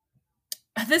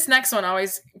 This next one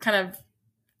always kind of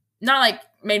not like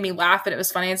made me laugh, but it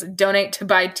was funny. It's donate to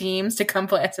buy teams to come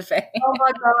play SFA. Oh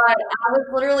my God. I was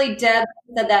literally dead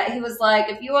when he said that. He was like,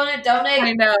 if you want to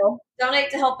I know. donate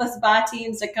to help us buy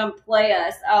teams to come play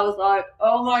us. I was like,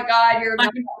 oh my God, you're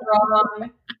not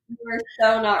wrong. You're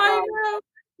so not I wrong. know.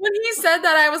 When he said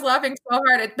that, I was laughing so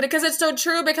hard because it's so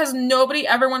true, because nobody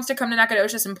ever wants to come to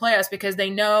Nacogdoches and play us because they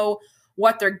know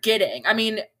what they're getting. I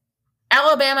mean,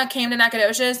 Alabama came to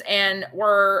Nacogdoches and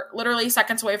were literally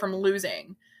seconds away from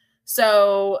losing.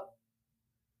 So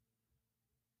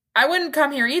I wouldn't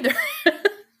come here either.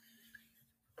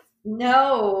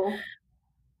 No.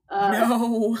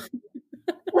 No.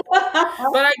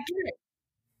 But I get it.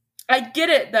 I get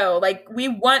it, though. Like, we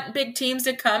want big teams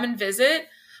to come and visit,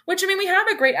 which, I mean, we have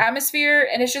a great atmosphere,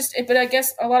 and it's just, but I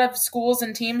guess a lot of schools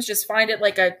and teams just find it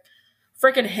like a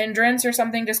freaking hindrance or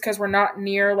something just because we're not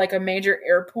near, like, a major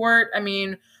airport. I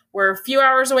mean, we're a few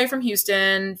hours away from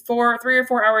Houston, 3 or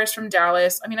 4 hours from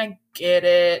Dallas. I mean, I get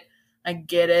it.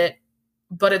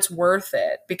 But it's worth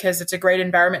it because it's a great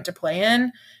environment to play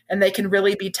in, and they can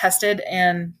really be tested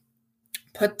and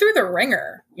put through the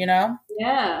ringer, you know?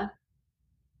 Yeah.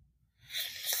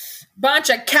 Bunch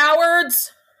of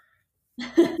cowards.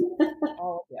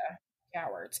 Oh, yeah.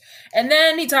 Cowards. And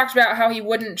then he talked about how he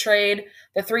wouldn't trade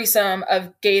the threesome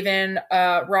of Gavin,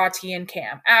 Rati, and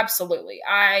Cam. Absolutely.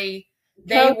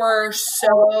 They were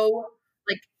so,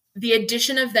 like, the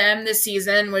addition of them this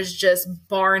season was just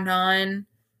bar none.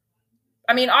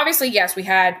 I mean, obviously, yes, we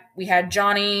had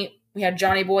Johnny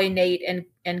Boy, Nate,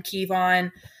 and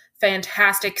Kevon.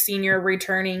 Fantastic senior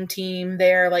returning team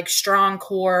there, like strong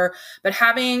core. But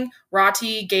having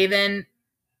Rati, Gavin,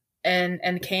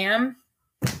 and Cam,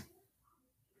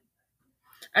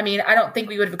 I mean, I don't think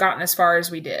we would have gotten as far as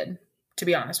we did, to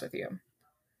be honest with you.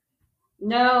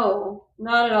 No,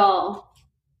 not at all.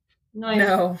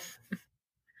 No.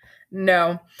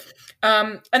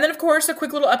 And then, of course, a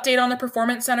quick little update on the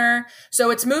Performance Center. So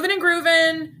it's moving and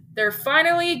grooving. They're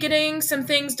finally getting some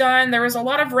things done. There was a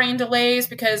lot of rain delays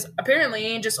because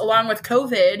apparently, just along with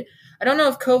COVID, I don't know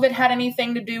if COVID had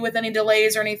anything to do with any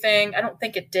delays or anything. I don't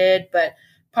think it did, but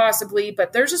possibly.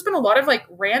 But there's just been a lot of like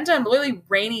random, really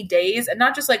rainy days, and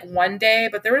not just like one day,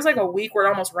 but there was like a week where it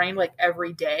almost rained like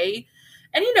every day.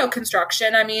 And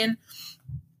construction, I mean,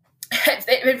 if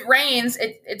it rains,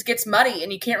 it gets muddy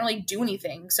and you can't really do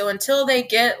anything. So until they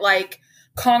get like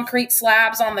concrete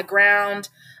slabs on the ground,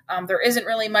 there isn't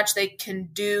really much they can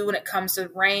do when it comes to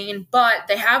rain. But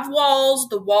they have walls.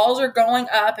 The walls are going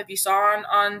up. If you saw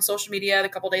on social media a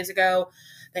couple days ago,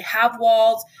 they have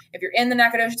walls. If you're in the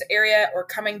Nacogdoches area or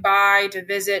coming by to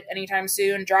visit anytime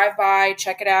soon, drive by,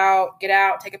 check it out, get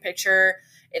out, take a picture.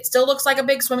 It still looks like a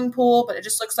big swimming pool, but it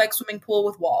just looks like swimming pool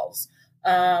with walls.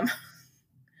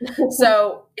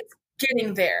 So it's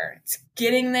getting there. It's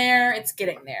getting there.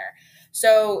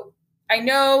 So I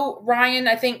know Ryan,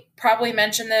 I think, probably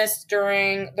mentioned this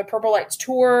during the Purple Lights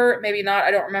tour. Maybe not.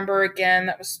 I don't remember.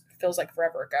 Again, feels like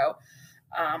forever ago.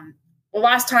 The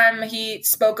last time he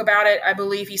spoke about it, I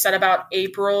believe he said about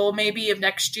April maybe of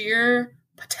next year,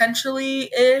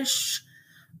 potentially-ish.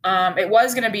 It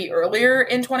was going to be earlier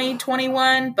in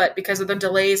 2021, but because of the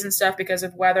delays and stuff, because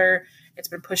of weather, it's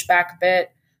been pushed back a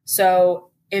bit. So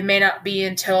it may not be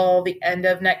until the end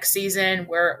of next season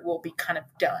where it will be kind of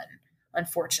done,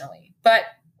 unfortunately. But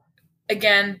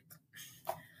again,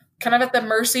 kind of at the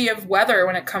mercy of weather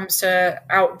when it comes to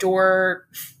outdoor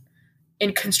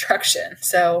in construction.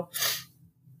 So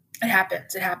it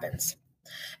happens.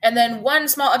 And then one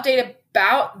small update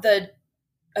about the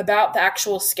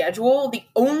actual schedule. The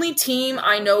only team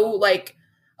I know, like,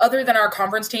 other than our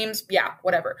conference teams, yeah,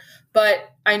 whatever.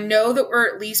 But I know that we're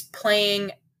at least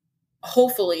playing,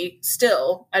 hopefully,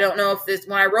 still. I don't know if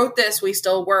when I wrote this, we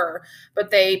still were,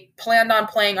 but they planned on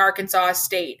playing Arkansas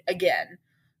State again.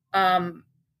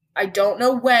 I don't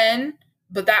know when,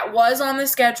 but that was on the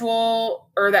schedule,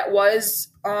 or that was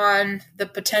on the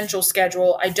potential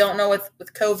schedule. I don't know with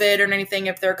COVID or anything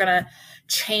if they're going to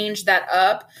change that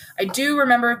up. I do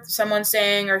remember someone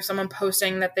saying, or someone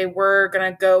posting, that they were going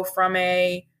to go from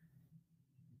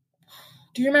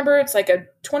do you remember it's like a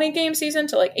 20 game season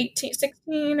to like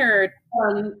 16 or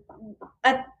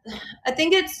I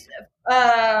think it's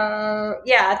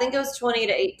I think it was 20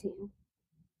 to 18.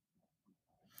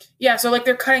 Yeah, so like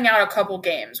they're cutting out a couple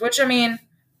games, which, I mean,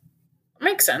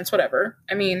 makes sense, whatever.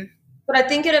 I mean, but I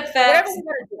think it affects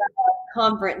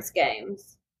conference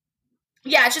games.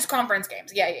 Yeah, it's just conference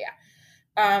games. Yeah.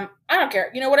 I don't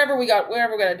care. Whatever we got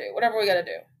to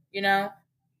do,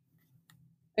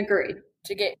 Agreed.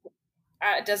 to get,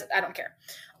 I don't care.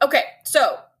 Okay.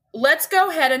 So let's go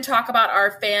ahead and talk about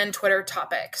our fan Twitter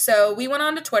topic. So we went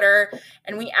on to Twitter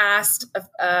and we asked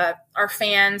our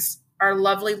fans, our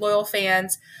lovely loyal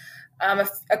fans,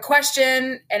 a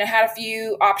question, and it had a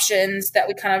few options that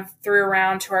we kind of threw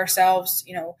around to ourselves.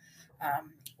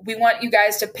 We want you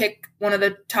guys to pick one of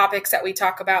the topics that we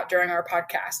talk about during our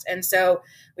podcast. And so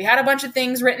we had a bunch of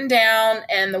things written down,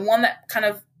 and the one that kind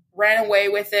of ran away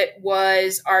with it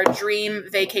was our dream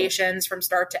vacations from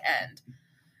start to end.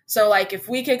 So like if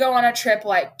we could go on a trip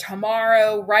like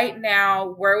tomorrow, right now,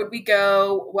 where would we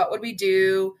go? What would we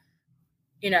do?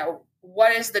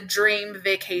 What is the dream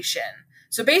vacation?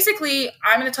 So basically,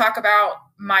 I'm going to talk about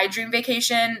my dream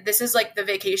vacation. This is like the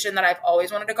vacation that I've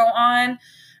always wanted to go on,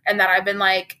 and that I've been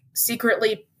like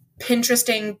secretly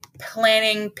Pinteresting,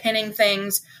 planning, pinning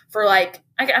things for like,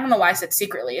 I don't know why I said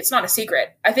secretly. It's not a secret.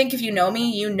 I think if you know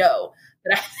me, you know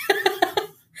that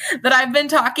that I've been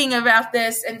talking about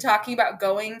this and talking about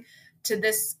going to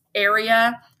this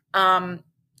area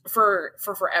for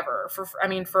forever,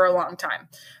 for a long time.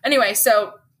 Anyway,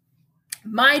 so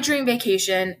my dream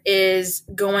vacation is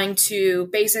going to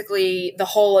basically the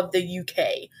whole of the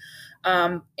UK.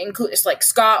 It's like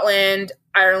Scotland,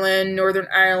 Ireland, Northern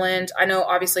Ireland. I know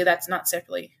obviously that's not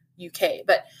separately UK,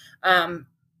 but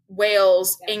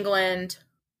Wales, England.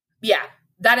 Yeah,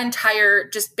 that entire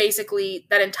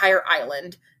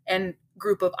island and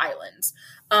group of islands.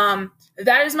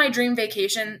 That is my dream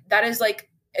vacation. That is like,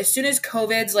 as soon as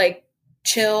COVID's like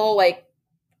chill, like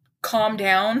calm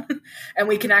down and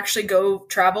we can actually go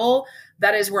travel,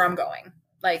 that is where I'm going.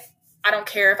 Like, I don't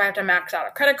care if I have to max out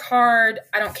a credit card.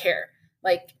 I don't care.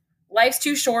 Like, life's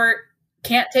too short.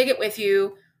 Can't take it with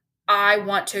you. I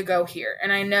want to go here.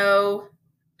 And I know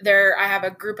I have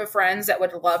a group of friends that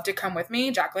would love to come with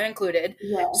me, Jacqueline included.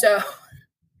 Yeah. So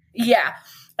yeah,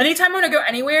 anytime I want to go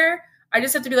anywhere, I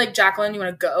just have to be like, Jacqueline, you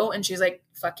want to go? And she's like,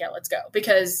 fuck yeah, let's go.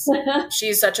 Because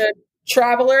she's such a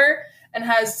traveler and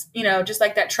has, just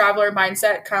like that traveler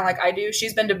mindset, kind of like I do.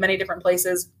 She's been to many different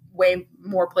places, way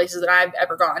more places than I've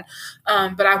ever gone.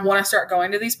 But I want to start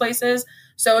going to these places.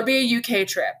 So it would be a UK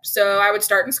trip. So I would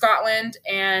start in Scotland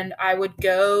and I would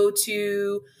go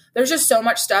to, there's just so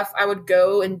much stuff I would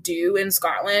go and do in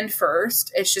Scotland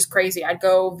first. It's just crazy. I'd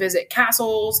go visit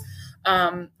castles.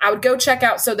 I would go check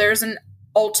out. So there's an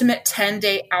ultimate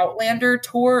 10-day Outlander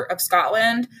tour of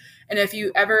Scotland. And if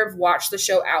you ever have watched the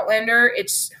show Outlander,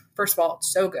 first of all,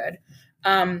 it's so good.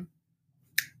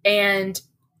 And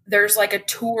there's like a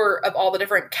tour of all the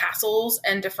different castles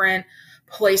and different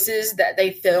places that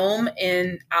they film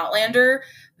in Outlander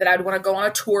that I'd want to go on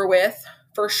a tour with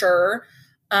for sure.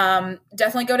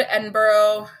 Definitely go to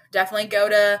Edinburgh, definitely go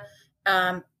to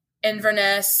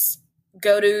Inverness,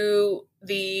 go to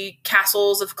the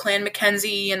castles of Clan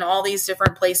Mackenzie and all these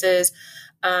different places.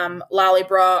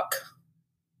 Lallybroch,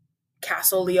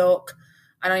 Castle Leoch.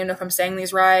 I don't even know if I'm saying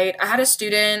these right. I had a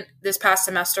student this past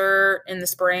semester in the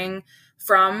spring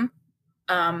from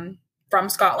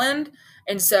Scotland.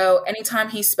 And so anytime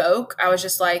he spoke, I was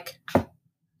just like,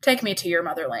 take me to your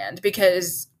motherland,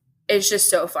 because it's just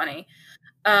so funny.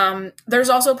 There's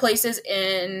also places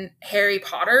in Harry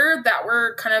Potter that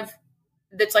were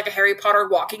that's like a Harry Potter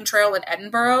walking trail in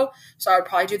Edinburgh. So I would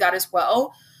probably do that as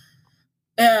well.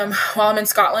 While I'm in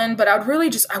Scotland, but I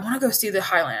want to go see the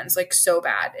Highlands like so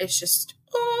bad. It's just,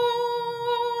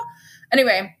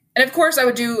 anyway. And of course I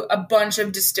would do a bunch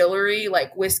of distillery,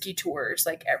 like whiskey tours,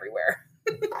 like everywhere.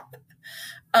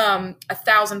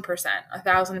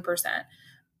 1,000%.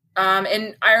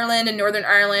 In Ireland and Northern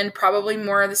Ireland, probably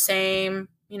more of the same.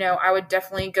 I would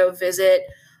definitely go visit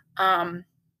a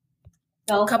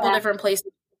couple different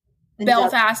places.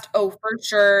 Belfast, for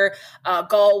sure.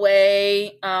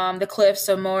 Galway, the Cliffs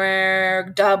of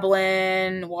Moher,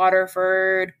 Dublin,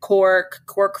 Waterford,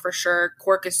 Cork for sure.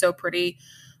 Cork is so pretty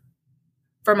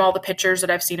from all the pictures that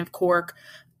I've seen of Cork.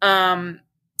 And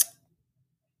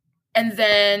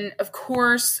then, of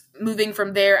course, moving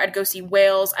from there, I'd go see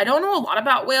Wales. I don't know a lot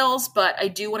about Wales, but I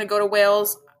do want to go to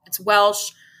Wales. It's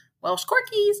Welsh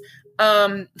corkies.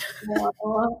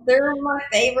 They're my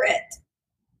favorite.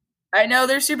 I know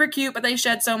they're super cute, but they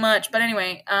shed so much. But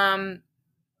anyway,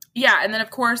 yeah. And then, of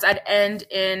course, I'd end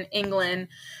in England.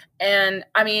 And,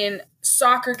 I mean,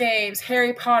 soccer games,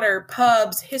 Harry Potter,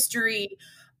 pubs, history,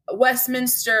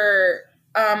 Westminster.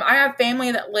 I have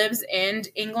family that lives in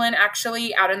England,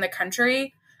 actually, out in the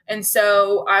country. And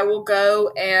so I will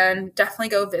go and definitely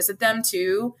go visit them,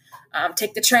 too.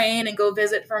 Take the train and go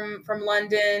visit from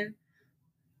London.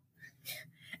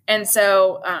 And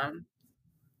so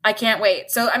I can't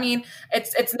wait. So, I mean,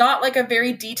 it's not like a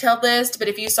very detailed list, but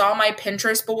if you saw my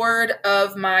Pinterest board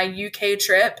of my UK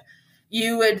trip,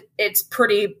 it's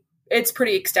pretty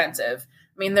extensive.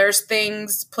 I mean, there's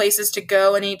places to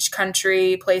go in each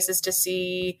country, places to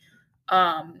see,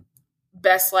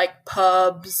 best like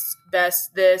pubs,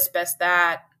 best this, best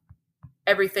that,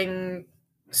 everything,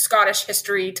 Scottish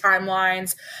history,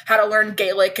 timelines, how to learn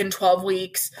Gaelic in 12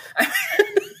 weeks.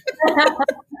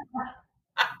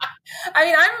 I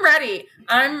mean, I'm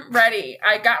ready.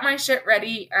 I got my shit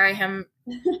ready. I am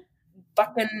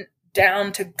fucking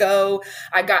down to go.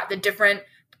 I got the different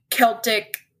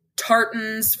Celtic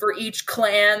tartans for each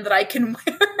clan that I can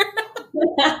wear.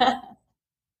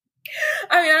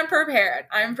 I mean, I'm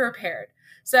prepared.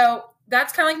 So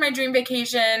that's kind of like my dream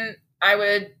vacation.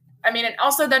 And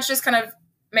also that's just kind of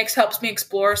helps me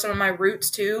explore some of my roots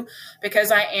too,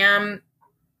 because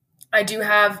I do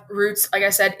have roots, like I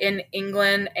said, in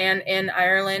England and in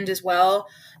Ireland as well.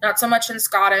 Not so much in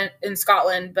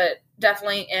Scotland, but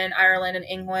definitely in Ireland and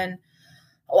England.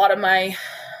 A lot of my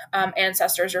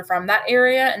ancestors are from that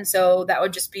area, and so that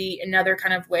would just be another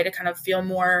kind of way to kind of feel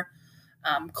more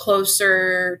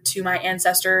closer to my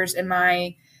ancestors and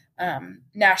my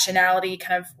nationality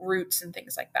kind of roots and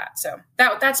things like that. So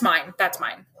that's mine.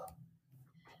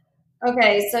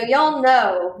 Okay, so y'all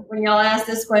know when y'all ask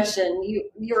this question,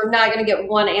 you're not going to get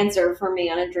one answer from me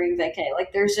on a dream vacay.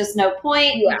 Like, there's just no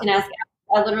point. Yeah. You can ask.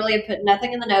 I literally have put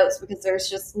nothing in the notes because there's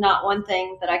just not one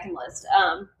thing that I can list.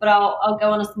 But I'll go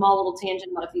on a small little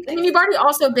tangent about a few things. I mean, you've already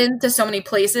also been to so many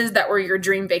places that were your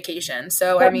dream vacation.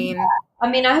 So, I mean,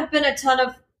 I have been a ton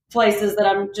of places that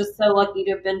I'm just so lucky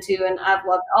to have been to, and I've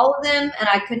loved all of them, and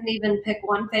I couldn't even pick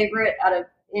one favorite out of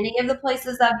any of the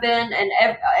places I've been, and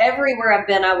everywhere I've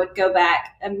been, I would go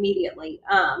back immediately.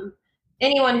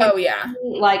 Anyone who,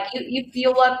 like, you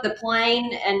fuel up the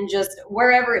plane and just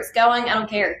wherever it's going, I don't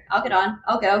care. I'll get on.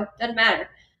 I'll go. Doesn't matter.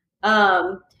 But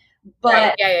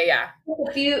right. Yeah.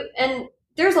 a few, and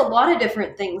there's a lot of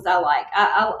different things I like.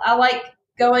 I like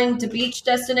going to beach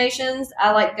destinations.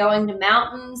 I like going to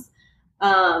mountains.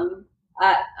 I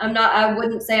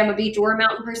wouldn't say I'm a beach or a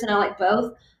mountain person. I like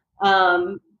both.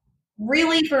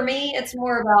 Really, for me, it's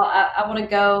more about I want to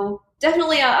go.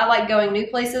 Definitely, I like going new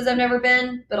places I've never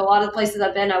been, but a lot of the places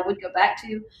I've been, I would go back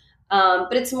to.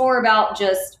 But it's more about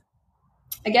just,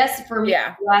 I guess for me,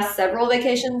 the last several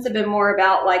vacations have been more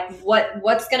about like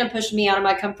what's going to push me out of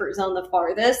my comfort zone the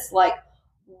farthest, like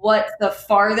what's the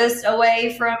farthest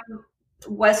away from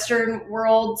Western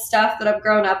world stuff that I've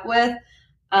grown up with.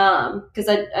 Because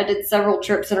I did several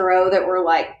trips in a row that were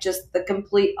like just the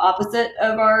complete opposite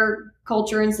of our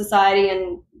culture and society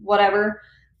and whatever.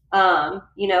 I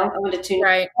went to Tunisia,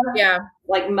 right, yeah,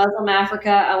 like Muslim Africa.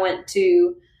 I went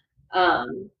to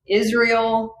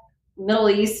Israel, Middle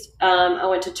East. I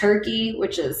went to Turkey,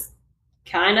 which is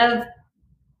kind of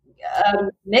a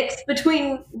mix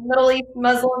between Middle East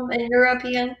Muslim and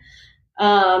European,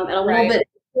 and a little bit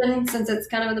Asian, since it's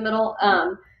kind of in the middle.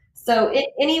 So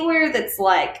anywhere that's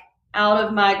like out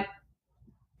of my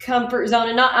comfort zone,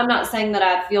 and I'm not saying that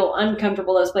I feel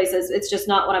uncomfortable those places. It's just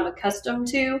not what I'm accustomed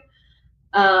to.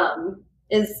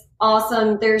 Is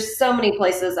awesome. There's so many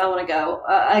places I want to go.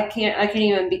 I can't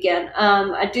even begin.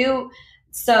 I do.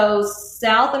 So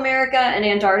South America and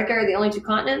Antarctica are the only two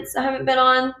continents I haven't been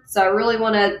on. So I really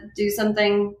want to do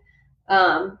something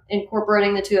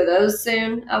incorporating the two of those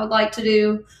soon. I would like to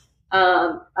do.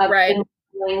 I've been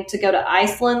wanting to go to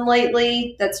Iceland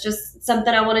lately. That's just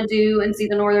something I want to do and see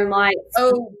the Northern Lights.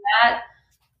 Oh,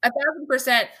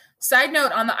 1,000%. Side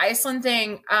note on the Iceland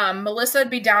thing, Melissa would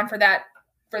be down for that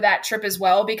trip as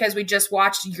well, because we just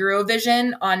watched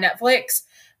Eurovision on Netflix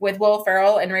with Will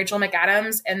Ferrell and Rachel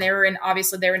McAdams, and they're in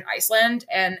Iceland,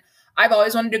 and I've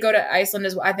always wanted to go to Iceland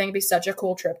as well. I think it'd be such a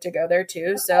cool trip to go there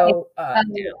too. So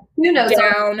who knows?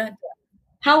 Down.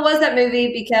 How was that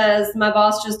movie? Because my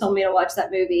boss just told me to watch that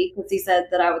movie because he said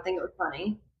that I would think it was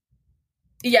funny.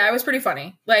 Yeah, it was pretty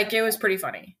funny. Like, it was pretty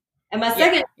funny. And my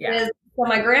second is, so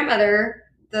my grandmother,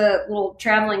 the little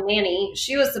traveling nanny,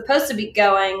 she was supposed to be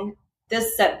going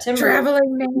this September.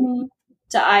 Traveling nanny.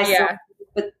 To Iceland,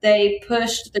 but they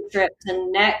pushed the trip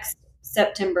to next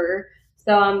September.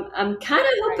 So I'm kind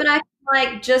of hoping I can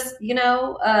like just,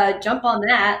 jump on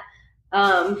that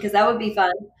because that would be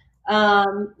fun.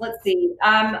 Let's see.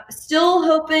 I'm still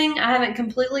hoping. I haven't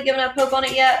completely given up hope on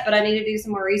it yet, but I need to do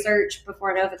some more research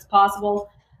before I know if it's possible.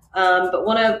 But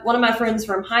one of my friends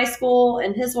from high school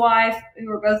and his wife, who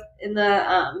are both in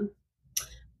the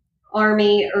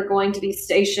Army, are going to be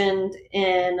stationed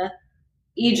in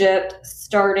Egypt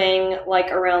starting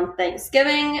like around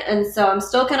Thanksgiving. And so I'm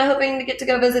still kind of hoping to get to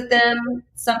go visit them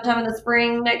sometime in the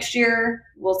spring next year.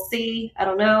 We'll see. I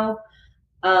don't know.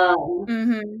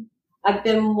 I've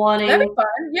been wanting. That'd be fun.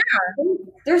 Yeah.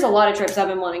 there's a lot of trips I've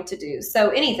been wanting to do. So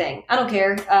anything, I don't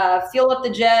care. Fuel up the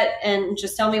jet and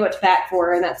just tell me what to pack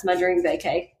for, and that's my dream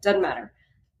vacay. Doesn't matter.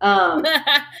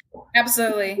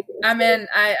 Absolutely.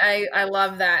 I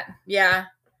love that. Yeah.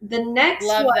 The next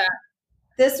Love one, that.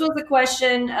 this was a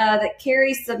question that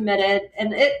Carrie submitted,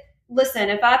 and listen,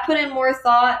 if I put in more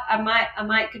thought, I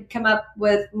might could come up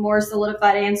with more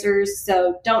solidified answers.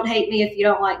 So don't hate me if you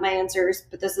don't like my answers,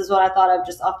 but this is what I thought of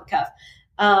just off the cuff.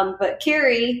 But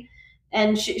Carrie,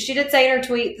 and she did say in her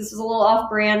tweet, this is a little off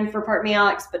brand for Part Me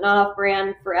Alex, but not off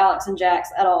brand for Alex and Jax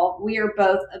at all. We are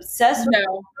both obsessed with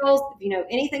Golden Girls. If you know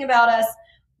anything about us,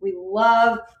 we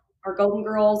love our Golden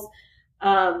Girls.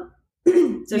 So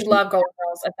we love Golden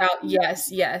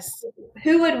Girls. Yes.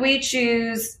 Who would we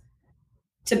choose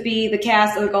to be the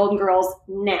cast of the Golden Girls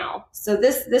now? So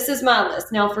this is my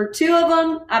list. Now for two of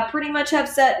them, I pretty much have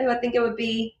set who I think it would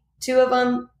be. Two of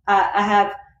them, I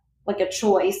have like a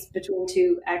choice between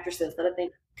two actresses that I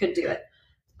think could do it.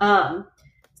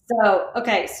 So,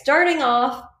 okay, starting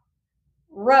off,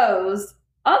 Rose,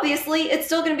 obviously it's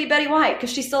still going to be Betty White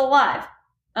because she's still alive.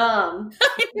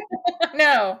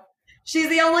 No. She's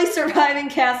the only surviving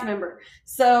cast member.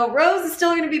 So Rose is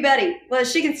still going to be Betty. Well,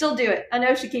 she can still do it. I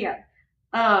know she can.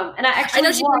 And I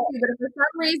know she can, but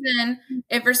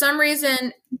if for some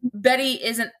reason Betty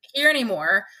isn't here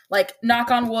anymore, like knock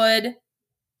on wood,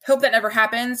 hope that never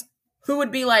happens, who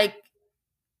would be like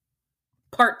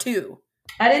part 2?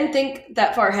 I didn't think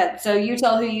that far ahead. So you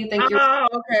tell who you think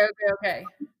okay.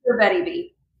 Your Betty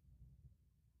be.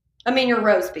 I mean, your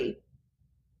Rose be.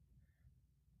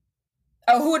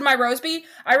 Oh, who would my Rose be?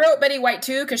 I wrote Betty White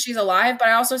too because she's alive, but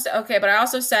I also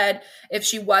said if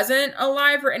she wasn't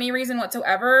alive for any reason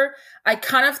whatsoever, I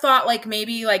kind of thought like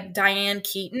maybe like Diane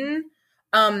Keaton,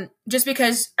 just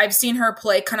because I've seen her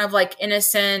play kind of like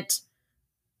innocent,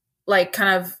 like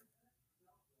kind of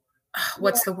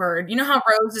what's the word? You know how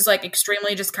Rose is like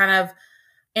extremely just kind of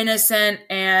innocent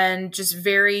and just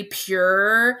very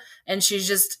pure, and she's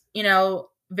just, you know,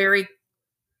 very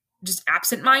just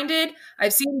absent-minded.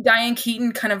 I've seen Diane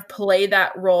Keaton kind of play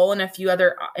that role in a few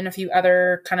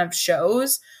other kind of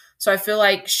shows. So I feel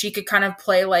like she could kind of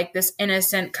play like this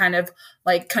innocent kind of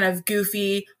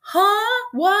goofy,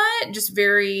 what? Just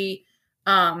very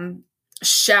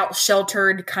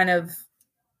sheltered kind of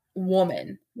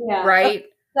woman. Yeah. Right?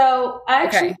 So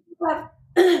I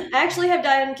actually have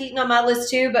Diane Keaton on my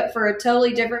list too, but for a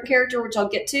totally different character, which I'll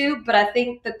get to. But I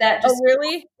think that just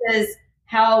really is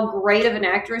how great of an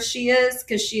actress she is,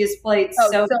 because she has played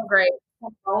so great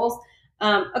roles.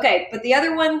 Okay, but the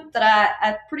other one that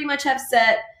I pretty much have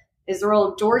set is the role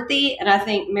of Dorothy, and I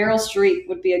think Meryl Streep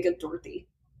would be a good Dorothy.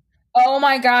 Oh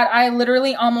my God, I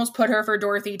literally almost put her for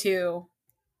Dorothy too.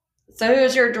 So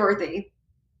who's your Dorothy?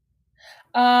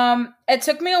 It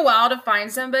took me a while to find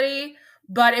somebody,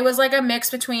 but it was like a mix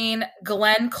between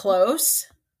Glenn Close.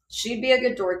 She'd be a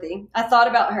good Dorothy. I thought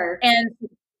about her.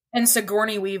 And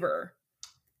Sigourney Weaver.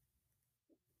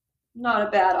 Not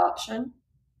a bad option.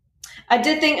 I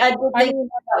did think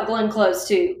about Glenn Close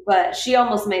too, but she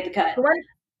almost made the cut.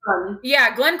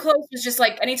 Glenn Close was just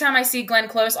like, anytime I see Glenn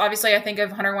Close, obviously I think of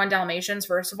 101 Dalmatians,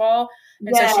 first of all.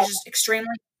 And so she's just extremely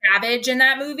savage in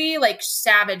that movie, like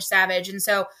savage. And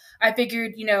so I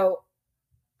figured, you know,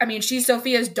 I mean, she's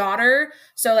Sophia's daughter.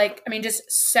 So like, I mean, just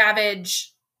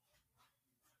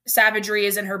savagery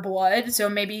is in her blood. So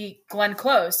maybe Glenn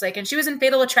Close, like, and she was in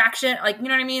Fatal Attraction, like, you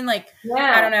know what I mean? Like,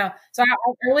 I don't know. So I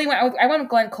went with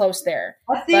Glenn Close there.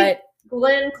 I think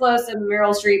Glenn Close and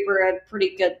Meryl Streep are a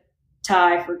pretty good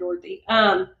tie for Dorothy.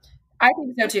 I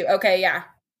think so too. Okay. Yeah.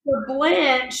 For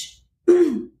Blanche,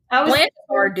 Blanche is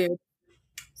hard, dude.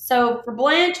 So for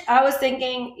Blanche, I was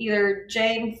thinking either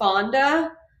Jane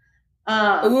Fonda.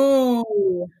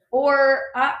 Or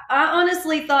I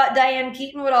honestly thought Diane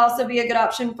Keaton would also be a good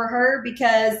option for her,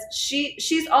 because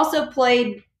she's also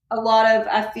played a lot of,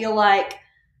 I feel like,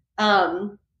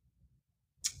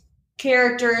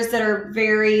 characters that are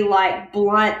very like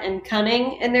blunt and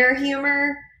cunning in their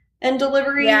humor and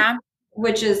delivery,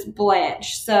 which is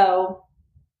Blanche. So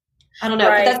I don't know,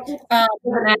 but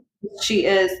that's she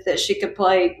is, that she could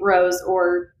play Rose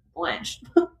or Blanche.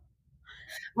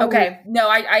 Okay. No,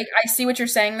 I see what you're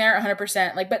saying there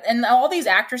 100%. Like, and all these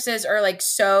actresses are like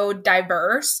so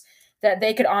diverse that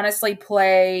they could honestly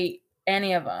play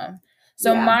any of them.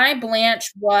 So my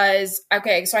Blanche was,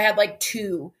 okay, so I had like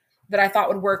 2 that I thought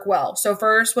would work well. So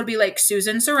first would be like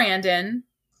Susan Sarandon.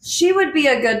 She would be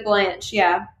a good Blanche.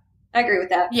 Yeah. I agree with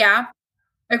that. Yeah.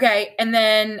 Okay. And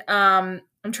then I'm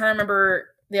trying to remember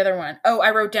the other one. Oh,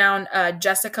 I wrote down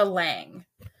Jessica Lange.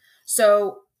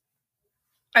 So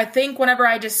I think whenever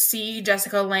I just see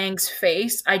Jessica Lange's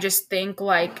face, I just think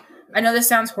like I know this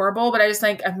sounds horrible, but I just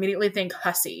like immediately think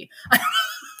hussy.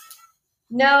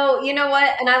 No, you know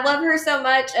what? And I love her so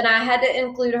much, and I had to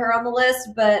include her on the list.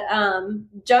 But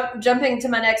jumping to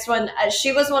my next one,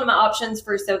 she was one of my options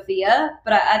for Sophia,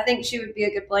 but I think she would be a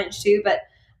good Blanche too. But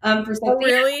for Sophia,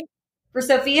 Really? For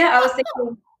Sophia, I was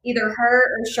thinking either her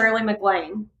or Shirley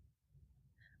MacLaine.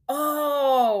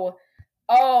 Oh,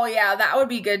 yeah, that would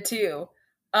be good too.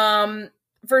 I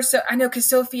know because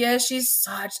Sophia, she's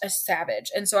such a savage,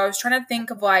 and so I was trying to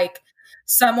think of like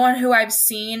someone who I've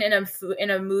seen in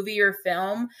a movie or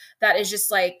film that is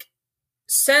just like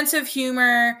sense of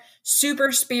humor,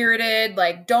 super spirited,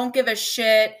 like don't give a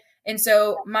shit. And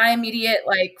so my immediate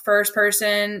like first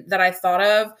person that I thought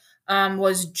of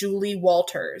was Julie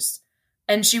Walters.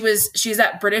 And she's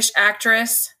that British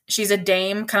actress. She's a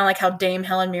dame, kind of like how Dame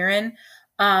Helen Mirren.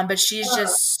 But she's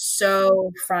just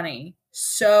so funny.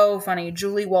 So funny.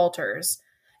 Julie Walters.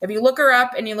 If you look her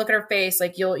up and you look at her face,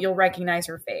 like you'll recognize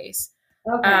her face.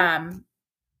 Okay.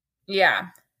 Yeah.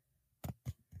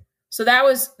 So that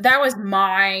was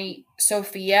my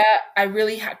Sophia. I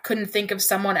really couldn't think of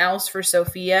someone else for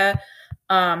Sophia.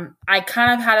 I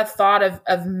kind of had a thought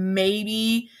of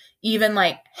maybe even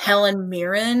like Helen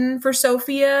Mirren for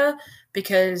Sophia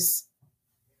because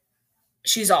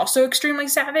she's also extremely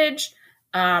savage.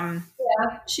 Yeah,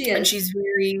 she is. And she's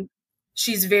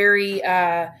very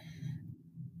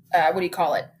what do you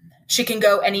call it? She can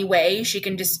go any way. She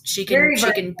can be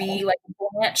like a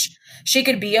Blanche. She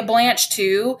could be a Blanche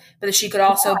too, but she could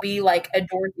also be like a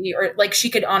Dorothy, or like she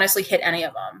could honestly hit any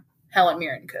of them. Helen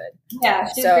Mirren could. Yeah,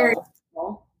 she's very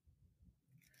cool.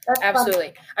 Absolutely.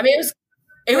 Fun. I mean,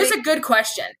 it was a good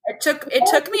question. It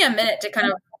took me a minute to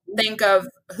kind of think of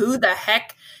who the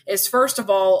heck is, first of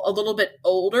all, a little bit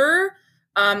older.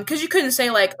 Because you couldn't say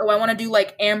like, oh, I want to do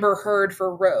like Amber Heard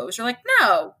for Rose. You're like,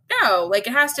 no, like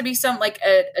it has to be some like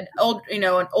an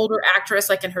older actress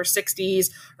like in her 60s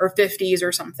or 50s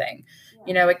or something.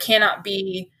 Yeah. It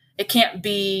can't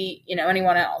be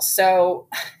anyone else. So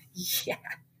yeah.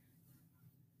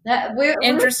 We're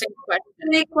interesting question.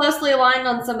 Pretty closely aligned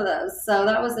on some of those, so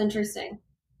that was interesting.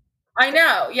 I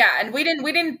know, yeah, and we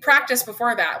didn't practice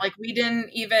before that. Like we didn't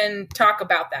even talk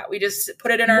about that. We just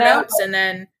put it in our notes and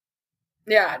then.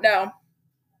 Yeah, no.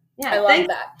 Yeah, I love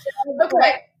that.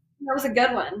 Okay. That was a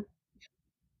good one.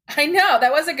 I know,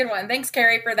 that was a good one. Thanks,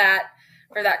 Carrie, for that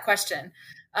question.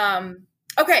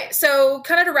 Okay, so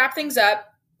kind of to wrap things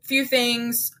up, a few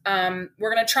things. We're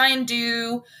going to try and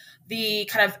do the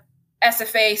kind of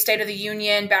SFA State of the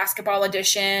Union basketball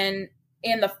edition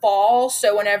in the fall.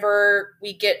 So whenever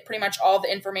we get pretty much all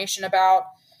the information about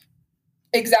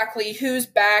exactly who's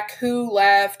back, who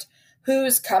left,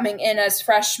 who's coming in as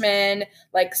freshmen,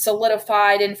 like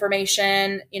solidified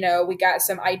information. We got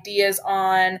some ideas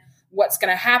on what's going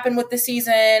to happen with the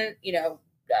season,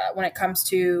 when it comes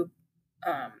to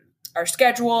our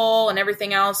schedule and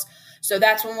everything else. So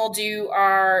that's when we'll do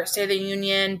our State of the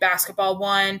Union basketball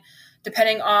one,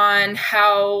 depending on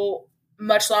how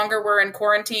much longer we're in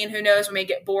quarantine. Who knows, we may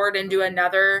get bored and do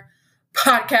another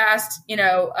podcast,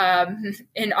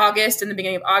 in August, in the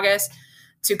beginning of August,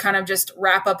 to kind of just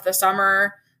wrap up the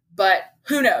summer, but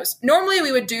who knows? Normally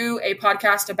we would do a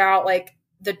podcast about like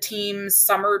the team's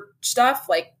summer stuff,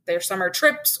 like their summer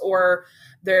trips or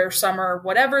their summer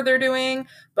whatever they're doing,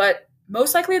 but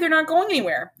most likely they're not going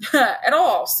anywhere at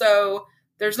all. So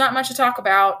there's not much to talk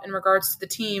about in regards to the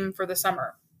team for the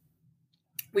summer.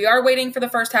 We are waiting for the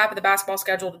first half of the basketball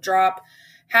schedule to drop.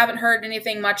 Haven't heard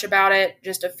anything much about it,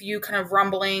 just a few kind of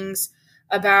rumblings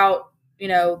about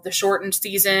the shortened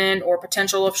season or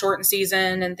potential of shortened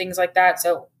season and things like that.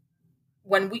 So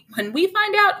when we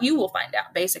find out, you will find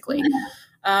out, basically.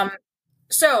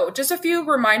 So just a few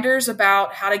reminders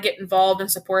about how to get involved and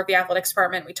support the athletics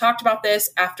department. We talked about this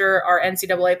after our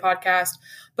NCAA podcast,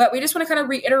 but we just want to kind of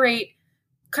reiterate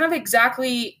kind of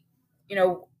exactly,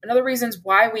 another reasons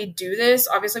why we do this.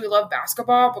 Obviously we love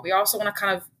basketball, but we also want to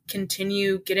kind of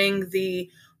continue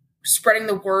spreading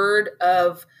the word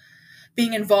of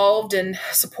being involved and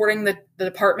supporting the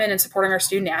department and supporting our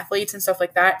student athletes and stuff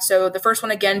like that. So the first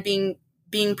one, again,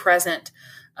 being present.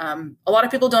 A lot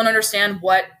of people don't understand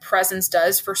what presence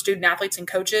does for student athletes and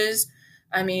coaches.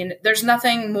 I mean, there's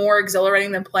nothing more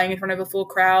exhilarating than playing in front of a full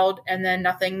crowd, and then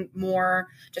nothing more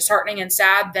disheartening and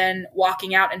sad than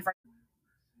walking out in front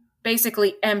of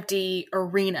basically empty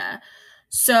arena.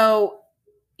 So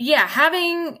yeah,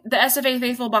 having the SFA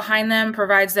faithful behind them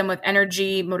provides them with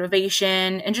energy,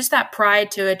 motivation, and just that pride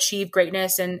to achieve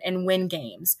greatness and win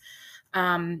games.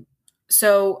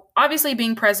 So obviously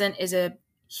being present is a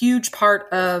huge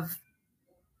part of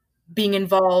being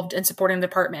involved and supporting the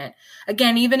department.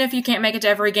 Again, even if you can't make it to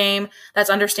every game, that's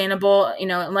understandable. You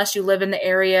know, unless you live in the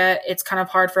area, it's kind of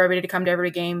hard for everybody to come to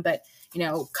every game, but, you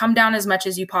know, come down as much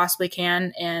as you possibly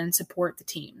can and support the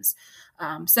teams.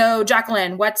 So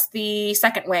Jacqueline, what's the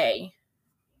second way?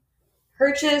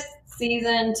 Purchase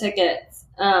season tickets.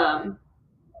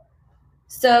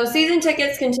 So season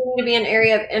tickets continue to be an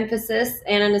area of emphasis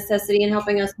and a necessity in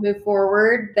helping us move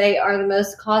forward. They are the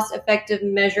most cost-effective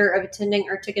measure of attending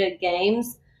our ticketed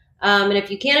games. And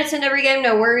if you can't attend every game,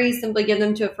 no worries. Simply give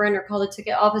them to a friend or call the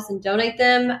ticket office and donate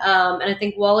them. And I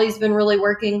think Wally's been really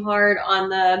working hard on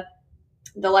the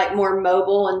like more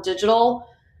mobile and digital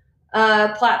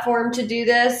platform to do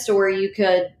this, or you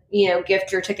could, you know,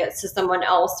 gift your tickets to someone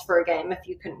else for a game if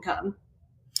you couldn't come.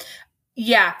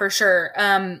 Yeah, for sure.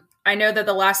 I know that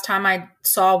the last time I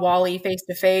saw Wally face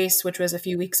to face, which was a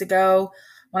few weeks ago,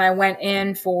 when I went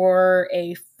in for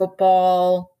a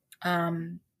football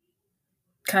kind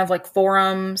of like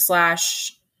forum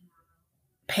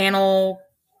 / panel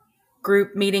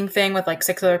group meeting thing with like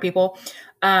 6 other people,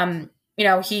 you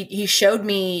know, he showed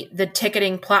me the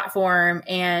ticketing platform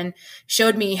and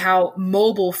showed me how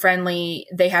mobile friendly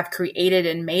they have created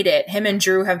and made it. Him and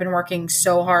Drew have been working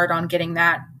so hard on getting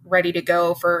that ready to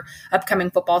go for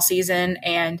upcoming football season.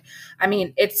 And I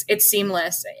mean, it's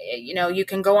seamless. You know, you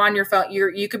can go on your phone.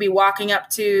 You could be walking up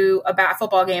to a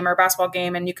football game or a basketball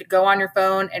game, and you could go on your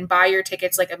phone and buy your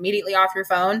tickets like immediately off your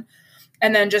phone,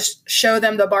 and then just show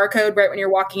them the barcode right when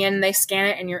you're walking in, and they scan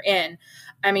it and you're in.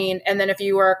 I mean, and then if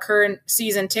you are a current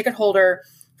season ticket holder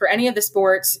for any of the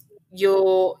sports,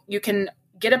 you can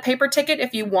get a paper ticket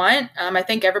if you want. I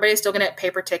think everybody's still going to get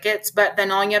paper tickets, but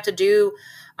then all you have to do,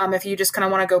 if you just kind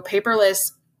of want to go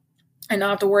paperless and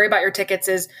not have to worry about your tickets,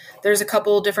 is there's a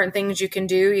couple different things you can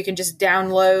do. You can just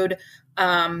download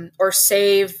or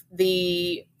save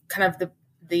the kind of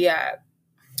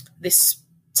this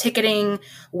ticketing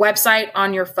website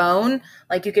on your phone.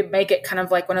 Like you could make it kind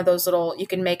of like one of those little, you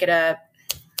can make it a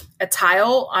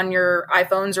tile on your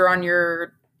iPhones or on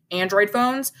your Android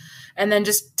phones, and then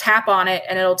just tap on it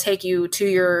and it'll take you to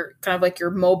your kind of like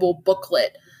your mobile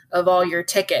booklet of all your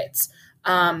tickets.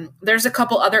 There's a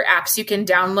couple other apps you can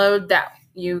download that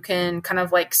you can kind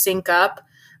of like sync up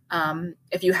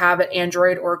if you have an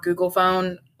Android or Google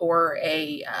phone or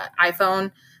a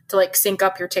iPhone to like sync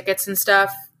up your tickets and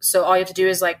stuff. So all you have to do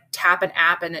is like tap an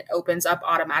app and it opens up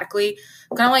automatically.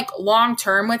 Kind of like long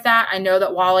term with that, I know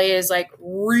that Wally is like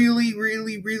really,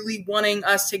 really, really wanting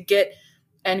us to get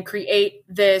and create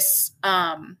this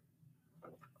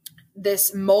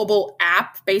this mobile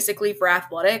app basically for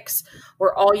athletics,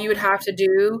 where all you would have to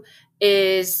do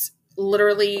is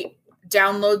literally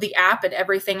download the app and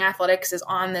everything athletics is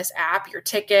on this app. Your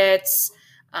tickets,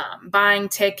 buying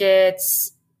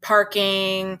tickets,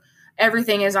 parking,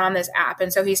 everything is on this app.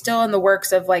 And so he's still in the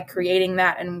works of like creating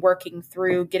that and working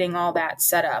through getting all that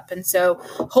set up. And so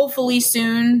hopefully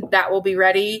soon that will be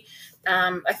ready.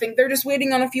 I think they're just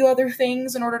waiting on a few other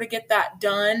things in order to get that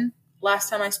done. Last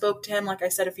time I spoke to him, like I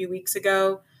said, a few weeks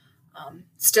ago,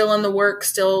 still in the work,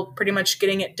 still pretty much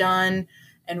getting it done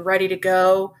and ready to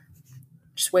go.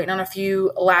 Just waiting on a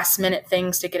few last minute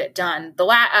things to get it done.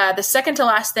 The second to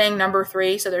last thing, number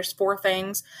 3, so there's 4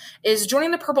 things, is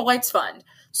joining the Purple Lights Fund.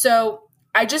 So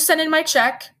I just sent in my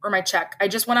check. I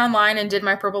just went online and did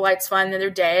my Purple Lights Fund the other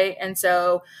day. And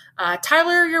so,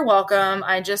 Tyler, you're welcome.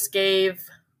 I just gave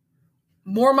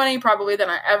more money probably than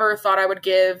I ever thought I would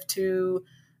give to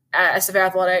SF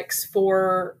Athletics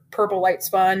for Purple Lights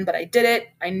Fund, but I did it.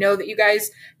 I know that you guys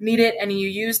need it and you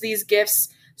use these gifts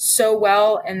so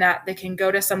well and that they can go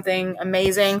to something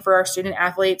amazing for our student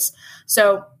athletes.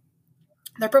 So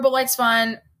the Purple Lights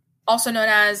Fund, also known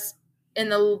as in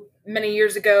the many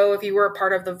years ago, if you were a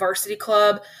part of the Varsity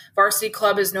Club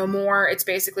is no more. It's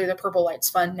basically the Purple Lights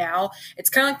Fund now. It's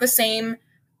kind of like the same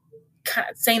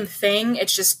thing.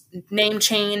 It's just name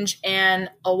change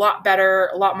and a lot better,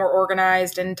 a lot more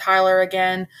organized. And Tyler,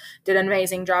 again, did an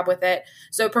amazing job with it.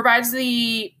 So it provides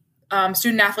the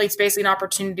student athletes basically an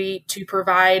opportunity to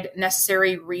provide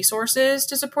necessary resources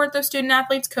to support those student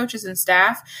athletes, coaches, and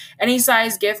staff. Any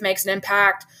size gift makes an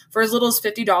impact. For as little as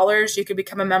 $50, you could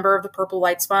become a member of the Purple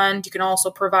Lights Fund. You can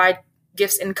also provide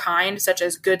gifts in kind, such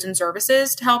as goods and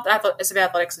services, to help SF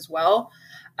Athletics as well.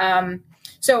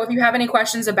 So if you have any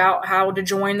questions about how to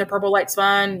join the Purple Lights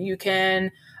Fund, you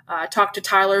can talk to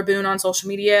Tyler Boone on social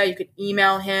media. You can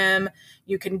email him.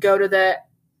 You can go to the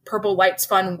Purple Lights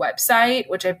Fund website,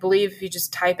 which I believe if you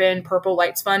just type in Purple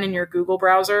Lights Fund in your Google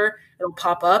browser, it'll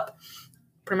pop up.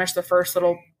 Pretty much the first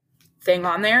little thing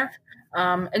on there.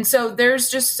 And so there's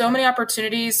just so many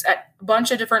opportunities at a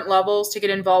bunch of different levels to get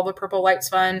involved with Purple Lights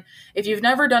Fund. If you've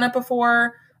never done it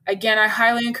before, again, I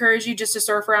highly encourage you just to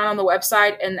surf around on the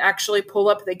website and actually pull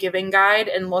up the giving guide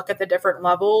and look at the different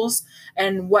levels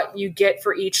and what you get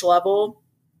for each level,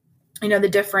 the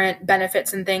different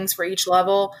benefits and things for each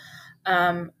level.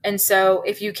 And so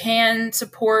if you can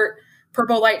support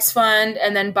Purple Lights Fund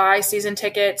and then buy season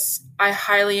tickets, I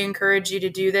highly encourage you to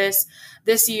do this.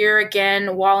 This year,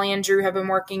 again, Wally and Drew have been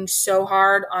working so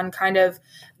hard on kind of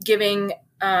giving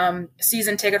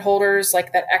season ticket holders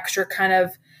like that extra kind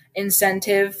of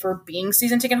incentive for being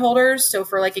season ticket holders. So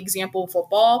for like example,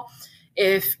 football,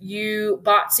 if you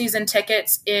bought season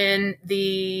tickets in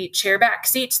the chairback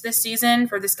seats this season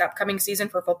for this upcoming season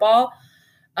for football,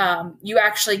 you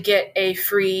actually get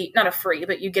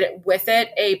but you get it with it,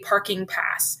 a parking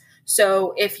pass.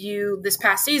 So if you, this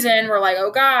past season, were like,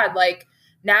 oh God, like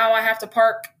now I have to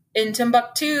park in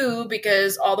Timbuktu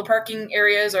because all the parking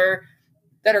areas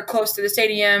that are close to the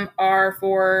stadium are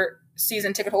for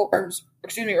season ticket holders,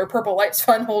 or Purple Lights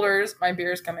Fund holders. My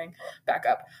beer is coming back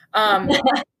up.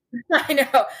 I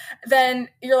know. Then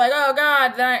you're like, oh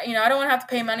God, then I don't want to have to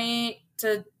pay money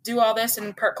to do all this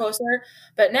and park closer.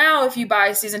 But now if you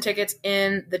buy season tickets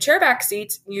in the chairback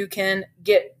seats, you can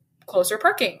get closer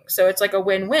parking. So it's like a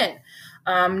win-win.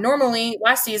 Normally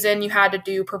last season you had to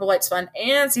do Purple Lights Fund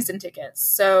and season tickets.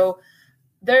 So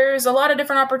there's a lot of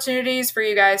different opportunities for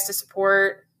you guys to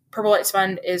support. Purple Lights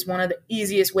Fund is one of the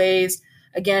easiest ways.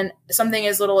 Again, something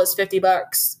as little as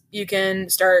 $50, you can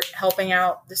start helping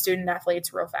out the student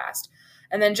athletes real fast.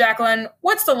 And then Jacqueline,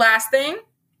 what's the last thing?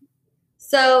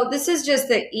 So this is just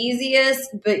the easiest,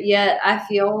 but yet I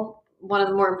feel one of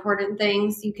the more important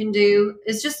things you can do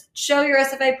is just show your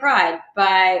SFA pride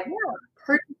by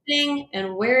purchasing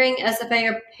and wearing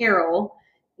SFA apparel.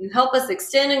 You help us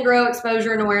extend and grow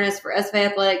exposure and awareness for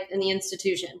SFA athletic in the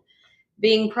institution.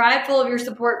 Being prideful of your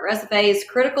support for SFA is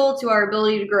critical to our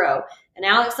ability to grow. And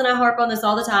Alex and I harp on this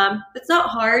all the time. It's not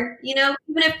hard, even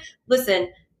if, listen,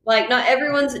 like not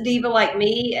everyone's a diva like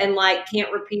me and like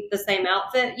can't repeat the same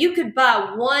outfit. You could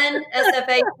buy one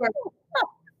SFA shirt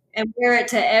and wear it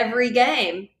to every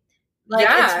game.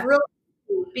 It's really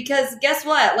cool because guess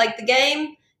what? Like the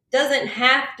game doesn't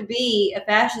have to be a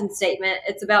fashion statement.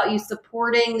 It's about you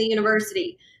supporting the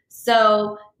university.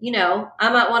 So, I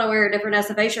might want to wear a different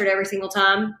SFA shirt every single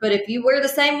time, but if you wear the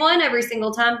same one every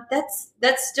single time,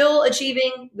 that's still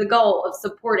achieving the goal of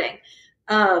supporting.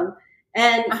 And,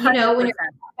 when you're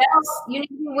you need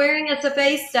to be wearing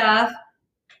SFA stuff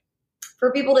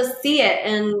for people to see it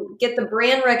and get the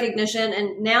brand recognition.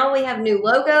 And now we have new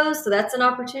logos, so that's an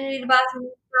opportunity to buy some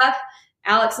new stuff.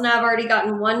 Alex and I have already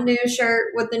gotten one new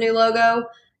shirt with the new logo.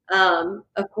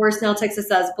 Of course, now Texas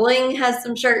Size Bling has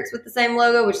some shirts with the same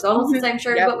logo, which is almost the same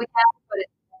shirt as what we have, but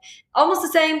it's almost the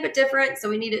same but different. So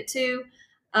we need it too.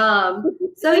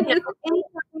 So anytime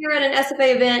you're at an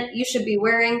SFA event, you should be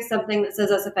wearing something that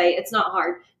says SFA. It's not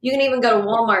hard. You can even go to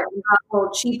Walmart and buy a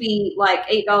little cheapy, like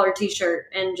 $8 t-shirt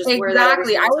and just wear that.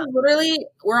 Exactly.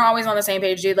 We're always on the same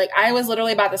page, dude. Like I was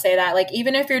literally about to say that. Like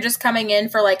even if you're just coming in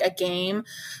for like a game,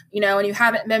 and you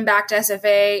haven't been back to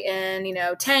SFA in,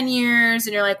 10 years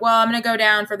and you're like, well, I'm going to go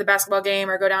down for the basketball game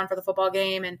or go down for the football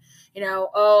game. And,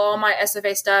 all my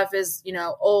SFA stuff is,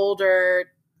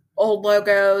 old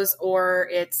logos, or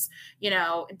it's,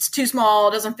 it's too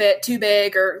small, doesn't fit, too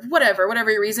big, or whatever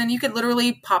your reason, you could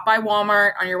literally pop by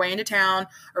Walmart on your way into town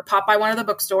or pop by one of the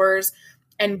bookstores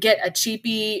and get a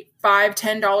cheapy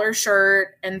 $5-10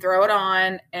 shirt and throw it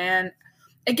on. And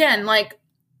again, like,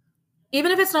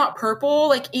 even if it's not purple,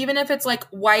 like even if it's like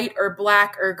white or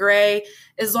black or gray,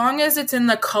 as long as it's in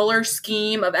the color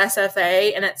scheme of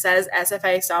SFA and it says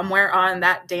SFA somewhere on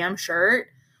that damn shirt,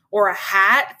 or a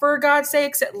hat, for God's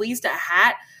sakes, at least a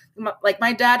hat. Like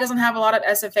my dad doesn't have a lot of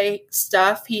SFA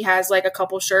stuff. He has like a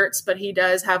couple shirts, but he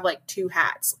does have like 2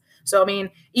 hats. So, I mean,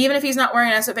 even if he's not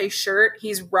wearing an SFA shirt,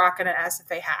 he's rocking an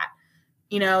SFA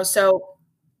hat, so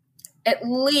at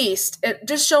least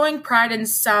just showing pride in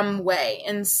some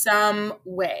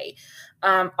way.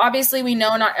 Obviously we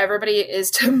know not everybody is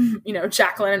to,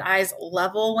 Jacqueline and I's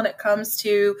level when it comes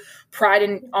to pride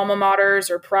in alma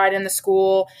maters or pride in the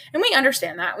school. And we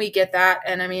understand that. We get that.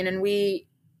 And I mean, and we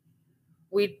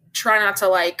try not to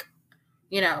like,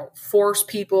 force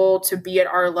people to be at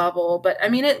our level. But I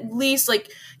mean, at least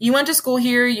like you went to school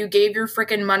here, you gave your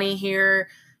freaking money here.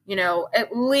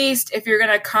 At least if you're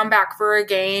going to come back for a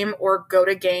game or go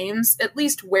to games, at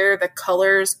least wear the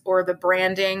colors or the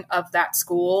branding of that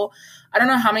school. I don't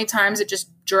know how many times it just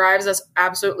drives us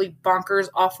absolutely bonkers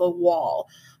off the wall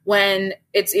when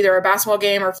it's either a basketball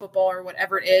game or football or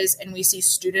whatever it is, and we see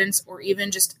students or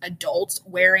even just adults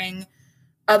wearing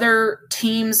other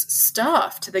teams'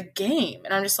 stuff to the game.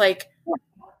 And I'm just like, you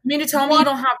mean to tell me you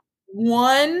don't have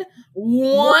one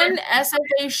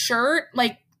SFA shirt,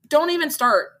 like, don't even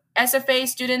start. SFA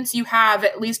students, you have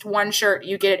at least one shirt.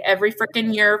 You get it every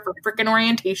freaking year for freaking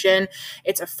orientation.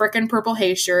 It's a freaking Purple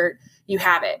Haze shirt. You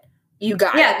have it. You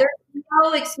got it. Yeah, there's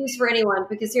no excuse for anyone,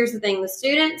 because here's the thing. The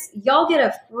students, y'all get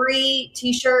a free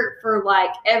t-shirt for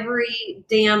like every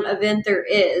damn event there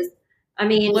is. I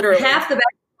mean, Literally. half the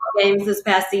basketball games this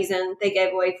past season, they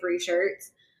gave away free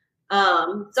shirts.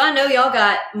 So I know y'all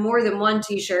got more than one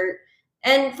t-shirt.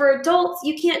 And for adults,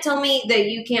 you can't tell me that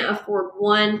you can't afford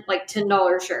one like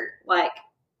 $10 shirt. Like,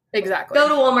 Exactly. go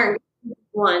to Walmart and get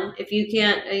one if you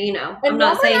can't. And I'm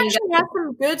not Walmart saying you actually have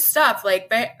some good stuff. Like,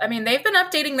 they've been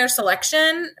updating their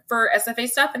selection for SFA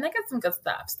stuff, and they got some good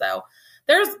stuff. So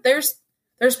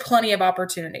there's plenty of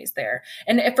opportunities there.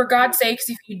 And if, for God's sakes,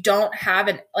 if you don't have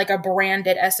a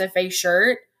branded SFA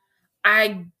shirt,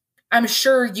 I'm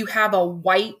sure you have a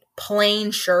white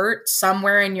plain shirt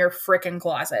somewhere in your freaking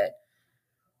closet,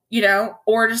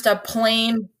 or just a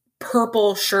plain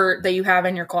purple shirt that you have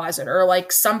in your closet, or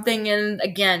like something in,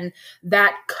 again,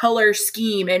 that color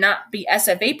scheme. It not be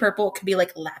SFA purple. It could be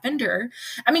like lavender.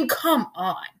 I mean, come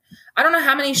on. I don't know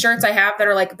how many shirts I have that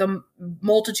are like the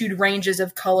multitude ranges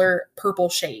of color purple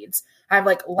shades. I have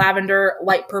like lavender,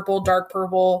 light purple, dark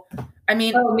purple. I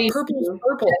mean, purple is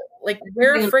purple. Like,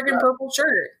 wear a friggin' purple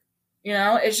shirt.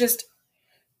 It's just,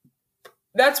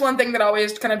 that's one thing that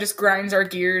always kind of just grinds our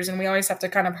gears, and we always have to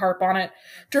kind of harp on it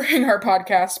during our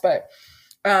podcast. But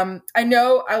I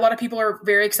know a lot of people are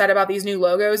very excited about these new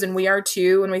logos, and we are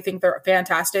too, and we think they're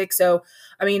fantastic. So,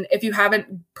 I mean, if you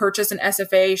haven't purchased an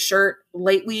SFA shirt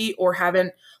lately, or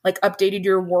haven't like updated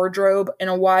your wardrobe in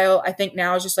a while, I think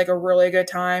now is just like a really good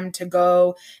time to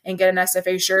go and get an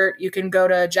SFA shirt. You can go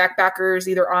to Jack Backers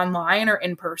either online or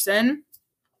in person.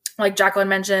 Like Jacqueline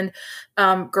mentioned,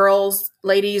 girls,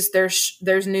 ladies,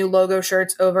 there's new logo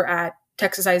shirts over at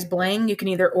Texas Size Bling. You can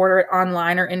either order it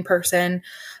online or in person.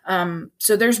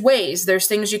 So there's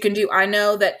things you can do. I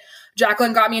know that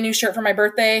Jacqueline got me a new shirt for my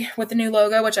birthday with the new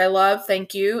logo, which I love.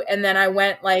 Thank you. And then I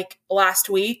went like last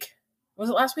week. Was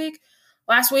it last week?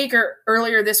 Last week or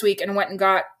earlier this week, and went and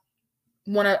got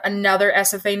another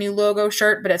SFA new logo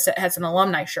shirt, but it has an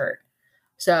alumni shirt.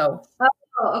 So.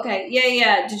 Oh, okay.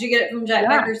 Yeah. Did you get it from Jack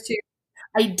Backers too?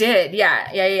 I did.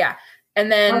 Yeah.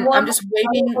 And then I'm just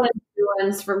waiting.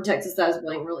 Ones from Texas Size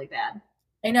Bling really bad.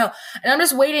 I know. And I'm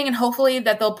just waiting, and hopefully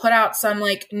that they'll put out some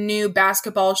like new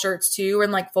basketball shirts too,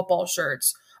 and like football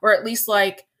shirts, or at least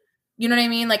like, you know what I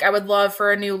mean? Like, I would love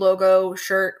for a new logo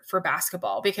shirt for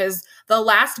basketball, because the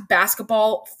last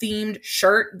basketball themed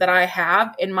shirt that I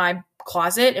have in my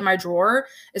closet, in my drawer,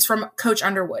 is from Coach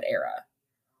Underwood era.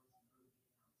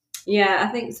 Yeah,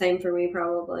 I think same for me,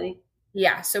 probably.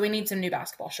 Yeah, so we need some new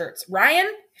basketball shirts.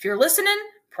 Ryan, if you're listening,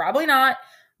 probably not.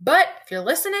 But if you're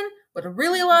listening, would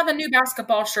really love a new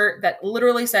basketball shirt that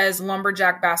literally says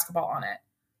Lumberjack Basketball on it.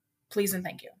 Please and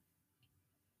thank you.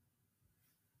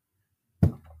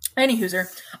 Anywhozer.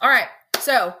 All right,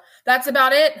 so that's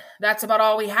about it. That's about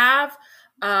all we have.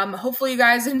 Hopefully you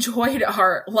guys enjoyed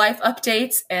our life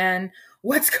updates and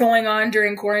what's going on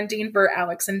during quarantine for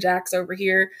Alex and Jax over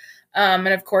here. And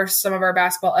of course, some of our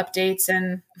basketball updates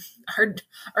and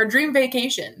our dream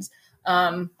vacations.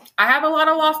 I have a lot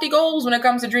of lofty goals when it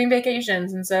comes to dream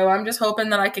vacations. And so I'm just hoping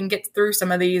that I can get through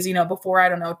some of these, before, I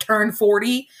don't know, turn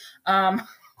 40. That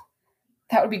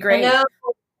would be great. I know,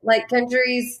 like,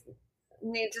 countries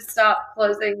need to stop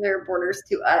closing their borders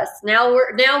to us. Now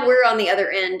we're on the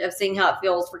other end of seeing how it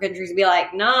feels for countries to be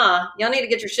like, nah, y'all need to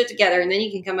get your shit together, and then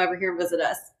you can come over here and visit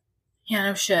us. Yeah,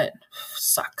 no shit.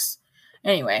 Sucks.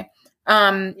 Anyway.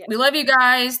 We love you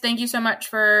guys. Thank you so much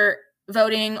for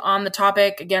voting on the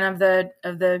topic again of the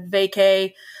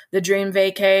vacay, the dream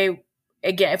vacay.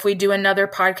 Again, if we do another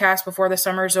podcast before the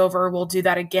summer's over, we'll do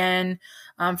that again,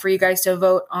 for you guys to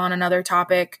vote on another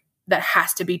topic that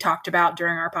has to be talked about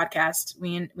during our podcast.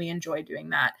 We enjoy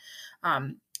doing that,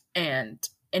 and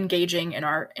engaging in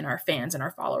our fans and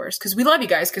our followers, because we love you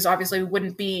guys, because obviously we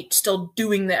wouldn't be still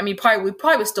doing that. I mean, we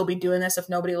probably would still be doing this if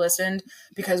nobody listened,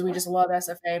 because we just love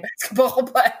SFA basketball,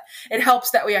 but it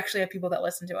helps that we actually have people that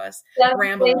listen to us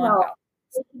ramble on about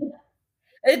it.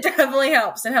 It definitely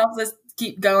helps. It helps us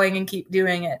keep going and keep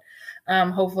doing it,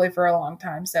 hopefully for a long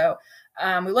time. So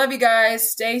we love you guys.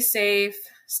 Stay safe,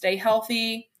 stay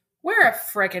healthy, wear a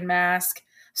freaking mask,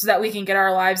 so that we can get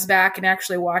our lives back and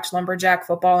actually watch Lumberjack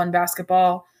football and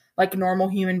basketball like normal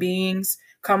human beings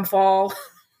come fall.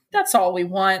 That's all we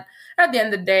want. At the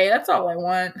end of the day, that's all I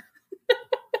want.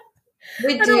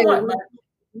 We do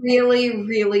really,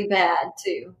 really bad,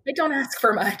 too. I don't ask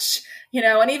for much,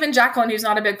 and even Jacqueline, who's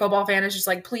not a big football fan, is just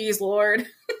like, please, Lord.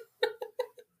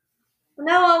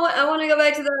 No, I want to go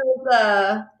back to those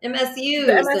MSUs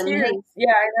The MSUs. and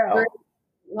Yeah, I know.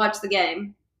 watch the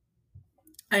game.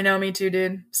 I know, me too,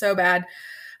 dude. So bad.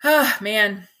 Ah,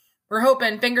 man. We're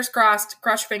hoping. Fingers crossed.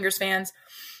 Cross your fingers, fans.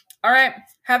 All right.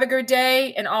 Have a good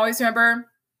day. And always remember,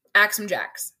 Axe 'em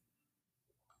Jacks.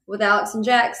 With Alex and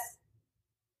Jax.